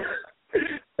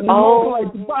 And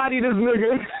like, body this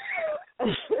nigga.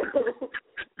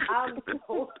 I'm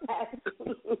so happy.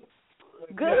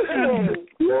 Good thing.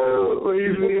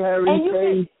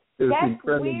 And that's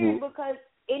incredible. Weird because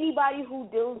anybody who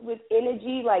deals with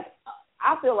energy, like,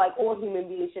 I feel like all human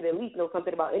beings should at least know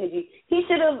something about energy. He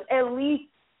should have at least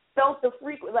felt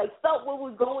felt what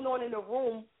was going on in the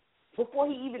room before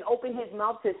he even opened his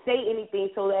mouth to say anything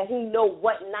so that he know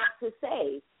what not to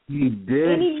say. He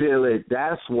did feel it.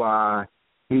 That's why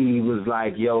he was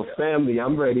like, yo, family,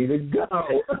 I'm ready to go.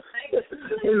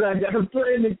 He's like, I got a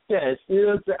plane to catch. You know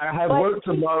what I'm saying? I have work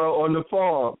tomorrow on the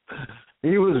farm.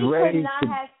 He was ready. He could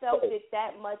not have felt it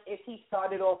that much if he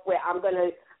started off with, I'm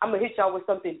gonna hit y'all with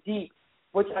something deep,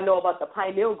 which I know about the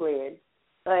pineal gland.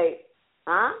 Like,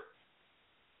 huh?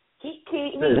 He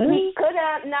could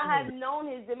have not have known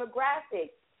his demographic.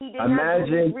 He did not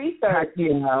do his research.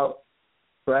 Imagine Pacquiao,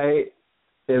 right?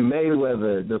 And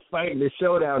Mayweather, the fight, the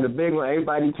showdown, the big one.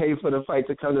 Everybody paid for the fight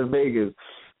to come to Vegas.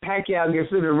 Pacquiao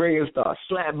gets in the ring and starts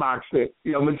slapboxing.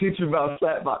 You know, I'm gonna teach you about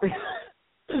slapboxing.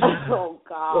 Oh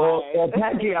God! Or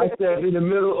Pacquiao said in the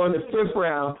middle on the 5th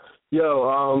round,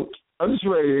 yo, I'm just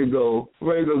ready to go. I'm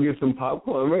ready to go get some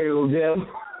popcorn. I'm ready to go jam.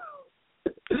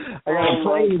 I got a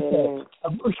plane to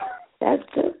catch. That's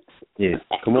good. Yeah,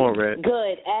 come on, Red.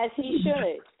 Good, as he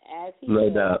should. No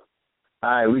doubt. All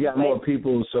right, we got more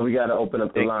people, so we got to open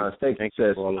up the lines. Thank you,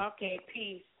 sis. Okay,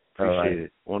 peace. Appreciate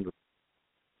it. Wonderful.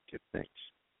 Okay, thanks.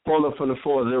 Caller from the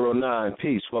 409.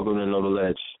 Peace. Welcome to Know the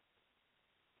Ledge.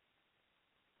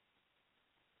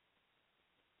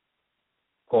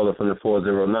 Caller from the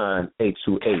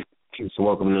 409-828. Peace.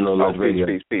 Welcome to Know the Ledge Radio.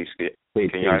 Peace. Can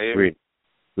y'all hear me?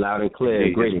 Loud and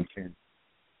clear. Greetings.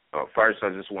 First, I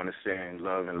just want to send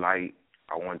love and light.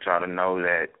 I want y'all to know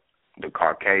that the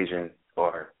Caucasian,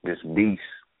 or this beast,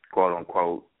 quote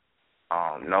unquote,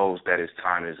 knows that his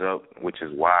time is up, which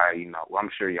is why, I'm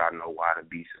sure y'all know why the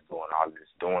beast is doing all this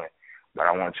doing. But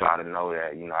I want y'all to know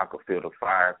that, I can feel the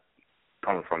fire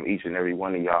coming from each and every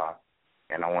one of y'all.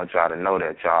 And I want y'all to know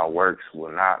that y'all works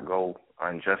will not go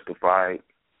unjustified.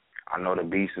 I know the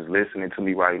beast is listening to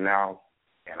me right now,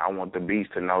 and I want the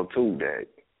beast to know, too, that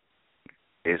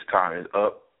his time is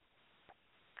up.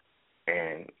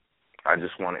 And I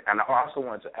also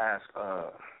want to ask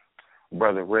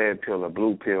Brother Red Pill or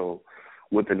Blue Pill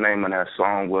what the name of that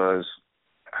song was,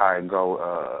 how it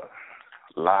go,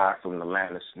 Live from the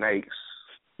Land of Snakes.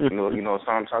 You know what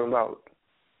song I'm talking about?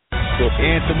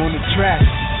 Anthem on the track,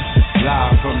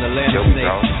 Live from the Land of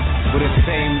Snakes. With the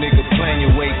same nigga playing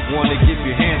your weight, wanna give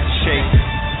your hands a shake.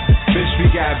 Bitch, we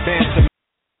got bands.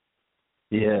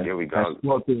 Yeah, here we go.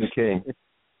 Scorpion King.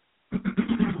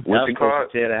 What's it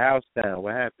called? Tear the house down.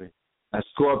 What happened? A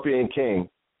Scorpion King.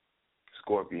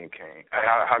 Scorpion King.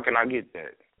 How can I get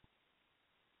that?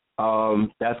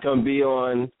 That's gonna be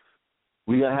on.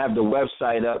 We're gonna have the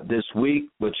website up this week,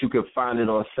 but you can find it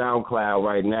on SoundCloud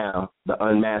right now. The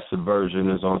unmastered version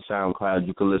is on SoundCloud.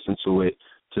 You can listen to it.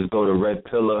 Just go to Red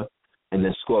Pillar and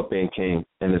then Scorpion King,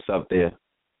 and it's up there.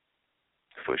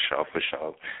 For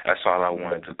sure. That's all I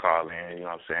wanted to call in. You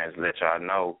know what I'm saying? Is let y'all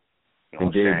know. You know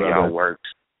Indeed, what I'm saying? brother.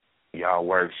 Y'all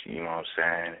works. You know what I'm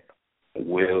saying?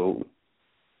 Will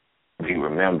be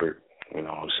remembered. You know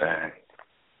what I'm saying?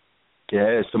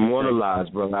 Yeah, it's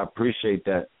immortalized, brother. I appreciate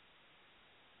that.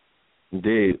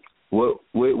 Indeed. What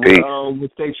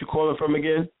state you calling from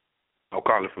again? I'm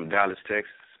calling from Dallas,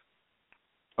 Texas.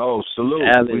 Oh, salute.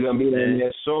 Dallas, we're going to be down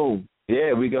there soon.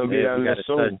 Yeah, we're going to be down there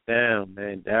soon. Touchdown,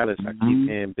 man. Dallas, I keep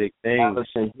hearing big things. Dallas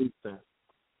and Houston.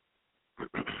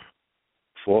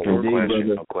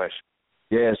 No question.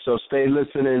 Yeah, so stay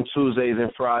listening Tuesdays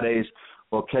and Fridays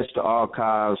or catch the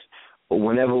archives. But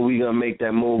whenever we're going to make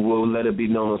that move, we'll let it be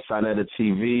known on SaNeter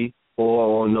TV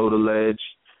or on Know the Ledge.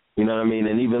 You know what I mean?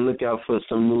 And even look out for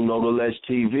some new Know the Ledge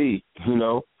TV, you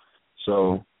know.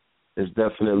 So it's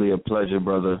definitely a pleasure,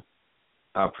 brother.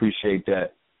 I appreciate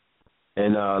that.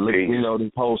 And, look, you know,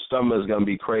 this whole summer is going to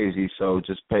be crazy. So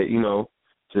just pay, you know,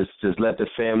 just let the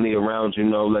family around you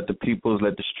know, let the peoples,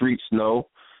 let the streets know,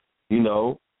 you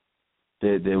know,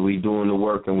 that we doing the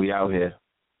work and we out here.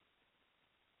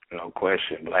 No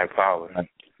question. Black power.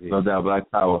 No doubt. Black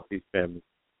power. Peace, family.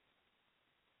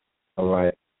 All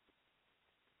right.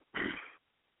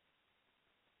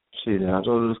 See that. I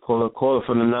told you this caller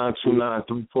from the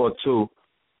 929-342.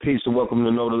 Peace and welcome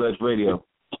to Know the Ledge Radio.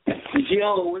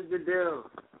 Yo, what's the deal?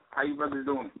 How you brothers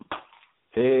doing?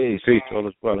 Hey, peace, all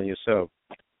is well, and yourself.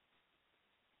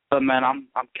 Man, I'm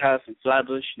Cass from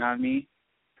Flatbush, you know what I mean?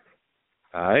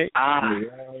 All right.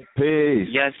 Peace.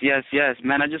 Yes.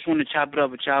 Man, I just want to chop it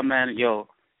up with y'all, man. Yo,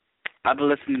 I've been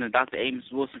listening to Dr. Amos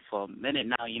Wilson for a minute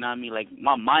now, you know what I mean? Like,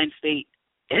 my mind state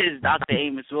is Dr.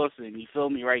 Amos Wilson, you feel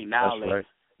me, right now? That's like, right.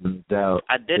 No doubt.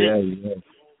 I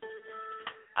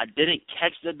didn't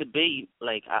catch the debate.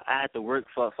 Like, I had to work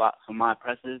for my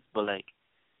presses, but, like,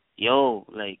 yo,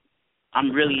 like,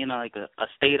 I'm really in a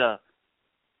state of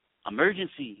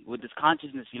emergency with this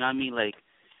consciousness, you know what I mean? Like,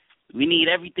 we need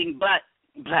everything but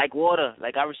black water.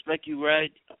 Like, I respect you,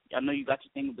 Red. I know you got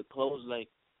your thing with the clothes. Like,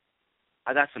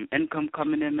 I got some income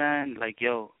coming in, man. Like,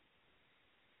 yo,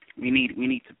 we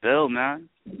need to build, man.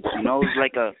 You know, it's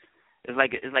like a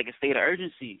state of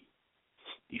urgency.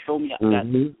 You feel me? I got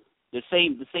the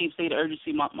same state of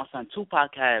urgency my son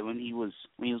Tupac had when he was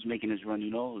making his run.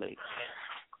 You know, like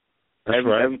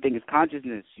everything is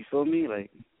consciousness. You feel me?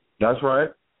 Like, that's right.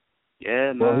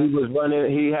 Yeah, man. Well, he was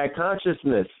running. He had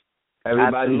consciousness.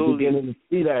 Everybody's beginning to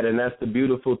see that, and that's the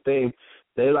beautiful thing.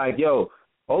 They like, yo,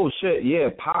 oh shit, yeah,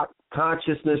 pop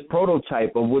consciousness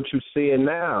prototype of what you're seeing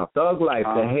now. Thug life,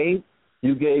 the hate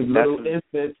you gave little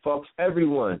infant fucks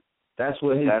everyone. That's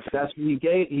what he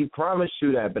gave. He promised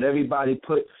you that, but everybody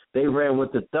they ran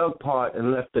with the thug part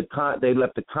and left the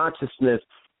consciousness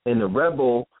and the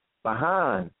rebel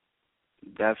behind.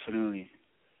 Definitely.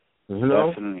 You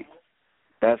know?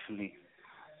 Definitely.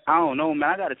 I don't know, man.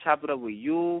 I got to chop it up with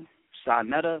you,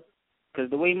 SaNeter, because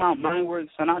the way my mind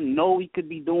works, and I know we could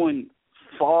be doing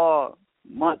far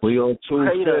much. We on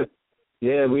 2/5.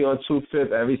 Yeah, we on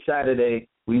 2/5 every Saturday.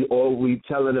 We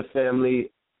telling the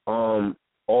family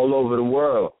all over the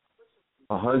world,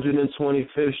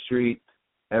 125th Street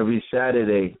every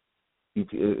Saturday.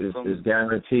 It's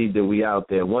guaranteed that we out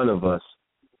there, one of us.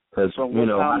 Because, you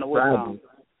know, time to what time?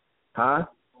 Huh?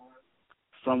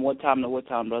 From what time to what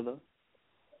time, brother?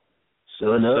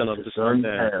 Sun up to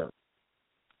sundown.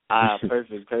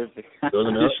 Perfect. Just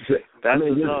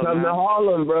come to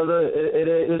Harlem, brother.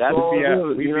 It's all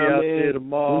good. We be out there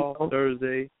tomorrow,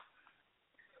 Thursday.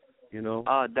 You know,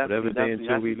 definitely.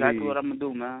 Until we exactly leave. what I'm gonna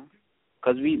do, man.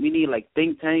 Cause we need like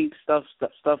think tank stuff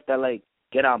that like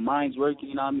get our minds working.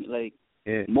 You know what I mean? Like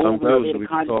move the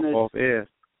consciousness. Off air.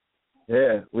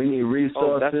 Yeah, we need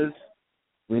resources.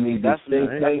 We need this think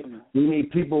tank. We need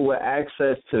people with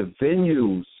access to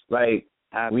venues. Like,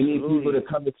 we need people to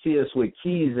come and see us with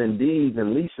keys and deeds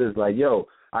and leases. Like, yo,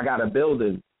 I got a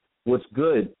building. What's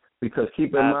good? Because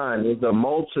keep in mind, there's a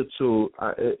multitude.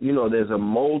 There's a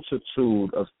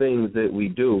multitude of things that we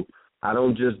do. I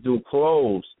don't just do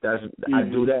clothes. I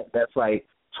do that. That's like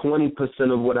 20%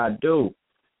 of what I do.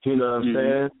 You know what I'm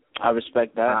saying? I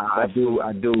respect that. I do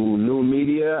new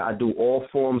media. I do all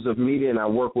forms of media, and I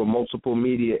work with multiple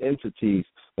media entities.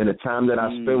 And the time that I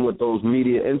spend with those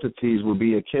media entities will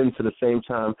be akin to the same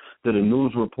time that a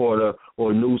news reporter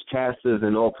or newscasters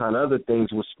and all kind of other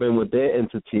things will spend with their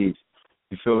entities.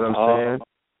 You feel what I'm saying?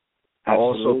 I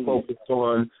also focus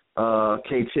on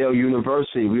KTL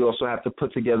University. We also have to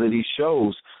put together these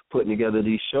shows. Putting together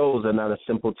these shows are not a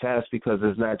simple task because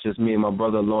it's not just me and my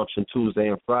brother launching Tuesday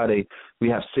and Friday. We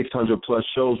have 600-plus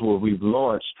shows where we've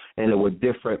launched, and with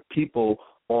different people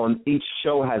on each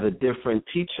show has a different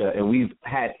teacher, and we've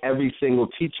had every single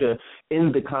teacher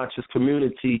in the conscious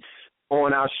community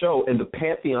on our show in the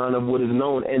pantheon of what is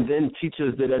known, and then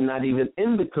teachers that are not even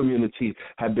in the community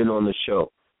have been on the show.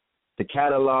 The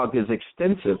catalog is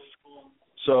extensive.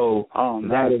 So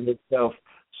that in itself,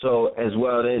 so as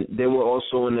well, then we're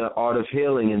also in the art of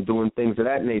healing and doing things of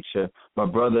that nature. My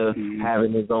brother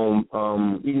having his own,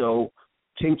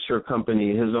 tincture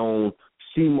company, his own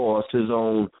sea moss, his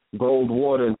own gold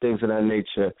water and things of that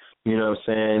nature. You know what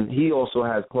I'm saying? He also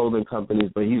has clothing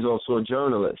companies, but he's also a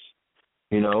journalist.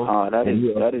 You know? That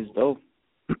is dope.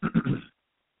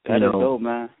 That is dope,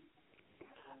 man.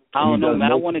 I don't know,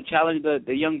 man. I want to challenge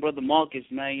the young brother Marcus,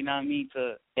 man. You know what I mean?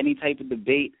 To any type of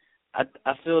debate. I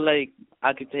feel like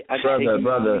I could take him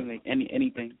like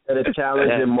anything. Instead of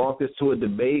challenging Marcus to a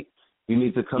debate, you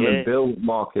need to come and build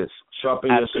Marcus. Sharpen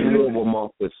your sword with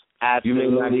Marcus. Absolutely.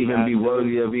 You may not even be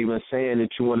worthy of even saying that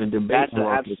you want to debate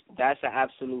Marcus. That's an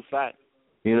absolute fact.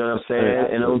 You know what I'm saying?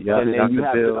 And you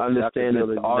have to understand that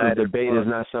the art of debate is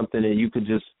not something that you could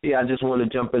just, I just want to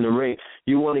jump in the ring.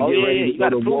 You want to get ready to go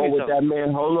to war with that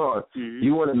man? Hold on. Mm-hmm.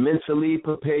 You want to mentally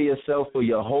prepare yourself for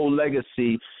your whole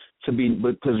legacy to be,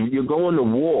 because you're going to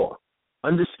war.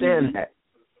 Understand that.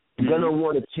 You're going to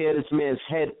want to tear this man's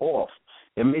head off.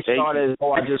 It may start as,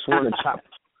 I just want to chop.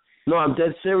 No, I'm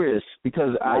dead serious,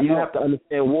 because you have to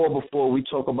understand war before we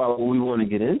talk about what we want to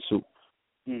get into.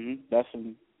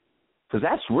 Definitely. Because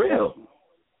that's real.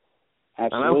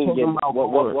 Absolutely.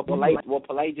 What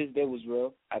Polite just did was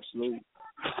real. Absolutely.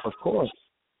 Of course.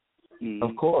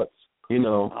 Of course. You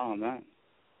know. Oh, man.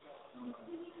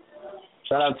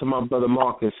 Shout out to my brother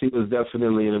Marcus. He was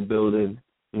definitely in the building.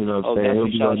 You know what I'm saying? He'll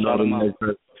be on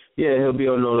Northern. He'll be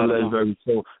on Northern Legendary.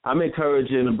 So I'm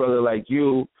encouraging a brother like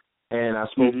you, and I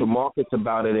spoke to Marcus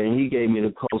about it, and he gave me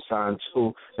the cosign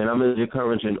too. And I'm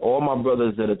encouraging all my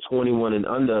brothers that are 21 and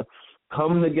under,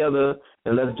 come together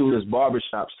and let's do this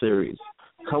barbershop series.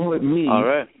 Come with me. All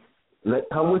right.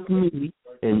 Come with me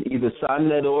and either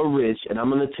SaNeter or Rich, and I'm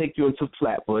going to take you into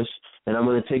Flatbush, and I'm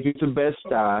going to take you to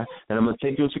Bed-Stuy, and I'm going to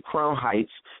take you into Crown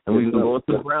Heights, and we're going to go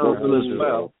into Brownsville as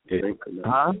well.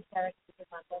 Huh?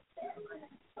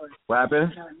 What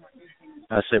happened?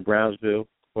 I said Brownsville.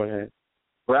 Go ahead.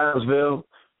 Brownsville,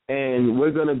 and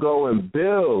we're going to go and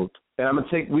build. And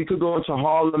we could go into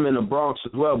Harlem and the Bronx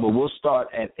as well, but we'll start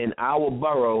in our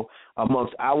borough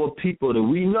amongst our people that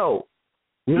we know.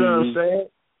 You know what I'm saying?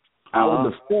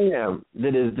 The fam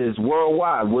that is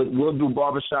worldwide. We'll do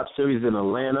barbershop series in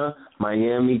Atlanta,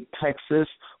 Miami, Texas,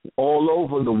 all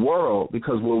over the world,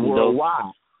 because we're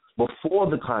worldwide before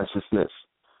the consciousness.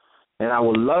 And I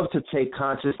would love to take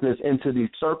consciousness into these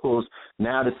circles.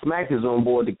 Now that Smack is on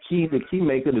board, the key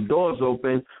maker, the door's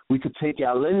open, we could take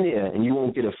y'all in there and you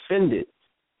won't get offended.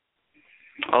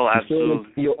 Oh,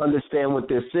 absolutely. You'll understand what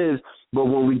this is. But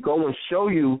when we go and show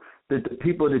you that the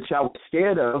people that y'all were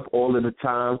scared of all of the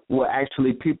time were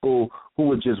actually people who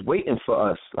were just waiting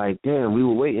for us. Like, damn, we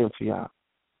were waiting for y'all.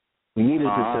 We needed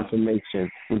this information.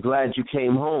 We're glad you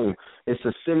came home. It's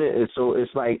so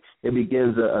it's like it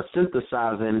begins a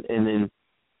synthesizing, and then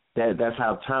that's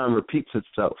how time repeats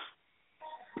itself.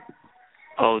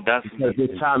 Oh, definitely. Because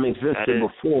this time existed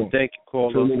before. Thank you,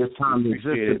 Carlos. So this time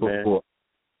existed before.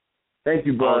 Thank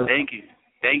you, brother. Oh,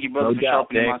 thank you, brother, for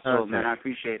sharpening my soul, man. I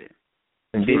appreciate it.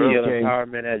 KTL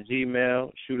Empowerment at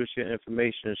Gmail. Shoot us your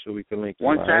information so we can link you.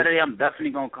 One Saturday, I'm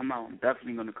definitely gonna come out.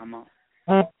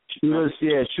 Shoot us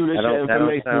your information. That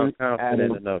don't sound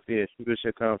confident enough. Yeah, shoot us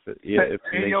your information.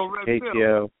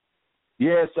 KTL.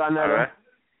 Yes, I know. Right.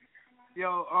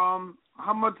 Yo,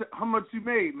 how much you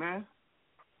made, man?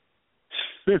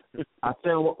 I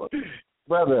said,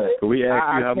 brother. Can we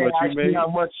ask you how much you made? How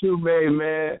much you made,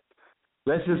 man?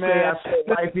 Let's just say I sent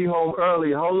wifey home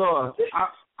early. Hold on.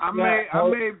 I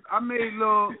made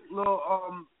little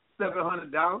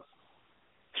 $700.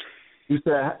 You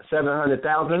said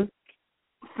 $700,000?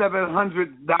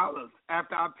 $700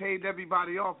 after I paid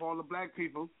everybody off, all the black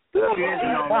people. Yo,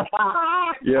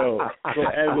 so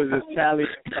Ed was his tally,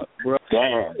 bro.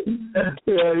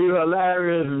 Yeah, you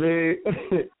hilarious,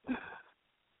 man.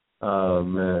 Oh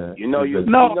man. You know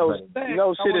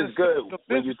shit is good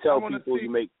when you tell people you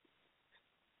make.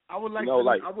 I would like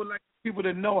people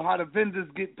to know how the vendors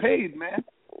get paid, man.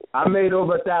 I made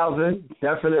over 1,000,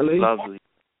 definitely. Lovely.